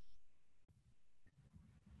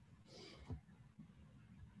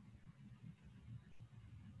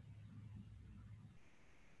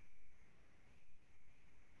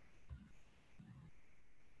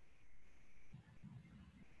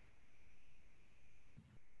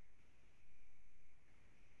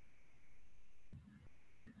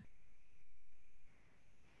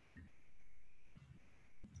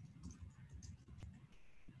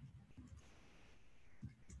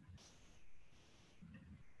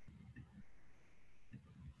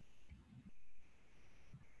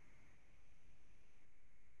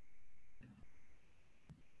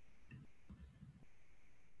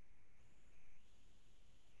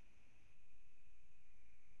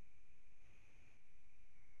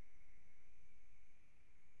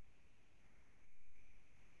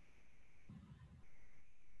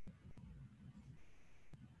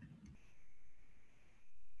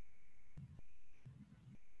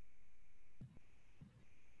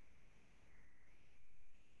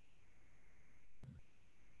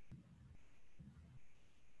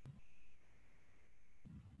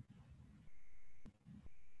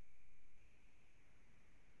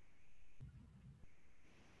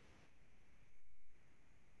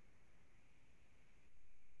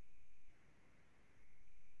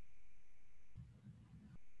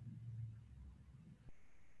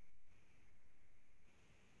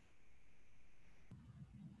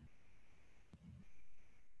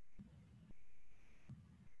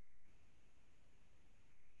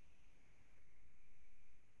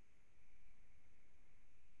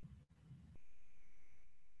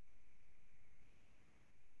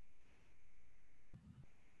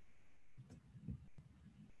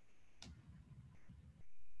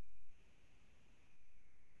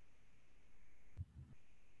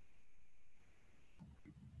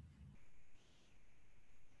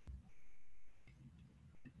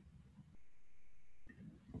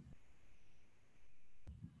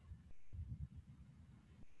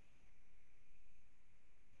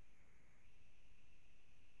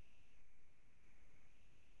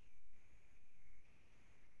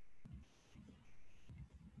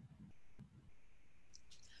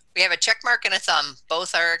 We have a check mark and a thumb.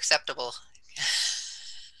 Both are acceptable.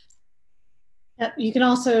 Yep, you can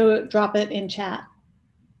also drop it in chat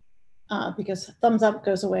because thumbs up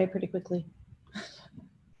goes away pretty quickly.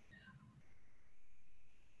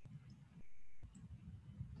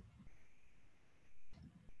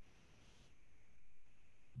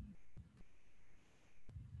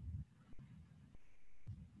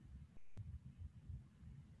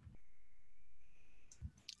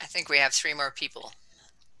 I think we have 3 more people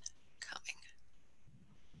coming.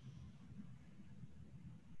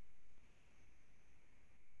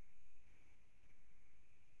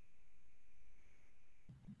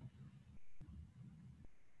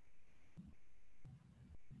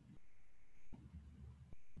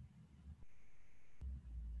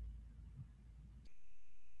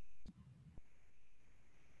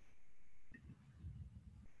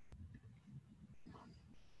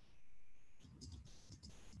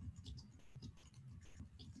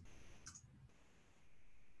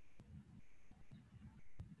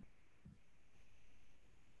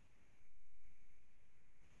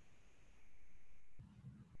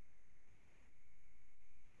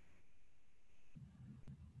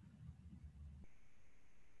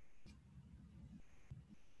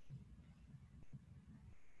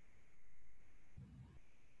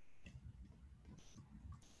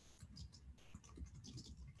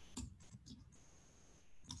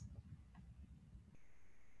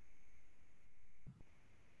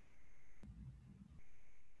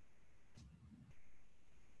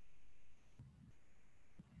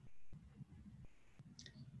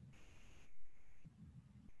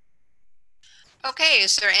 Okay,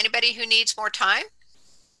 is there anybody who needs more time?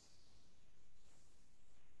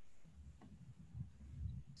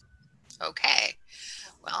 Okay,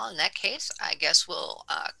 well, in that case, I guess we'll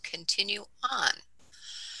continue on.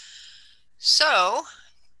 So,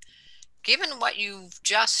 given what you've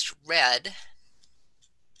just read,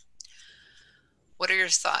 what are your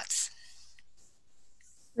thoughts?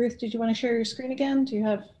 Ruth, did you want to share your screen again? Do you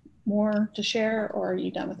have more to share, or are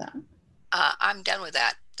you done with that? I'm done with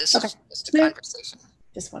that. This Okay. is just a conversation.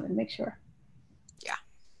 Just wanted to make sure. Yeah.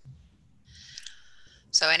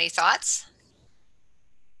 So any thoughts?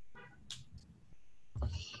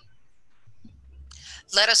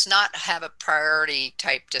 Let us not have a priority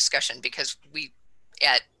type discussion, because we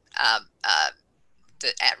at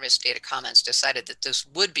the at-risk data comments decided that this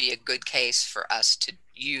would be a good case for us to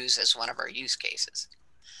use as one of our use cases.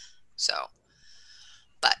 So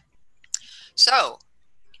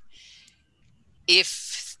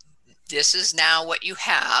if this is now what you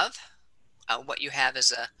have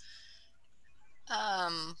is a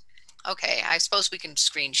okay, I suppose we can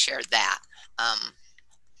screen share that.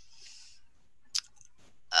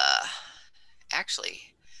 Actually,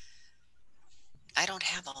 I don't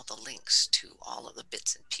have all the links to all of the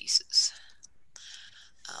bits and pieces.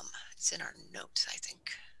 It's in our notes, I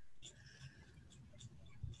think.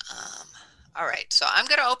 All right, so I'm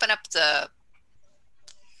going to open up the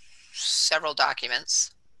several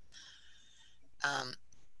documents.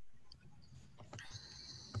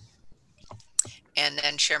 And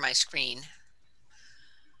then share my screen.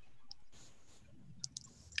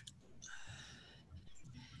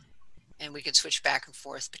 And we can switch back and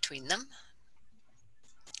forth between them.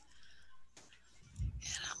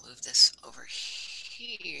 And I'll move this over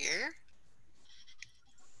here.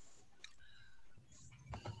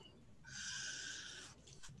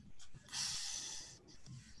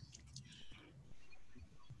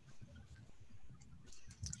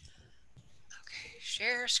 Okay,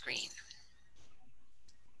 share screen.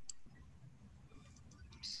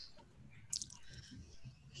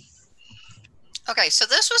 Okay, so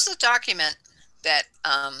this was the document that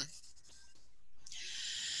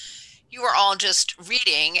you were all just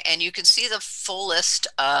reading, and you can see the full list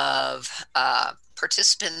of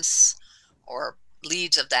participants or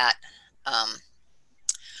leads of that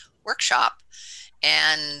workshop.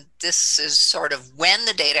 And this is sort of when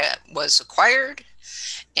the data was acquired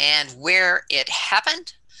and where it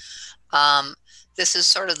happened. This is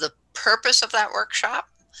sort of the purpose of that workshop,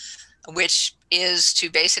 which is to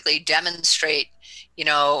basically demonstrate, you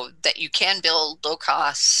know, that you can build low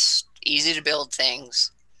cost, easy to build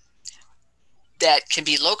things that can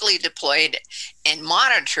be locally deployed and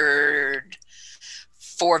monitored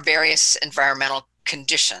for various environmental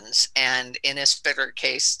conditions. And in this particular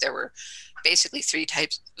case, there were basically 3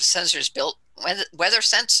 types of sensors built: weather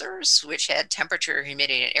sensors, which had temperature,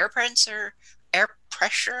 humidity, and air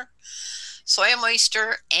pressure, soil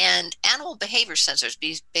moisture, and animal behavior sensors,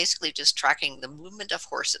 basically just tracking the movement of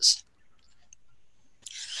horses.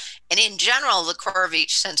 And in general, the core of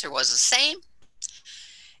each sensor was the same,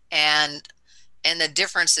 and the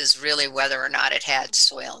difference is really whether or not it had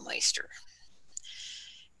soil moisture.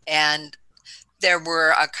 And there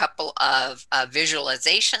were a couple of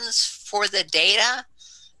visualizations for the data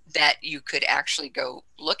that you could actually go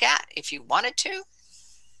look at if you wanted to.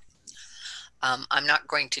 I'm not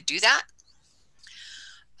going to do that.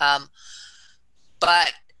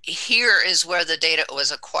 But here is where the data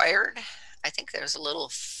was acquired. I think there's a little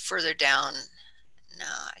further down. No,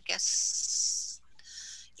 I guess,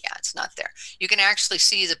 yeah, it's not there. You can actually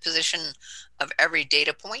see the position of every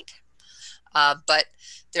data point. But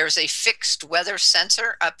there's a fixed weather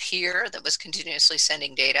sensor up here that was continuously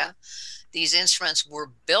sending data. These instruments were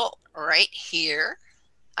built right here.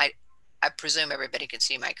 I presume everybody can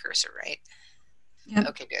see my cursor, right? Yep.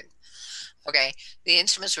 Okay, good. Okay, the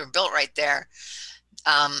instruments were built right there.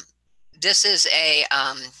 This is a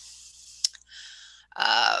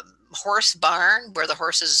horse barn where the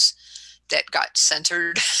horses that got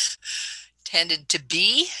censored tended to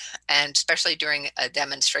be, and especially during a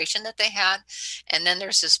demonstration that they had. And then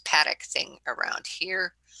there's this paddock thing around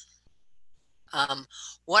here.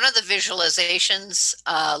 One of the visualizations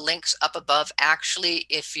links up above. Actually,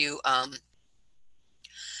 if you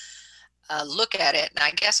look at it, and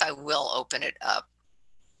I guess I will open it up,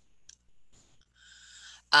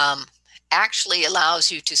 actually allows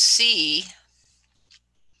you to see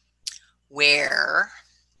where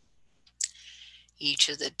each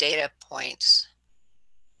of the data points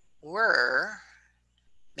were.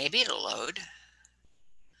 Maybe it'll load.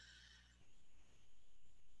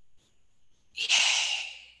 Yay.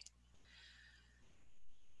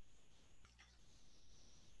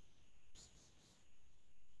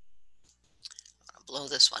 blow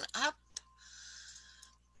this one up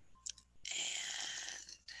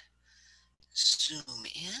and zoom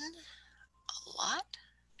in a lot.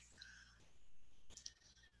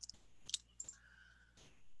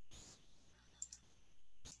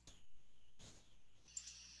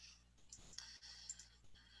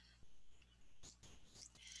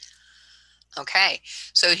 Okay,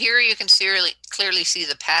 so here you can clearly see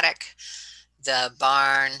the paddock, the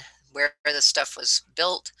barn, where the stuff was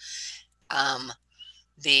built,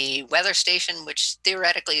 the weather station, which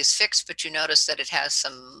theoretically is fixed, but you notice that it has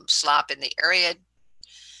some slop in the area,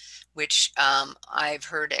 which I've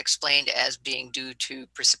heard explained as being due to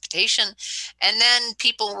precipitation. And then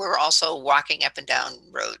people were also walking up and down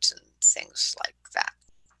roads and things like that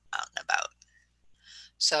out and about.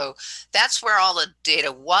 So that's where all the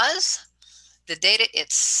data was. The data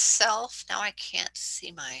itself, now I can't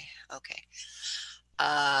see my, okay.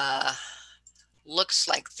 Looks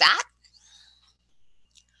like that.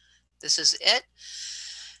 This is it.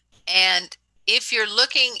 And if you're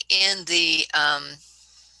looking in the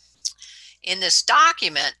in this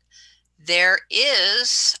document, there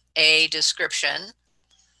is a description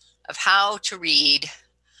of how to read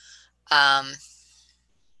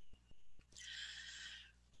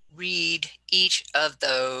each of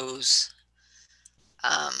those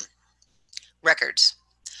records.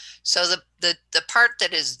 So the part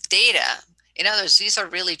that is data, in other words, these are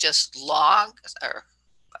really just logs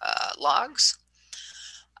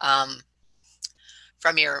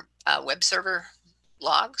from your web server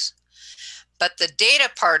logs. But the data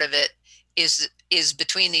part of it is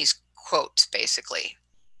between these quotes, basically.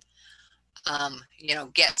 You know,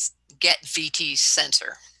 get VT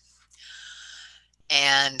sensor.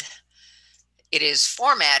 And it is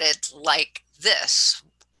formatted like this.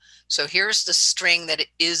 So here's the string that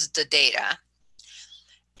is the data.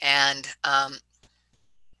 And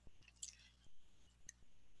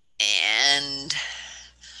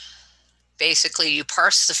basically you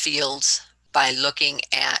parse the fields by looking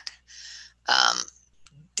at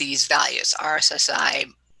these values. RSSI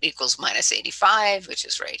equals -85, which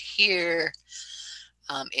is right here,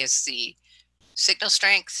 is the signal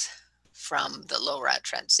strength from the low rod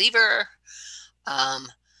transceiver.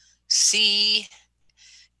 C,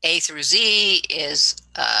 A through Z is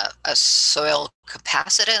a soil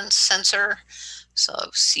capacitance sensor. So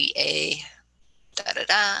CA,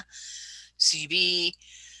 CB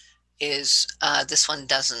is, this one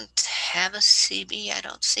doesn't have a CB, I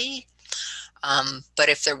don't see. But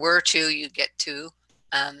if there were to, you get to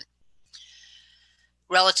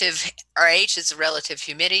relative RH is the relative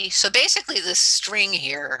humidity. So basically this string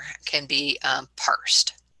here can be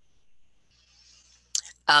parsed.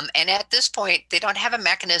 And at this point, they don't have a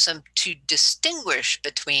mechanism to distinguish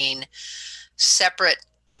between separate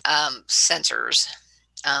sensors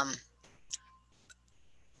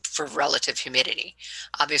for relative humidity.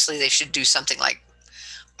 Obviously, they should do something like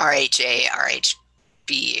RHA,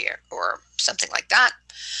 RHB, or something like that,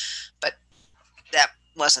 but that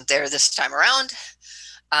wasn't there this time around.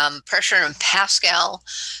 Pressure in Pascal.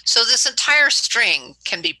 So this entire string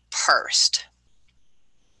can be parsed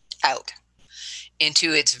out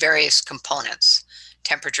into its various components: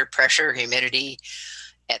 temperature, pressure, humidity,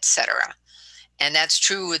 etc. And that's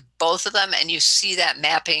true with both of them, and you see that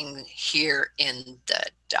mapping here in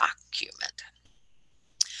the document.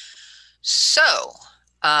 So,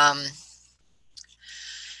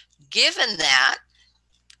 given that,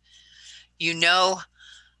 you know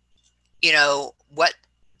what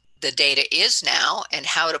the data is now and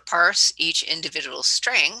how to parse each individual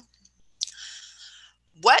string,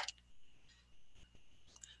 what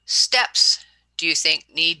steps do you think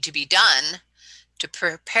need to be done to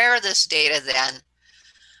prepare this data then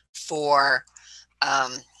for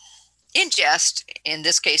ingest, in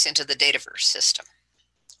this case, into the Dataverse system?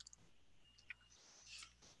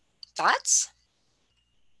 Thoughts?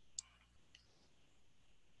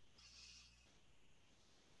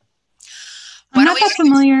 I'm not that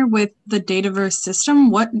familiar with the Dataverse system.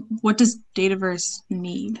 What does Dataverse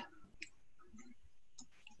need?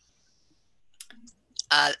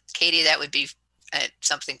 Katie, that would be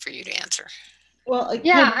something for you to answer. Well,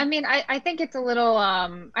 yeah, I mean, I think it's a little,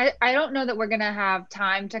 I don't know that we're going to have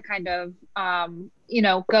time to kind of,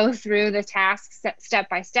 go through the tasks step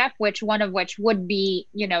by step, one of which would be,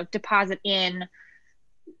 deposit in,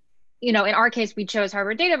 in our case, we chose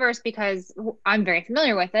Harvard Dataverse because I'm very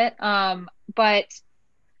familiar with it. But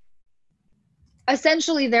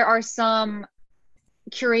essentially there are some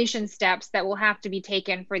curation steps that will have to be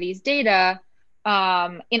taken for these data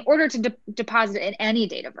in order to deposit in any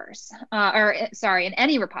Dataverse, in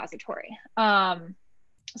any repository.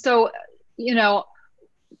 So,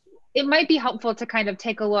 it might be helpful to kind of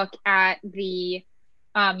take a look at the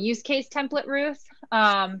use case template, Ruth,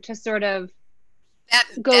 to sort of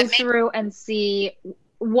go through and see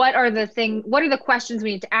what are the questions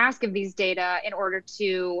we need to ask of these data in order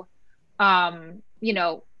to, you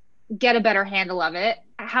know, get a better handle of it.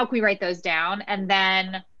 How can we write those down? And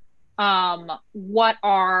then what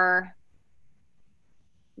are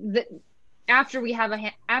the, after we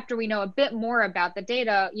know a bit more about the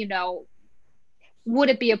data, you know, would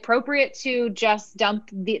it be appropriate to just dump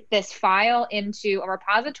this file into a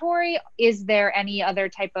repository? Is there any other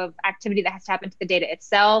type of activity that has to happen to the data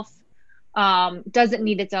itself? Does it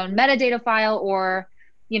need its own metadata file? Or,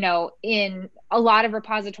 you know, in a lot of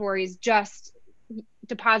repositories, just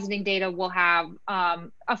depositing data will have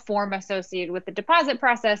a form associated with the deposit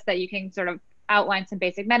process that you can sort of outline some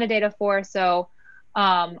basic metadata for. So,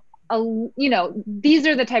 you know, these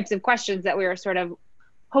are the types of questions that we were sort of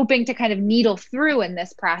hoping to kind of needle through in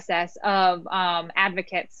this process of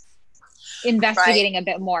advocates investigating a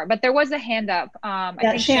bit more. But there was a hand up. I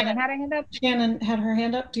think Shannon had a hand up. Shannon had her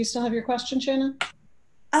hand up. Do you still have your question, Shannon?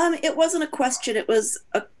 It wasn't a question, it was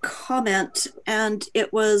a comment, and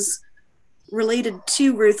it was related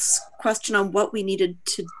to Ruth's question on what we needed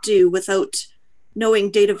to do without knowing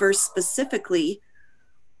Dataverse specifically.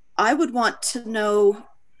 I would want to know,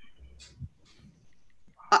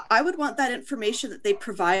 I would want that information that they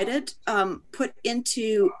provided put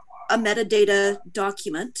into a metadata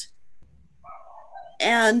document.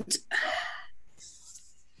 And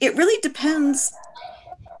it really depends,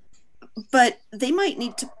 but they might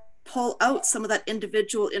need to pull out some of that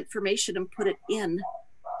individual information and put it in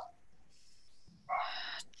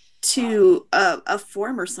to a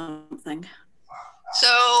form or something.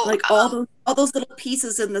 So like all those little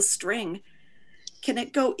pieces in the string, can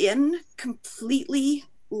it go in completely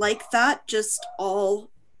like that, just all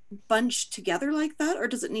bunched together like that, or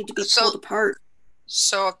does it need to be pulled apart?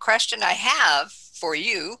 So a question I have for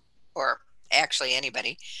you, or actually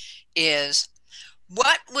anybody, is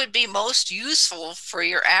what would be most useful for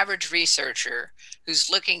your average researcher who's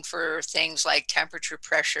looking for things like temperature,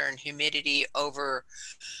 pressure, and humidity over,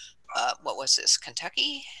 what was this,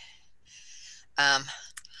 Kentucky?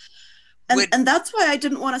 And that's why I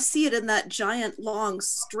didn't want to see it in that giant long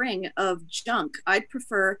string of junk. I'd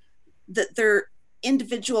prefer that their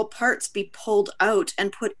individual parts be pulled out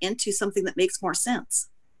and put into something that makes more sense.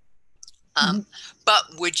 But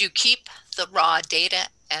would you keep the raw data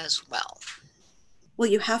as well? Well,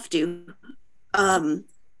 you have to.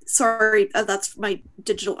 Sorry, that's my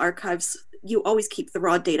digital archives. You always keep the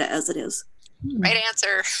raw data as it is. Right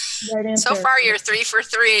answer. Right answer. So far, you're 3 for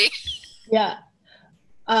 3. Yeah.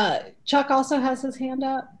 Chuck also has his hand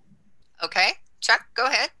up. Okay, Chuck, go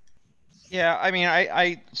ahead. Yeah, I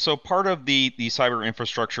mean, so part of the Cyber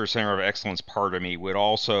Infrastructure Center of Excellence part of me would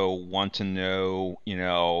also want to know, you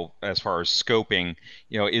know, as far as scoping,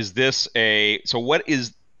 you know, is this so what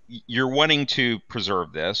is, you're wanting to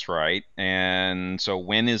preserve this, right? And so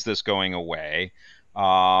when is this going away?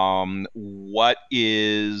 What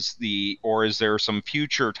is or is there some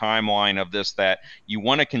future timeline of this that you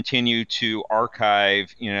want to continue to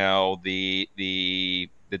archive, you know, the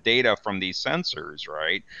data from these sensors,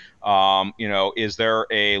 right? You know, is there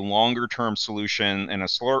a longer term solution and a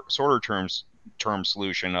shorter term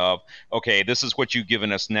solution of, okay, this is what you've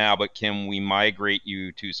given us now, but can we migrate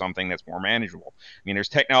you to something that's more manageable? I mean, there's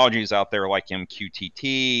technologies out there like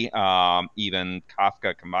MQTT, even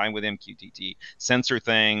Kafka combined with MQTT, Sensor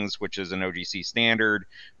Things, which is an OGC standard,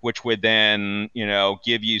 which would then, you know,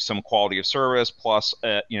 give you some quality of service plus,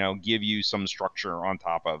 you know, give you some structure on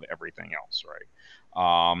top of everything else,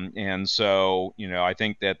 right? And so, you know, I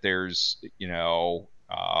think that there's, you know,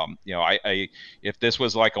 if this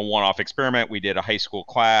was like a one-off experiment, we did a high school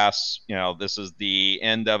class, you know, this is the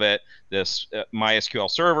end of it. This MySQL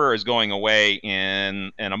server is going away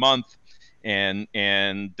in a month, and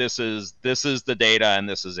this is the data, and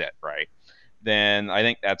this is it, right? Then I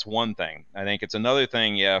think that's one thing. I think it's another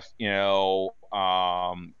thing if, you know,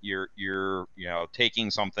 you're you know,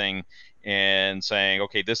 taking something and saying,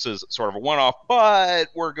 okay, this is sort of a one-off, but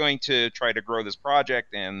we're going to try to grow this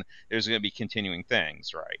project, and there's going to be continuing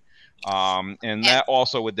things, right? And that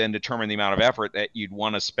also would then determine the amount of effort that you'd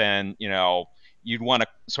want to spend. You know, you'd want to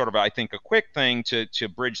sort of, I think, a quick thing to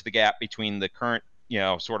bridge the gap between the current, you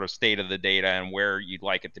know, sort of state of the data and where you'd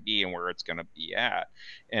like it to be and where it's going to be at.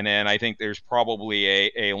 And then I think there's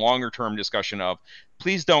probably a longer term discussion of,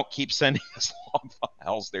 please don't keep sending us log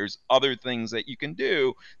files. There's other things that you can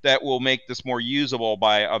do that will make this more usable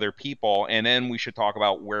by other people. And then we should talk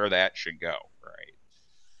about where that should go, right?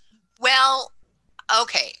 Well,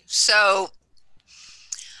 okay. So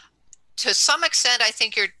to some extent, I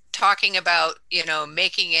think talking about, you know,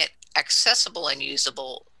 making it accessible and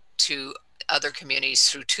usable to other communities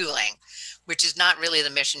through tooling, which is not really the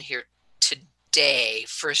mission here today.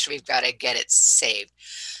 First, we've got to get it saved.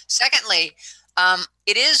 Secondly,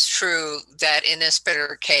 it is true that in this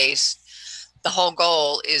particular case, the whole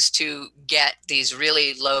goal is to get these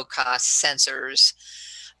really low-cost sensors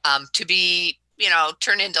to be, you know,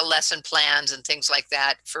 turned into lesson plans and things like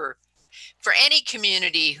that for any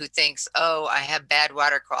community who thinks, oh, I have bad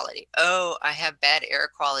water quality, oh, I have bad air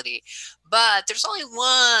quality, but there's only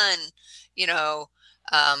one, you know,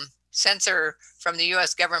 sensor from the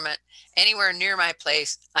US government anywhere near my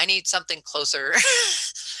place. I need something closer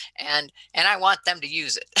and I want them to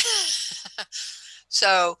use it.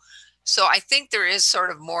 So I think there is sort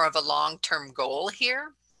of more of a long-term goal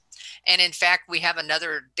here. And in fact, we have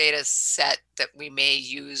another data set that we may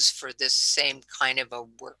use for this same kind of a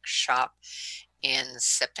workshop in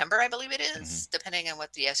September, I believe it is, depending on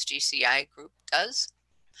what the SGCI group does.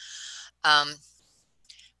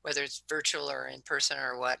 Whether it's virtual or in person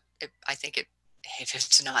or what, I think if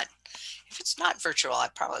it's not virtual, I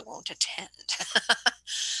probably won't attend.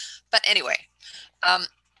 But anyway,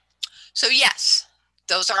 so yes,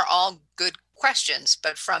 those are all good questions,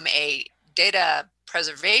 but from a data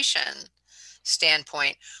preservation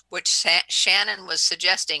standpoint, what Shannon was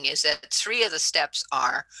suggesting is that 3 of the steps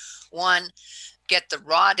are: 1, get the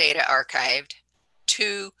raw data archived;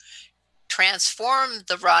 2, transform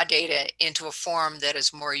the raw data into a form that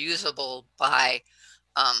is more usable by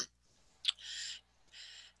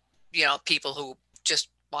you know, people who just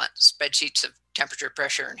want spreadsheets of temperature,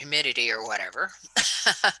 pressure, and humidity or whatever.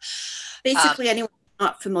 Basically, anyone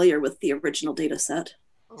not familiar with the original data set.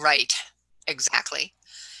 Right, exactly.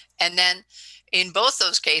 And then in both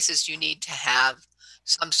those cases, you need to have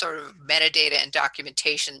some sort of metadata and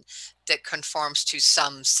documentation that conforms to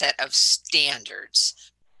some set of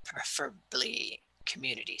standards, preferably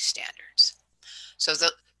community standards. So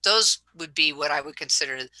those would be what I would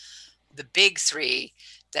consider the big 3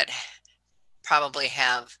 that probably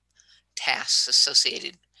have tasks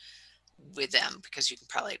associated with them, because you can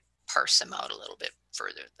probably parse them out a little bit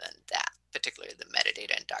further than that, particularly the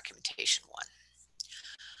metadata and documentation one.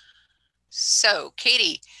 So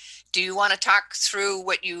Katie, do you want to talk through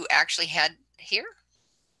what you actually had here?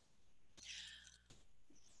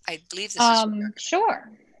 I believe this is sure.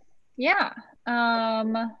 Yeah.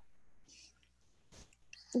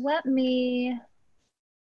 Let me.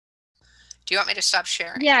 Do you want me to stop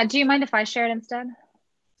sharing? Yeah, do you mind if I share it instead?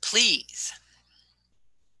 Please.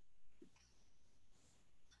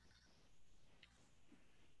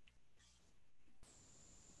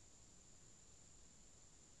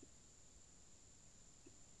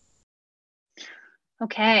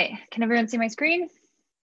 Okay, can everyone see my screen?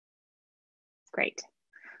 Great.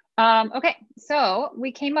 Okay, so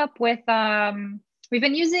we came up with, we've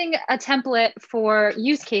been using a template for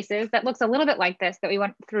use cases that looks a little bit like this that we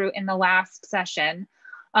went through in the last session.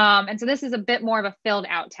 And so this is a bit more of a filled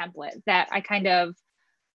out template that I kind of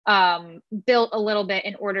built a little bit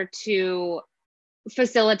in order to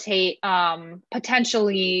facilitate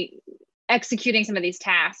potentially executing some of these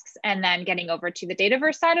tasks and then getting over to the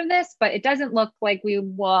Dataverse side of this, but it doesn't look like we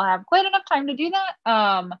will have quite enough time to do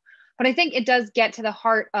that. But I think it does get to the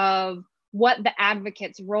heart of what the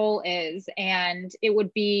advocate's role is, and it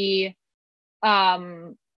would be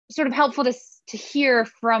sort of helpful to hear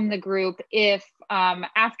from the group if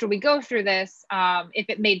after we go through this, if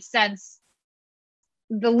it made sense,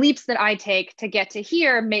 the leaps that I take to get to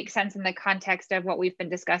here make sense in the context of what we've been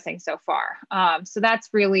discussing so far. So that's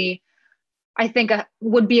really, I think,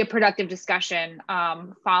 would be a productive discussion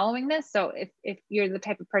following this. So if you're the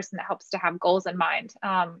type of person that helps to have goals in mind,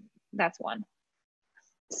 that's one.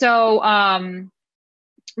 So,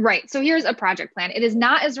 right, so here's a project plan. It is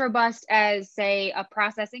not as robust as, say, a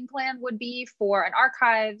processing plan would be for an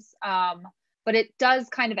archives, but it does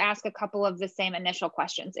kind of ask a couple of the same initial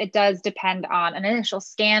questions. It does depend on an initial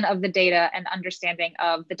scan of the data and understanding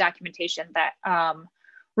of the documentation that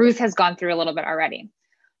Ruth has gone through a little bit already.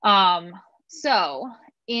 So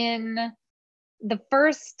in the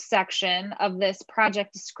first section of this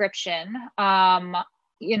project description,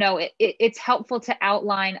 you know, it's helpful to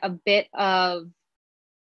outline a bit of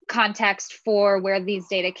context for where these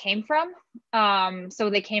data came from.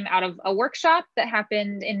 So they came out of a workshop that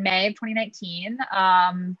happened in May of 2019.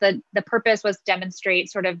 The purpose was to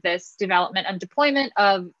demonstrate sort of this development and deployment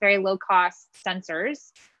of very low cost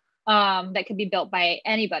sensors that could be built by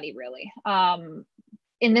anybody really.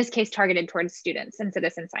 In this case, targeted towards students and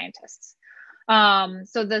citizen scientists.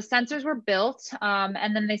 So the sensors were built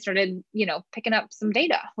and then they started, you know, picking up some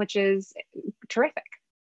data, which is terrific.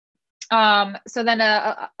 So then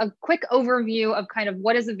a quick overview of kind of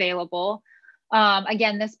what is available.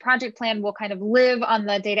 Again, this project plan will kind of live on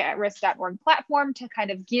the dataAtRisk.org platform to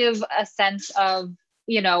kind of give a sense of,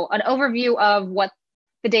 you know, an overview of what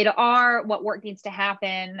the data are, what work needs to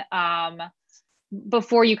happen,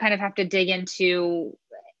 before you kind of have to dig into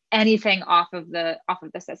anything off of the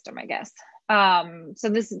system, I guess. So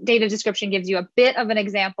this data description gives you a bit of an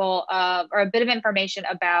example of, or a bit of information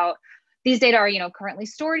about these data are, you know, currently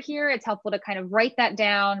stored here. It's helpful to kind of write that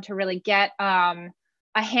down to really get a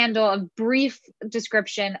handle, a brief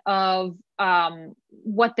description of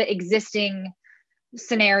what the existing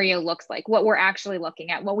scenario looks like, what we're actually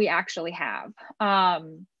looking at, what we actually have.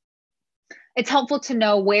 It's helpful to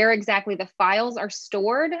know where exactly the files are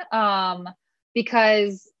stored,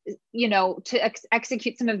 because, you know, to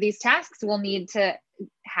execute some of these tasks, we'll need to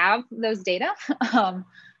have those data.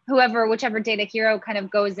 Whichever data hero kind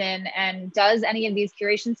of goes in and does any of these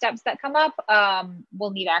curation steps that come up,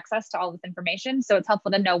 will need access to all this information. So it's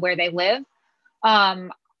helpful to know where they live.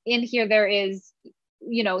 In here, there is,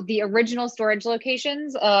 you know, the original storage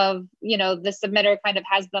locations of, you know, the submitter kind of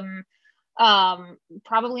has them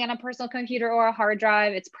probably on a personal computer or a hard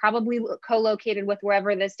drive. It's probably co-located with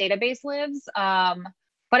wherever this database lives,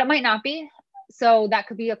 but it might not be. So that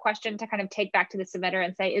could be a question to kind of take back to the submitter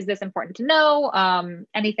and say, is this important to know?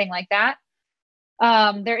 Anything like that.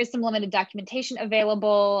 There is some limited documentation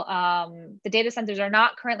available. The data centers are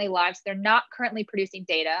not currently live, so they're not currently producing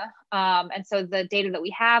data. And so the data that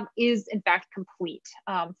we have is in fact complete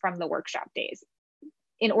from the workshop days.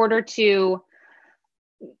 In order to,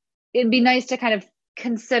 it'd be nice to kind of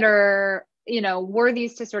consider, you know, were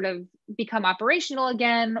these to sort of become operational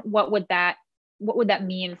again, what would that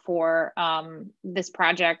mean for this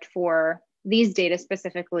project, for these data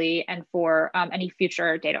specifically, and for any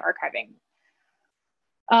future data archiving?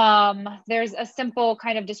 There's a simple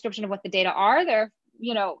kind of description of what the data are. They're,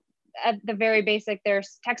 you know, at the very basic,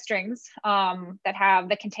 there's text strings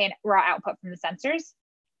that contain raw output from the sensors.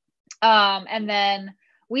 And then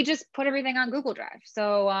we just put everything on Google Drive.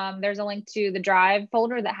 So there's a link to the Drive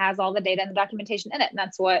folder that has all the data and the documentation in it. And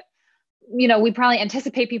that's what, you know, we probably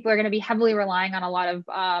anticipate people are going to be heavily relying on a lot of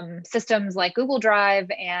systems like Google Drive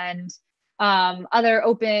and other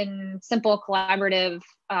open, simple, collaborative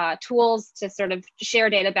tools to sort of share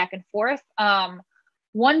data back and forth.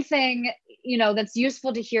 One thing, you know, that's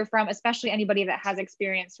useful to hear from, especially anybody that has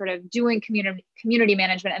experience sort of doing community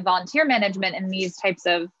management and volunteer management in these types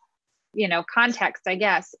of, you know, contexts, I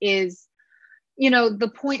guess, is, you know, the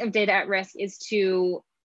point of data at risk is to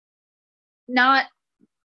not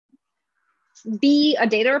be a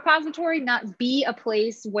data repository, not be a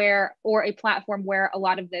place where, or a platform where a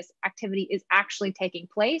lot of this activity is actually taking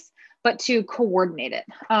place, but to coordinate it.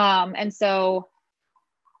 And so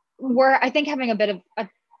we're, I think, having a bit of a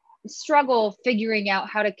struggle figuring out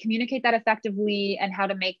how to communicate that effectively and how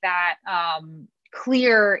to make that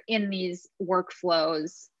clear in these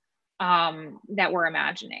workflows that we're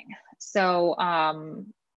imagining. So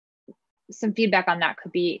some feedback on that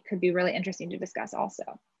could be really interesting to discuss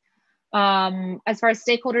also. As far as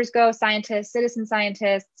stakeholders go, scientists, citizen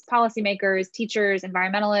scientists, policymakers, teachers,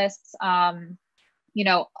 environmentalists, you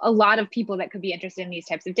know, a lot of people that could be interested in these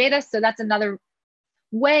types of data. So that's another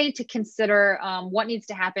way to consider what needs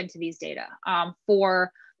to happen to these data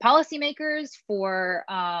for policymakers, for,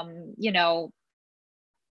 you know,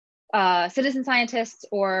 citizen scientists,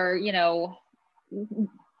 or, you know,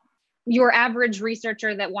 your average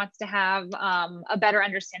researcher that wants to have a better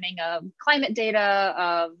understanding of climate data,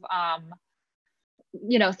 of,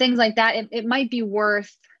 you know, things like that. It might be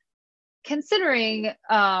worth considering,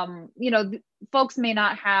 you know, folks may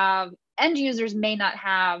not have, end users may not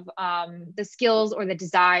have the skills or the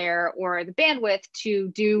desire or the bandwidth to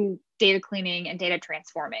do data cleaning and data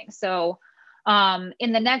transforming. So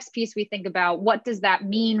in the next piece, we think about what does that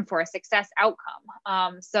mean for a success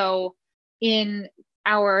outcome? So in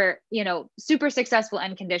our, you know, super successful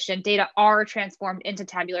end condition, data are transformed into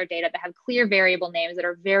tabular data that have clear variable names that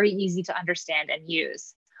are very easy to understand and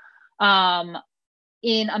use.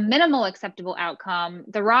 In a minimal acceptable outcome,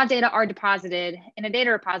 the raw data are deposited in a data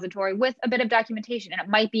repository with a bit of documentation, and it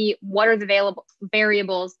might be what are the available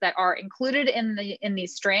variables that are included in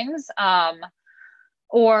these strings,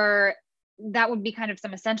 or that would be kind of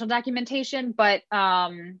some essential documentation. But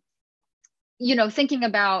you know, thinking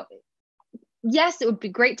about, yes, it would be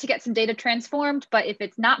great to get some data transformed, but if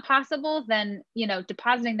it's not possible, then, you know,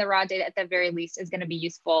 depositing the raw data at the very least is going to be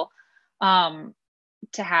useful to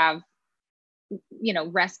have, you know,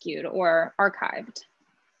 rescued or archived.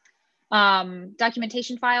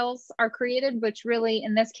 Documentation files are created, which really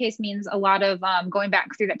in this case means a lot of going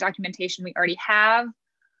back through that documentation we already have,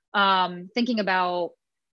 thinking about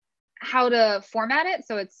how to format it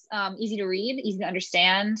so it's easy to read, easy to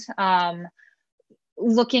understand,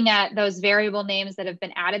 looking at those variable names that have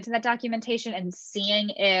been added to that documentation and seeing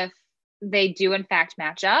if they do in fact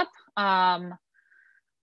match up.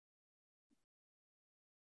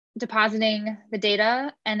 Depositing the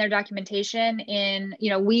data and their documentation in,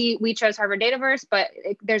 we chose Harvard Dataverse, but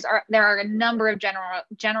there are a number of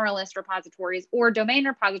generalist repositories or domain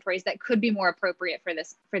repositories that could be more appropriate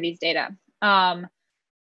for these data.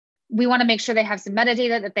 We want to make sure they have some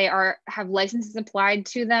metadata, that they have licenses applied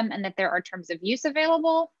to them, and that there are terms of use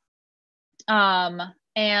available. And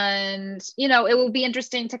it will be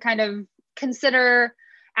interesting to kind of consider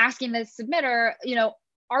asking the submitter,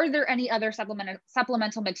 are there any other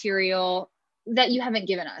supplemental material that you haven't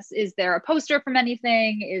given us? Is there a poster from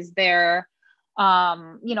anything? Is there,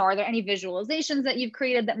 are there any visualizations that you've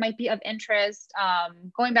created that might be of interest?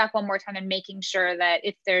 Going back one more time and making sure that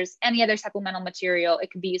if there's any other supplemental material, it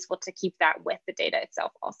could be useful to keep that with the data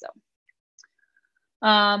itself also.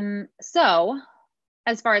 So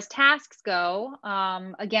as far as tasks go,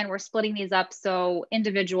 again, we're splitting these up so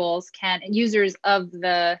individuals users of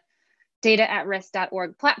the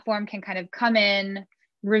data@risk.org platform can kind of come in,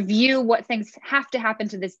 review what things have to happen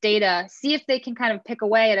to this data, see if they can kind of pick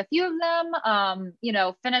away at a few of them,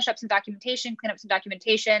 finish up some documentation, clean up some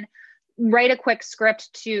documentation, write a quick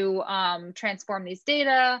script to transform these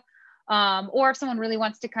data, or if someone really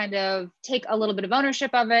wants to kind of take a little bit of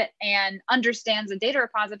ownership of it and understands the data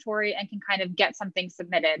repository and can kind of get something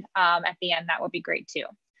submitted at the end, that would be great too.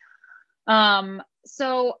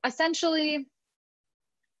 So essentially,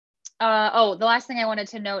 the last thing I wanted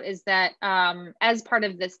to note is that as part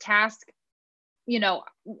of this task,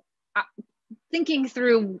 thinking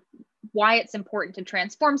through why it's important to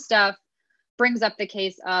transform stuff brings up the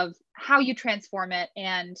case of how you transform it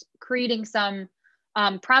and creating some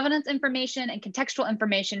provenance information and contextual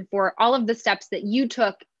information for all of the steps that you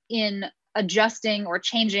took in adjusting or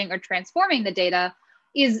changing or transforming the data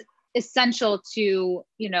is essential to,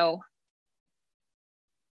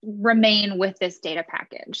 remain with this data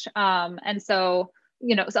package. And so,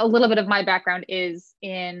 so a little bit of my background is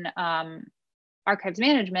in archives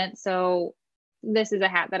management. So this is a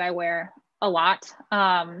hat that I wear a lot,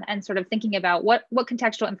 and sort of thinking about what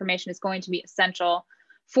contextual information is going to be essential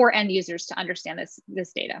for end users to understand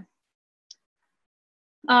this data.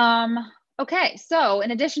 Okay, so in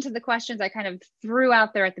addition to the questions I kind of threw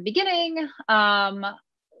out there at the beginning,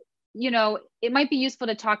 it might be useful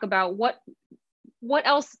to talk about what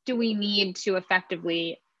else do we need to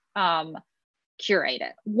effectively curate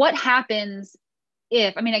it? What happens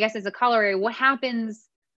if, I guess as a corollary, what happens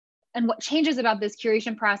and what changes about this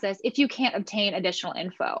curation process if you can't obtain additional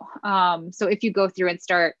info? So if you go through and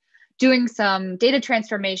start doing some data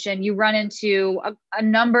transformation, you run into a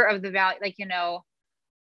number of the value,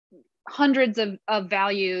 hundreds of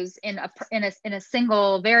values in a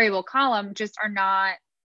single variable column just are not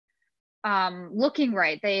looking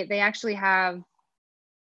right. They actually have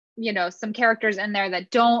some characters in there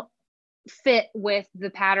that don't fit with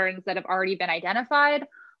the patterns that have already been identified.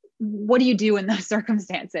 What do you do in those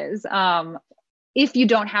circumstances? If you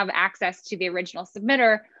don't have access to the original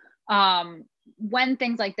submitter, when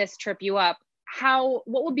things like this trip you up,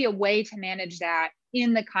 what would be a way to manage that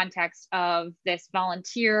in the context of this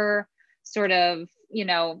volunteer sort of,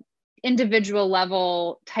 individual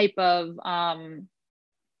level type of,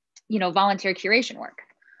 volunteer curation work?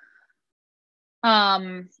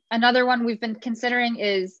 Another one we've been considering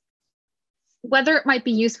is whether it might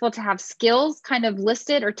be useful to have skills kind of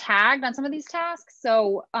listed or tagged on some of these tasks.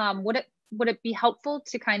 So would it be helpful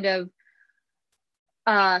to kind of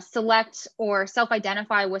select or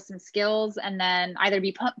self-identify with some skills and then either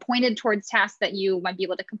be pointed towards tasks that you might be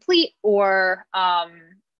able to complete, or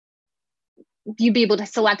you'd be able to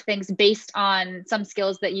select things based on some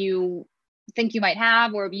skills that you think you might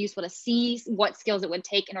have, or it'd be useful to see what skills it would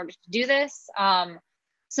take in order to do this.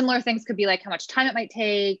 Similar things could be like how much time it might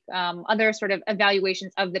take, other sort of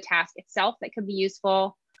evaluations of the task itself that could be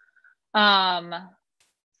useful.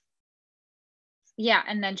 Yeah,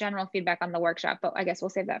 and then general feedback on the workshop, but I guess we'll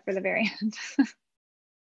save that for the very end.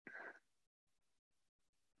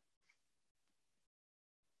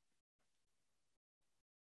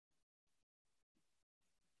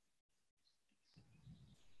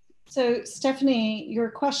 So Stephanie, your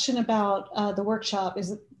question about the workshop,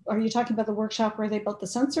 are you talking about the workshop where they built the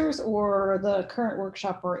sensors or the current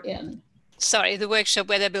workshop we're in? Sorry, the workshop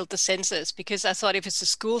where they built the sensors, because I thought if it's a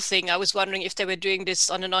school thing, I was wondering if they were doing this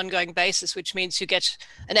on an ongoing basis, which means you get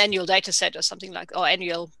an annual data set or something like, or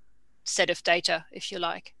annual set of data, if you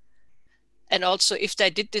like. And also, if they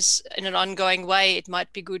did this in an ongoing way, it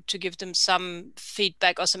might be good to give them some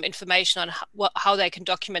feedback or some information on how they can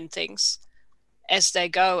document things as they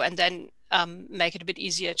go, and then make it a bit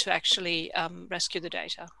easier to actually rescue the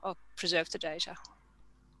data or preserve the data.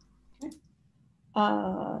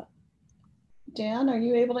 Dan, are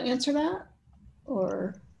you able to answer that?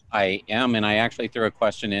 Or I am, and I actually threw a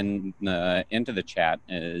question into the chat,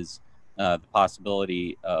 is the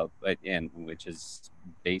possibility of, and which is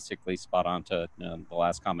basically spot on to the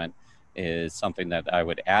last comment, is something that I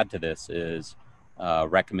would add to this is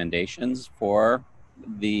recommendations for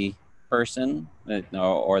the person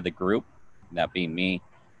or the group, that being me,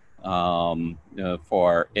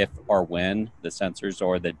 for if or when the sensors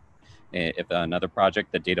or if another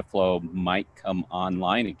project, the data flow might come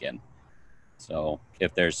online again. So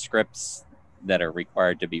if there's scripts that are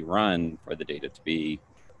required to be run for the data to be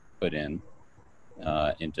put into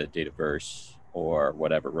Dataverse or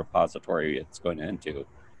whatever repository it's going into,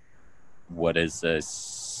 what is the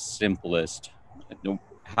simplest,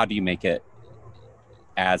 how do you make it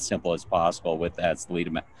as simple as possible with as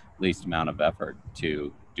least amount of effort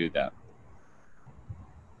to do that?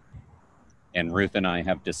 And Ruth and I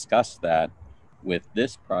have discussed that with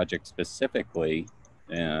this project specifically,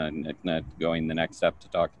 and going the next step to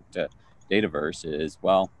talk to Dataverse is,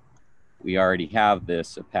 well, we already have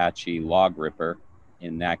this Apache log ripper,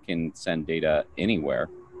 and that can send data anywhere.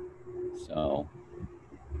 So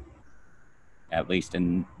at least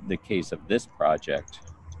in the case of this project,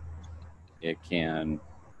 it can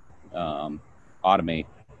automate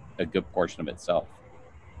a good portion of itself.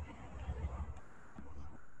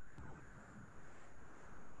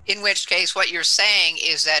 In which case, what you're saying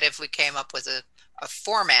is that if we came up with a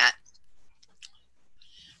format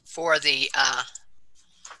for the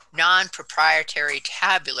non-proprietary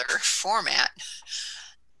tabular format,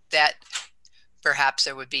 that perhaps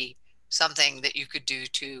there would be something that you could do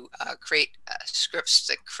to create scripts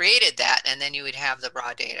that created that, and then you would have the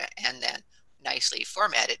raw data and then nicely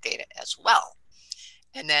formatted data as well.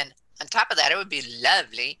 And then on top of that, it would be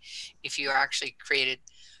lovely if you actually created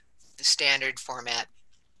the standard format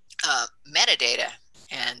metadata,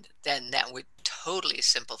 and then that would totally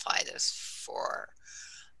simplify this for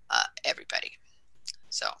everybody.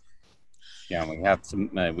 So yeah,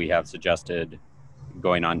 we have suggested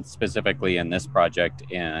going on specifically in this project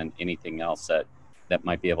and anything else that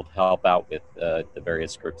might be able to help out with the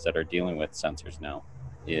various groups that are dealing with sensors now,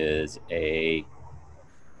 is a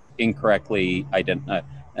incorrectly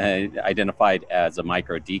identified as a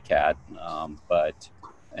micro DCAT, but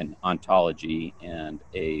an ontology and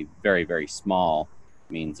a very, very small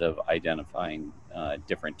means of identifying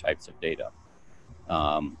different types of data.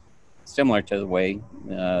 Similar to the way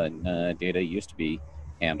data used to be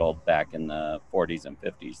handled back in the 40s and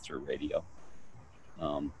 50s through radio.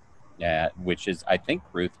 Yeah, which is, I think,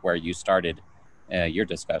 Ruth, where you started your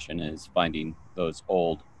discussion, is finding those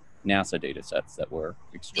old NASA data sets that were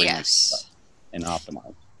extremely and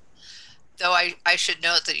optimized. Though I should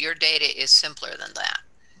note that your data is simpler than that.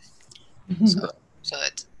 So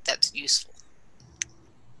that's useful.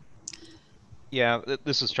 Yeah,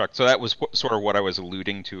 this is Chuck. So that was sort of what I was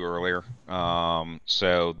alluding to earlier.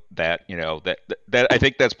 So that, you know, that I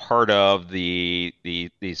think that's part of the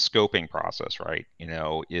scoping process, right? You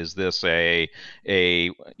know, is this a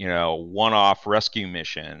you know, one-off rescue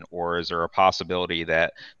mission, or is there a possibility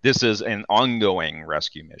that this is an ongoing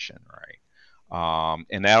rescue mission, right?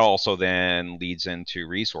 And that also then leads into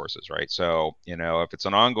resources, right? So, you know, if it's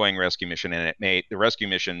an ongoing rescue mission and the rescue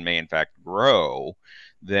mission may in fact grow,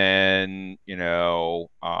 then, you know,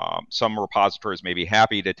 some repositories may be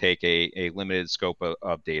happy to take a limited scope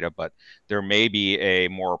of data, but there may be a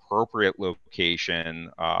more appropriate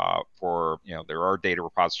location for, you know, there are data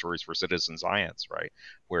repositories for citizen science, right,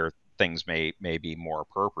 where things may be more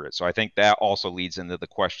appropriate. So I think that also leads into the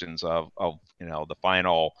questions of you know, the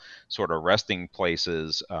final sort of resting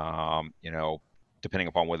places, you know, depending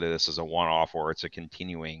upon whether this is a one-off or it's a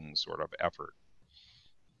continuing sort of effort.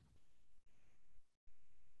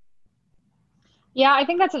 Yeah, I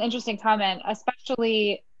think that's an interesting comment,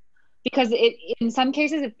 especially because in some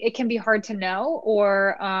cases it can be hard to know,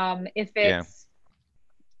 or if it's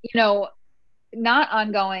you know, not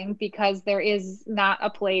ongoing because there is not a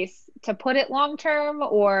place to put it long term,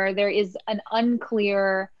 or there is an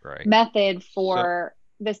unclear method for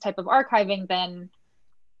this type of archiving, then.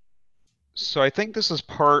 So I think this is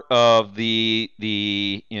part of the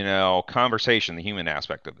you know, conversation, the human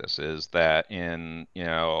aspect of this, is that in, you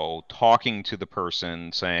know, talking to the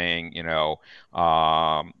person, saying, you know,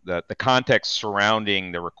 the context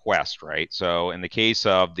surrounding the request, right? So in the case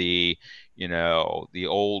of the, you know, the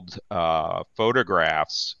old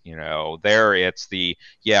photographs, you know, there it's the,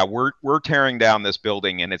 yeah, we're tearing down this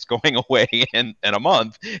building and it's going away in a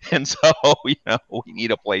month. And so, you know, we need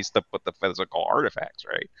a place to put the physical artifacts,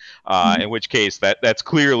 right? In which case that's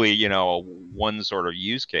clearly, you know, one sort of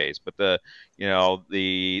use case. But the, you know,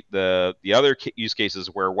 the other use cases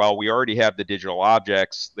where, well, we already have the digital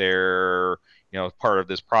objects, they're, you know, part of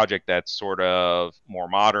this project that's sort of more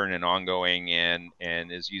modern and ongoing and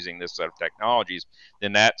is using this set of technologies,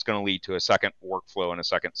 then that's going to lead to a second workflow and a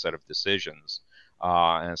second set of decisions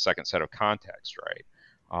and a second set of context, right?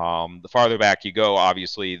 The farther back you go,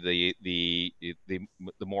 obviously, the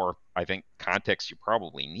more, I think, context you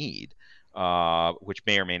probably need, which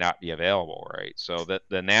may or may not be available, right? So the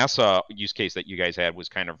NASA use case that you guys had was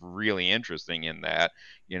kind of really interesting in that,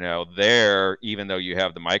 you know, there, even though you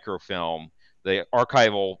have the microfilm, the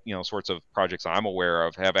archival, you know, sorts of projects I'm aware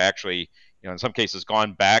of have actually, you know, in some cases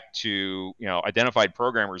gone back to, you know, identified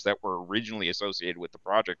programmers that were originally associated with the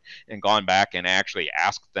project and gone back and actually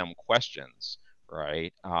asked them questions,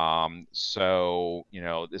 right? So, you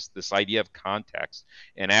know, this idea of context,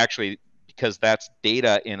 and actually, because that's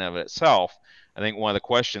data in of itself, I think one of the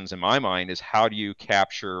questions in my mind is how do you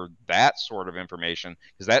capture that sort of information?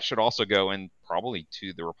 Because that should also go in probably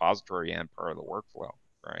to the repository and part of the workflow,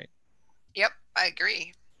 right? Yep, I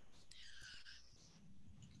agree.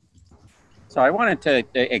 So I wanted to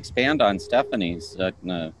expand on Stephanie's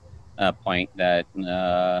point that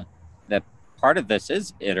that part of this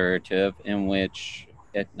is iterative, in which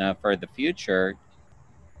it, for the future,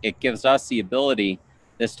 it gives us the ability,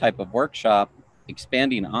 this type of workshop,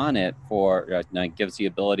 expanding on it for gives the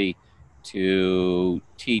ability to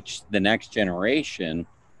teach the next generation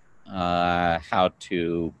how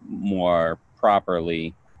to more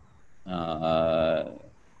properly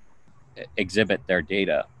exhibit their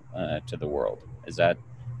data to the world. Is that,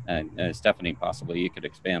 Stephanie, possibly you could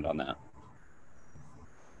expand on that?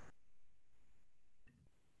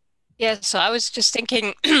 Yeah, so I was just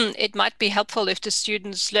thinking it might be helpful if the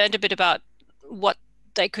students learned a bit about what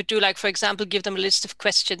they could do, like, for example, give them a list of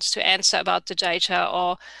questions to answer about the data,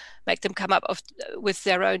 or make them come up with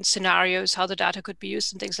their own scenarios, how the data could be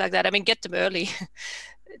used and things like that. I mean, get them early.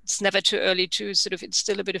 It's never too early to sort of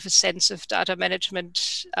instill a bit of a sense of data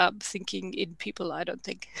management thinking in people, I don't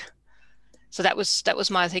think. So that was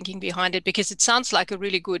my thinking behind it, because it sounds like a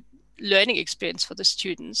really good learning experience for the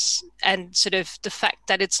students, and sort of the fact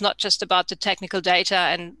that it's not just about the technical data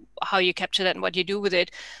and how you capture that and what you do with it,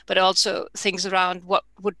 but also things around what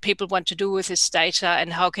would people want to do with this data,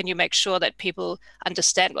 and how can you make sure that people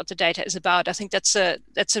understand what the data is about. I think that's a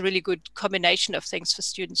really good combination of things for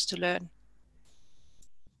students to learn.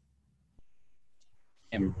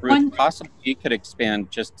 And Ruth, possibly you could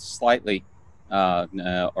expand just slightly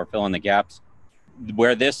or fill in the gaps.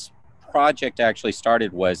 Where this project actually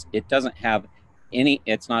started was, it doesn't have any,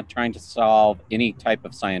 it's not trying to solve any type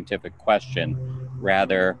of scientific question.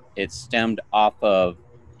 Rather, it stemmed off of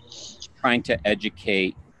trying to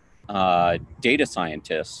educate data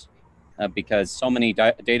scientists because so many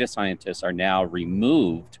data scientists are now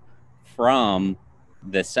removed from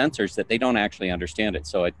the sensors that they don't actually understand it.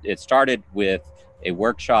 So it started with a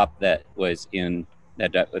workshop that was in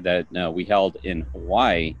that we held in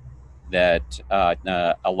Hawaii that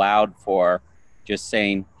allowed for just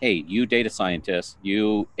saying, hey, you data scientist,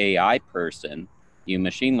 you AI person, you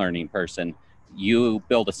machine learning person, you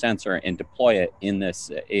build a sensor and deploy it in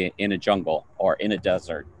this in a jungle or in a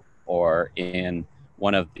desert or in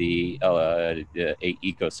one of the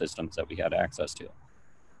ecosystems that we had access to.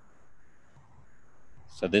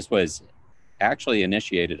 So this was actually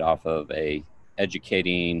initiated off of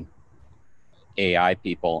educating AI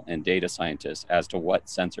people and data scientists as to what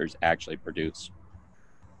sensors actually produce.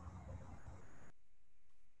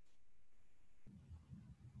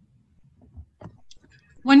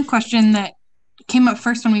 One question that came up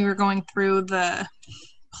first when we were going through the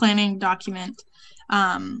planning document,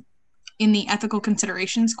 in the ethical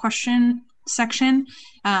considerations question section,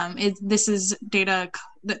 this is data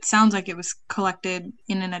that sounds like it was collected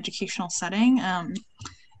in an educational setting,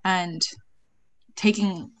 and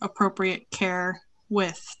taking appropriate care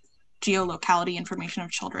with geolocality information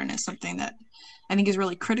of children is something that I think is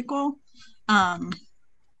really critical.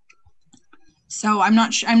 So I'm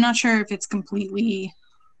not sure if it's completely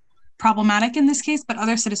problematic in this case, but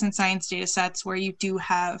other citizen science data sets where you do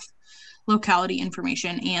have locality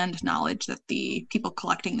information and knowledge that the people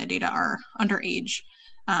collecting the data are underage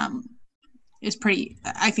is pretty,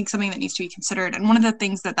 I think, something that needs to be considered. And one of the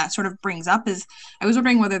things that sort of brings up is, I was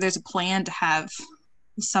wondering whether there's a plan to have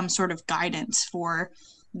some sort of guidance for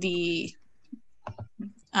the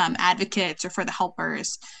advocates or for the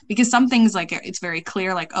helpers, because some things like it's very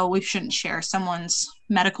clear, like, oh, we shouldn't share someone's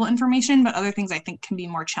medical information, but other things I think can be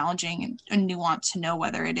more challenging and nuanced to know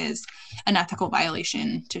whether it is an ethical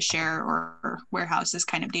violation to share or warehouse this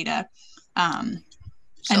kind of data. And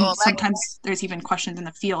sometimes there's even questions in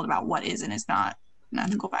the field about what is and is not an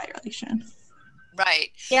ethical violation. Right.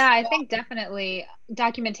 Yeah, I think definitely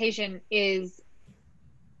documentation is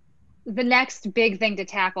the next big thing to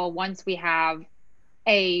tackle once we have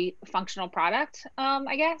a functional product,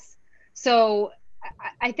 I guess. So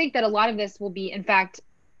I think that a lot of this will be, in fact,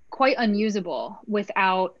 quite unusable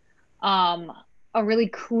without a really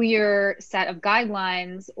clear set of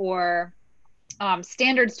guidelines or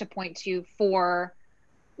standards to point to for,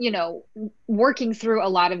 working through a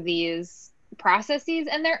lot of these processes.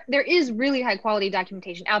 And there is really high quality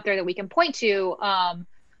documentation out there that we can point to.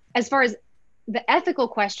 As far as the ethical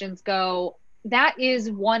questions go, that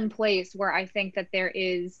is one place where I think that there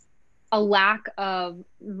is a lack of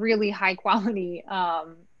really high quality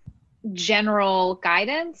general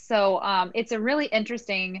guidance. So it's a really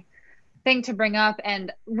interesting thing to bring up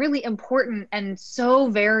and really important and so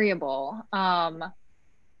variable.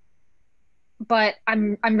 But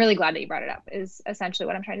I'm really glad that you brought it up, is essentially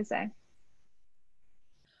what I'm trying to say.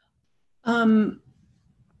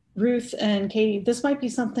 Ruth and Katie, this might be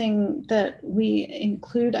something that we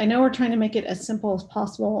include. I know we're trying to make it as simple as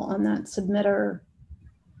possible on that submitter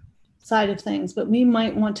side of things, but we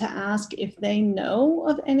might want to ask if they know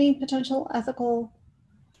of any potential ethical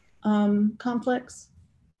conflicts,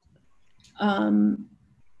 in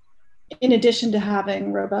addition to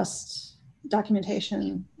having robust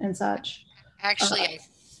documentation and such. Actually, I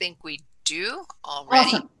think we do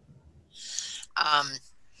already. Awesome.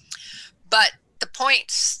 But the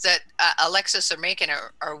points that Alexis are making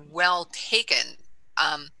are well taken.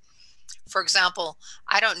 For example,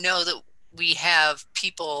 I don't know that we have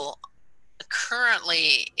people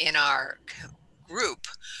currently in our group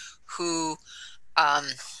who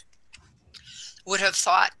would have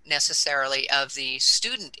thought necessarily of the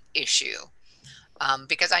student issue,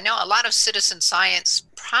 because I know a lot of citizen science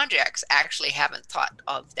projects actually haven't thought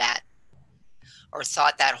of that or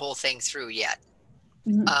thought that whole thing through yet.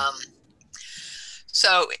 Mm-hmm.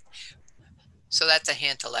 So that's a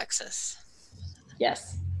hint, Alexis.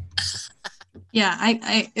 Yes. Yeah,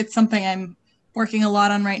 it's something I'm working a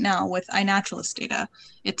lot on right now with iNaturalist data.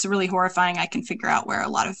 It's really horrifying. I can figure out where a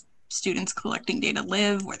lot of students collecting data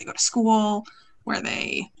live, where they go to school, where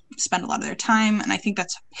they spend a lot of their time, and I think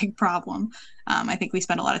that's a big problem. I think we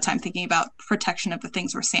spend a lot of time thinking about protection of the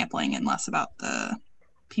things we're sampling and less about the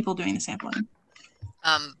people doing the sampling.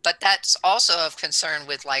 But that's also of concern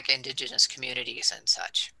with like indigenous communities and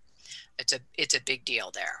such. It's a big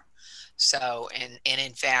deal there. So, and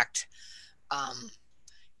in fact, the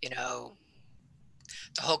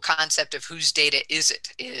whole concept of whose data is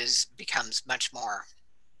it becomes much more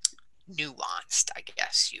nuanced, I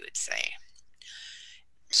guess you would say.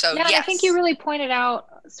 So yeah, yes. I think you really pointed out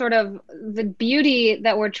sort of the beauty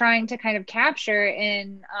that we're trying to kind of capture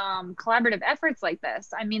in collaborative efforts like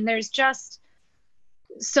this. I mean, there's just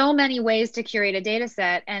so many ways to curate a data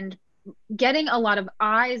set, and getting a lot of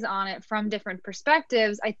eyes on it from different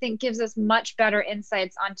perspectives, I think gives us much better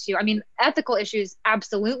insights onto, I mean, ethical issues,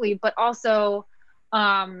 absolutely, but also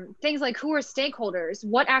things like who are stakeholders,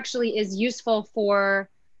 what actually is useful for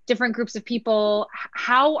different groups of people,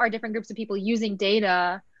 how are different groups of people using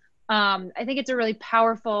data. I think it's a really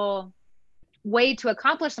powerful way to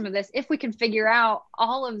accomplish some of this if we can figure out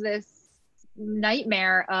all of this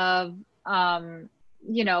nightmare of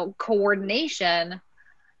coordination.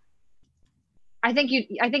 I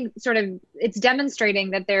think sort of it's demonstrating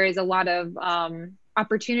that there is a lot of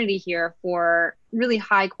opportunity here for really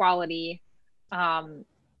high quality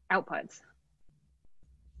outputs.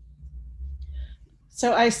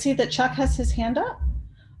 So I see that Chuck has his hand up.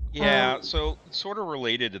 Yeah, so sort of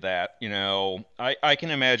related to that, I can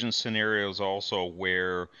imagine scenarios also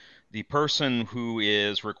where the person who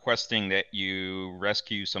is requesting that you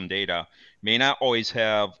rescue some data may not always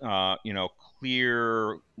have,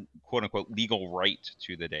 clear, quote unquote, legal right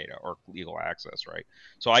to the data or legal access, right?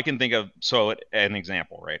 So I can think of, an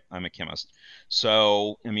example, right? I'm a chemist.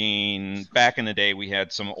 So, I mean, back in the day, we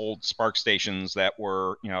had some old Spark stations that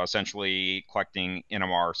were, essentially collecting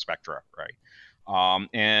NMR spectra, right?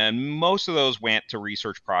 And most of those went to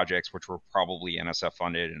research projects, which were probably NSF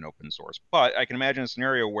funded and open source. But I can imagine a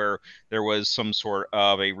scenario where there was some sort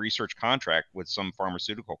of a research contract with some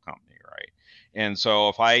pharmaceutical company, right? And so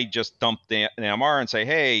if I just dump the NMR and say,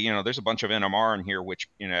 hey, there's a bunch of NMR in here, which,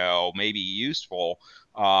 may be useful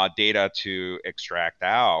data to extract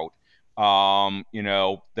out. you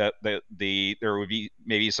know, that there would be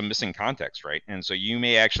maybe some missing context, right? And so you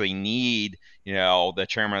may actually need, you know, the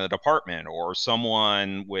chairman of the department or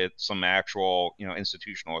someone with some actual, you know,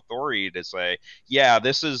 institutional authority to say, yeah,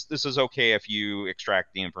 this is okay if you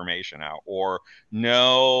extract the information out, or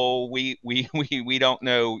no, we don't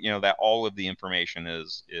know, you know, that all of the information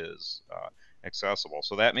is accessible.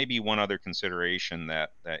 So that may be one other consideration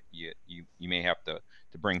that you may have to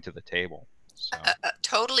bring to the table. So.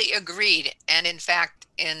 Totally agreed. And in fact,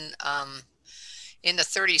 in the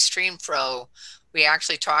 30 Streamflow, we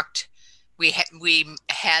actually talked. We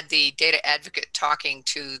had the data advocate talking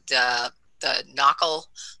to the NOCL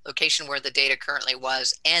location where the data currently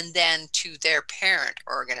was, and then to their parent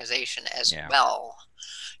organization as well,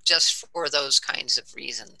 just for those kinds of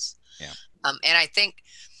reasons. Yeah. And I think,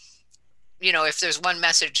 you know, if there's one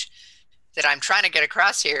message that I'm trying to get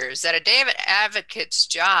across here, is that a data advocate's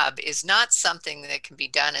job is not something that can be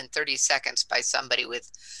done in 30 seconds by somebody with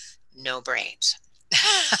no brains.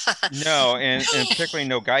 No, and particularly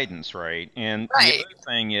no guidance, right? And the other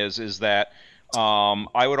thing is that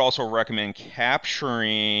I would also recommend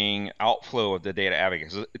capturing outflow of the data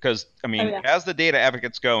advocates, because I mean, as the data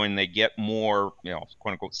advocates go and they get more, you know,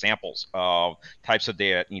 quote unquote samples of types of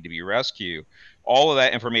data that need to be rescued, all of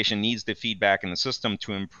that information needs to feed back in the system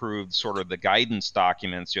to improve sort of the guidance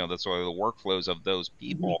documents, you know, that's sort of the workflows of those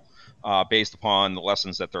people based upon the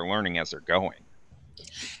lessons that they're learning as they're going.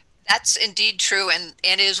 That's indeed true, and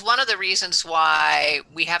is one of the reasons why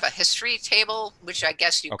we have a history table, which I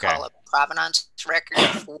guess you call a provenance record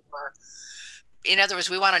for. In other words,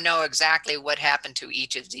 we want to know exactly what happened to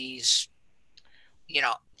each of these, you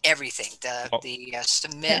know, everything.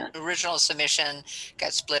 The original submission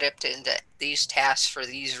got split up into these tasks for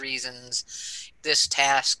these reasons. This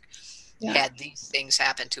task had these things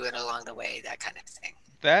happen to it along the way, that kind of thing.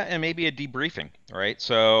 That and maybe a debriefing, right?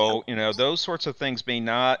 So, you know, those sorts of things may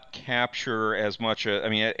not capture as much. I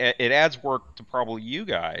mean, it adds work to probably you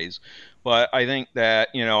guys, but I think that,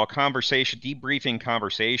 you know, a debriefing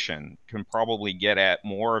conversation can probably get at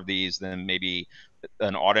more of these than maybe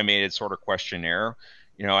an automated sort of questionnaire.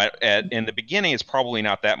 You know, in the beginning, it's probably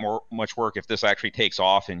not that much work. If this actually takes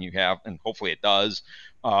off and you have, and hopefully it does,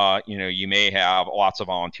 you know, you may have lots of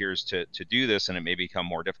volunteers to do this, and it may become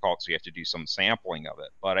more difficult, so you have to do some sampling of it.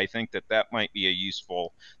 But I think that might be a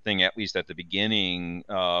useful thing, at least at the beginning,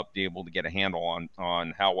 be able to get a handle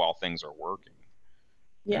on how well things are working.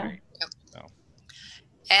 Yeah. Right? So.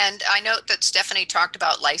 And I note that Stephanie talked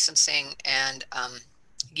about licensing, and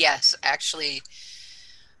yes, actually,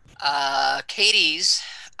 Katie's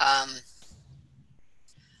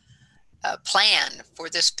plan for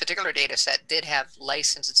this particular data set did have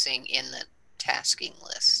licensing in the tasking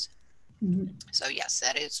list. So yes,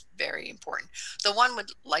 that is very important. The one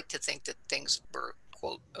would like to think that things were,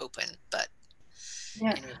 quote, open, but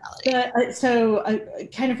in reality. So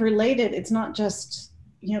kind of related, it's not just,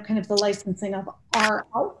 you know, kind of the licensing of our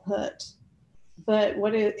output, but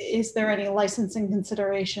is there any licensing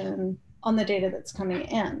consideration on the data that's coming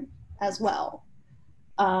in as well?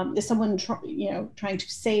 Is someone trying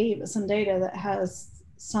to save some data that has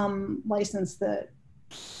some license that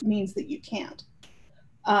means that you can't?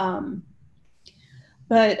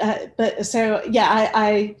 But so yeah,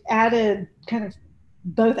 I added kind of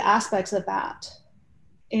both aspects of that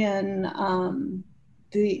in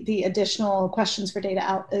the additional questions for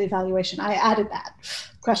data evaluation. I added that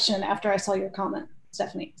question after I saw your comment,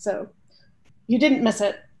 Stephanie. So you didn't miss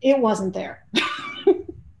it. It wasn't there.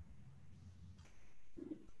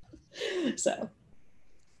 So.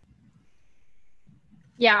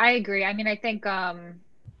 Yeah, I agree. I mean, I think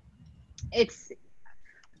it's,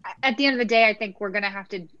 at the end of the day, I think we're going to have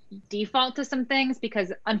to default to some things,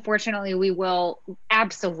 because unfortunately we will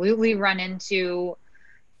absolutely run into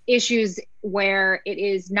issues where it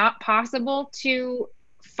is not possible to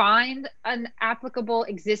find an applicable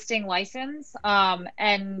existing license.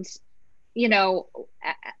 And, you know,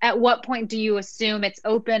 at what point do you assume it's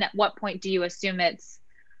open? At what point do you assume it's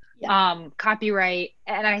copyright?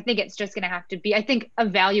 And I think it's just going to have to be, I think,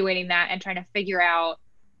 evaluating that and trying to figure out,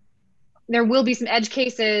 there will be some edge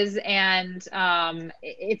cases, and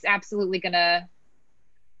it's absolutely going to,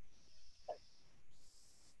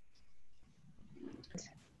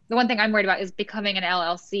 the one thing I'm worried about is becoming an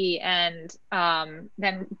LLC and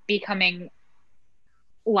then becoming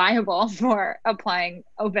liable for applying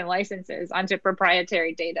open licenses onto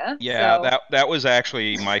proprietary data. Yeah, so. that was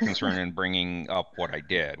actually my concern in bringing up what I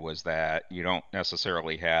did, was that you don't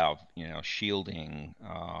necessarily have, you know, shielding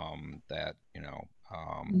that, you know,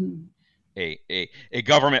 a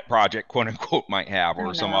government project, quote unquote, might have,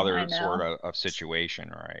 or some other sort of situation,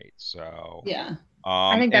 right? So yeah.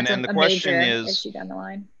 I think and that's then the a question major is issue down the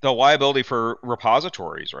line. the liability for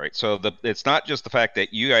repositories, right? So it's not just the fact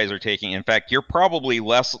that you guys are taking. In fact, you're probably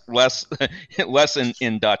less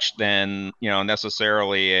in Dutch than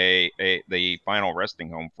necessarily the final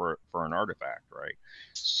resting home for an artifact, right?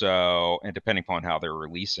 So, and depending upon how they're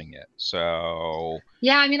releasing it. So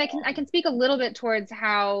yeah, I mean, I can speak a little bit towards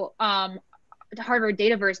how Harvard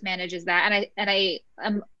Dataverse manages that, and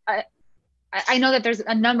I know that there's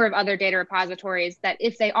a number of other data repositories that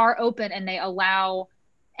if they are open and they allow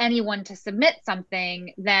anyone to submit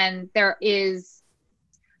something, then there is,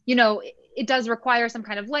 it does require some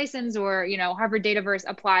kind of license, or, Harvard Dataverse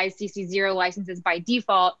applies CC0 licenses by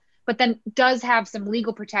default, but then does have some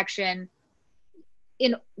legal protection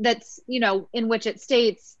in which it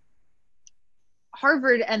states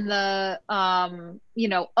Harvard and the, owner,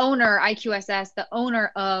 IQSS, the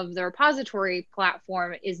owner of the repository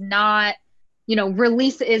platform is not,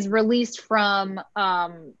 released from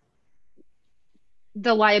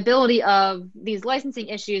the liability of these licensing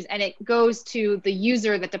issues, and it goes to the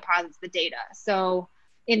user that deposits the data. So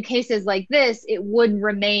in cases like this, it would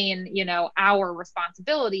remain, our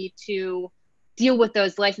responsibility to deal with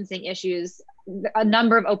those licensing issues. A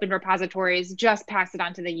number of open repositories just pass it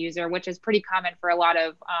on to the user, which is pretty common for a lot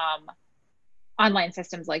of online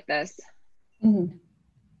systems like this. Mm-hmm.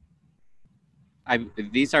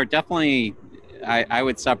 These are definitely, I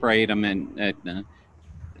would separate them in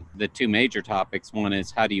the two major topics. One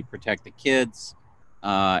is how do you protect the kids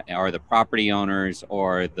or the property owners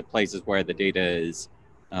or the places where the data is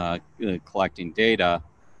collecting data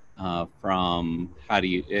from how do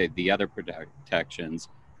you, the other protections.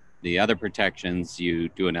 The other protections, you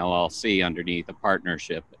do an LLC underneath a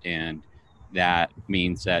partnership, and that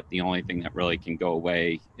means that the only thing that really can go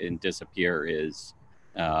away and disappear is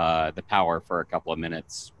the power for a couple of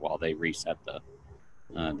minutes while they reset the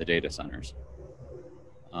data centers.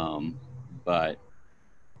 But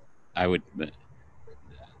I would,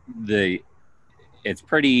 it's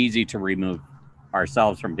pretty easy to remove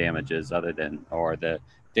ourselves from damages or the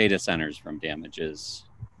data centers from damages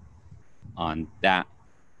on that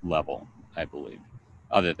level, I believe,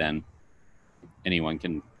 other than anyone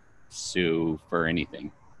can sue for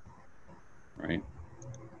anything, right?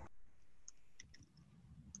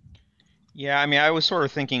 yeah, I mean, I was sort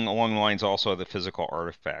of thinking along the lines also of the physical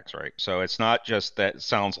artifacts, right? So it's not just that it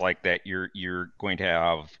sounds like that you're going to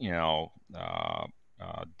have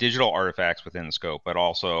digital artifacts within the scope, but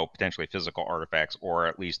also potentially physical artifacts, or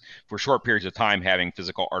at least for short periods of time having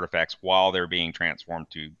physical artifacts while they're being transformed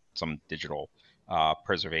to some digital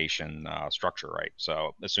preservation structure, right?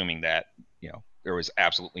 So assuming that there was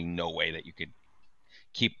absolutely no way that you could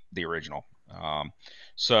keep the original.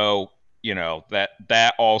 So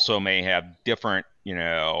that also may have different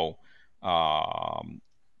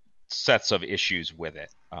sets of issues with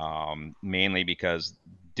it, mainly because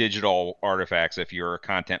digital artifacts, if you're a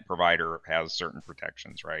content provider, has certain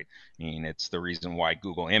protections, right? I mean, it's the reason why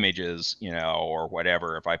Google Images, or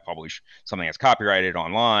whatever, if I publish something that's copyrighted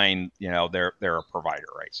online, they're a provider,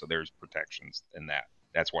 right? So there's protections in that.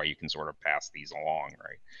 That's why you can sort of pass these along,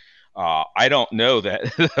 right? I don't know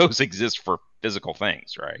that those exist for physical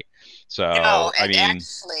things, right? So no, I and mean,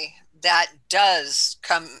 actually, that does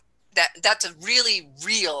come. That's a really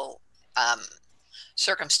real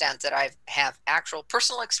circumstance that I have actual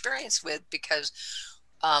personal experience with, because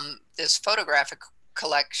this photographic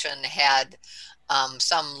collection had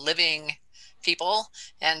some living people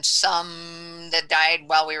and some that died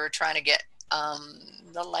while we were trying to get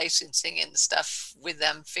the licensing and stuff with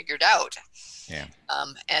them figured out. Yeah.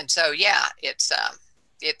 And so yeah, it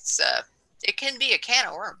can be a can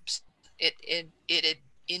of worms. It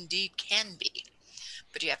indeed can be,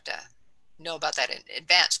 but you have to know about that in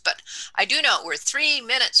advance. But I do know we're 3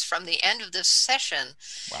 minutes from the end of this session.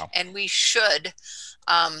 Wow. And we should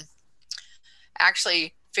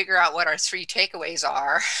actually figure out what our 3 takeaways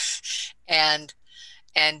are and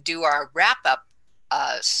do our wrap up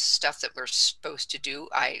stuff that we're supposed to do.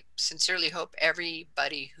 I sincerely hope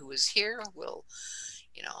everybody who is here will,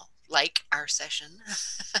 like our session.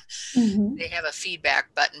 Mm-hmm. They have a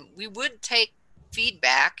feedback button. We would take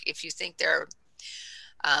feedback if you think there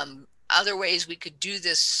are other ways we could do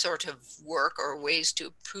this sort of work, or ways to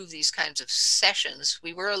improve these kinds of sessions.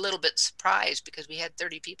 We were a little bit surprised because we had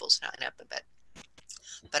 30 people sign up,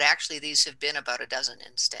 but actually these have been about a dozen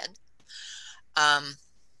instead.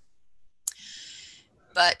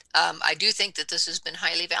 But I do think that this has been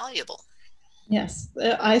highly valuable. Yes,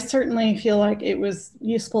 I certainly feel like it was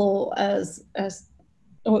useful as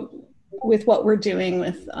with what we're doing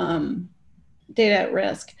with data at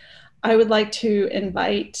risk. I would like to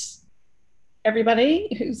invite everybody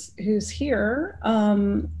who's here.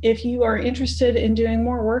 If you are interested in doing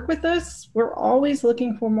more work with us, we're always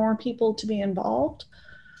looking for more people to be involved.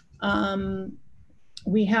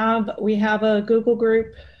 We have a Google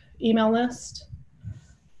group email list.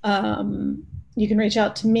 You can reach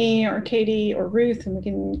out to me or Katie or Ruth, and we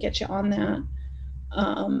can get you on that.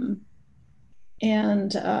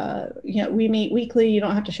 You know, we meet weekly. You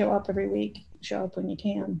don't have to show up every week. Show up when you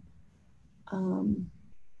can.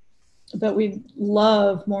 But we'd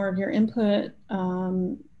love more of your input,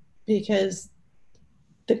 because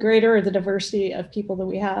the greater the diversity of people that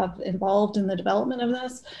we have involved in the development of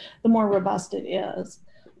this, the more robust it is.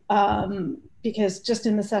 Because just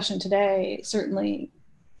in the session today, certainly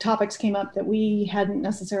topics came up that we hadn't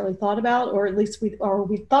necessarily thought about, or at least we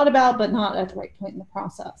thought about, but not at the right point in the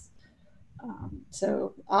process.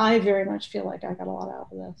 So I very much feel like I got a lot out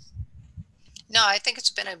of this. No, I think it's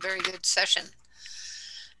been a very good session.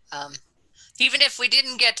 Even if we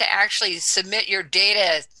didn't get to actually submit your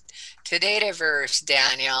data to Dataverse,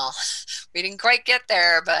 Daniel, we didn't quite get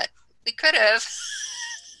there, but we could have.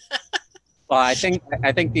 Well, I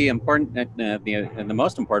think the important, the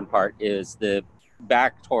most important part is the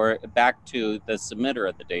back to the submitter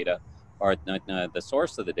of the data, or the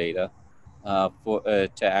source of the data, to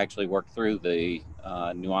actually work through the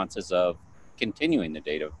nuances of continuing the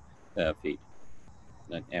data feed,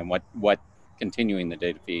 and what continuing the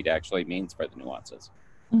data feed actually means for the nuances.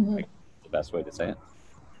 Mm-hmm. Like, the best way to say it.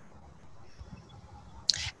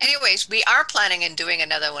 Anyways, we are planning on doing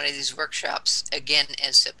another one of these workshops again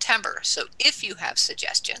in September. So if you have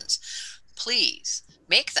suggestions, please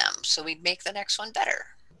make them so we make the next one better.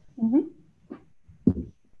 Mm-hmm.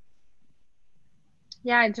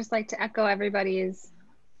 Yeah, I'd just like to echo everybody's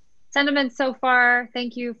sentiments so far.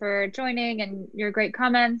 Thank you for joining and your great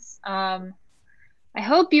comments. I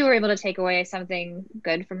hope you were able to take away something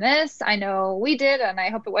good from this. I know we did, and I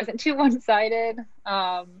hope it wasn't too one-sided.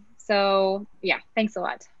 So yeah, thanks a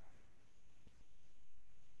lot.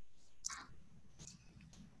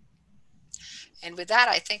 And with that,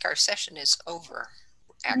 I think our session is over.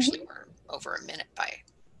 Actually, we're over a minute by.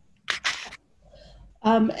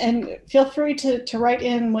 And feel free to write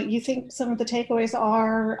in what you think some of the takeaways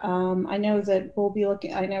are. I know that we'll be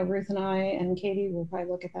looking, I know Ruth and I and Katie will probably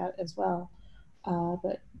look at that as well.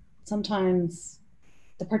 But sometimes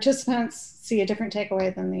the participants see a different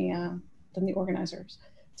takeaway than the organizers.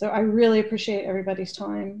 So I really appreciate everybody's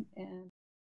time. And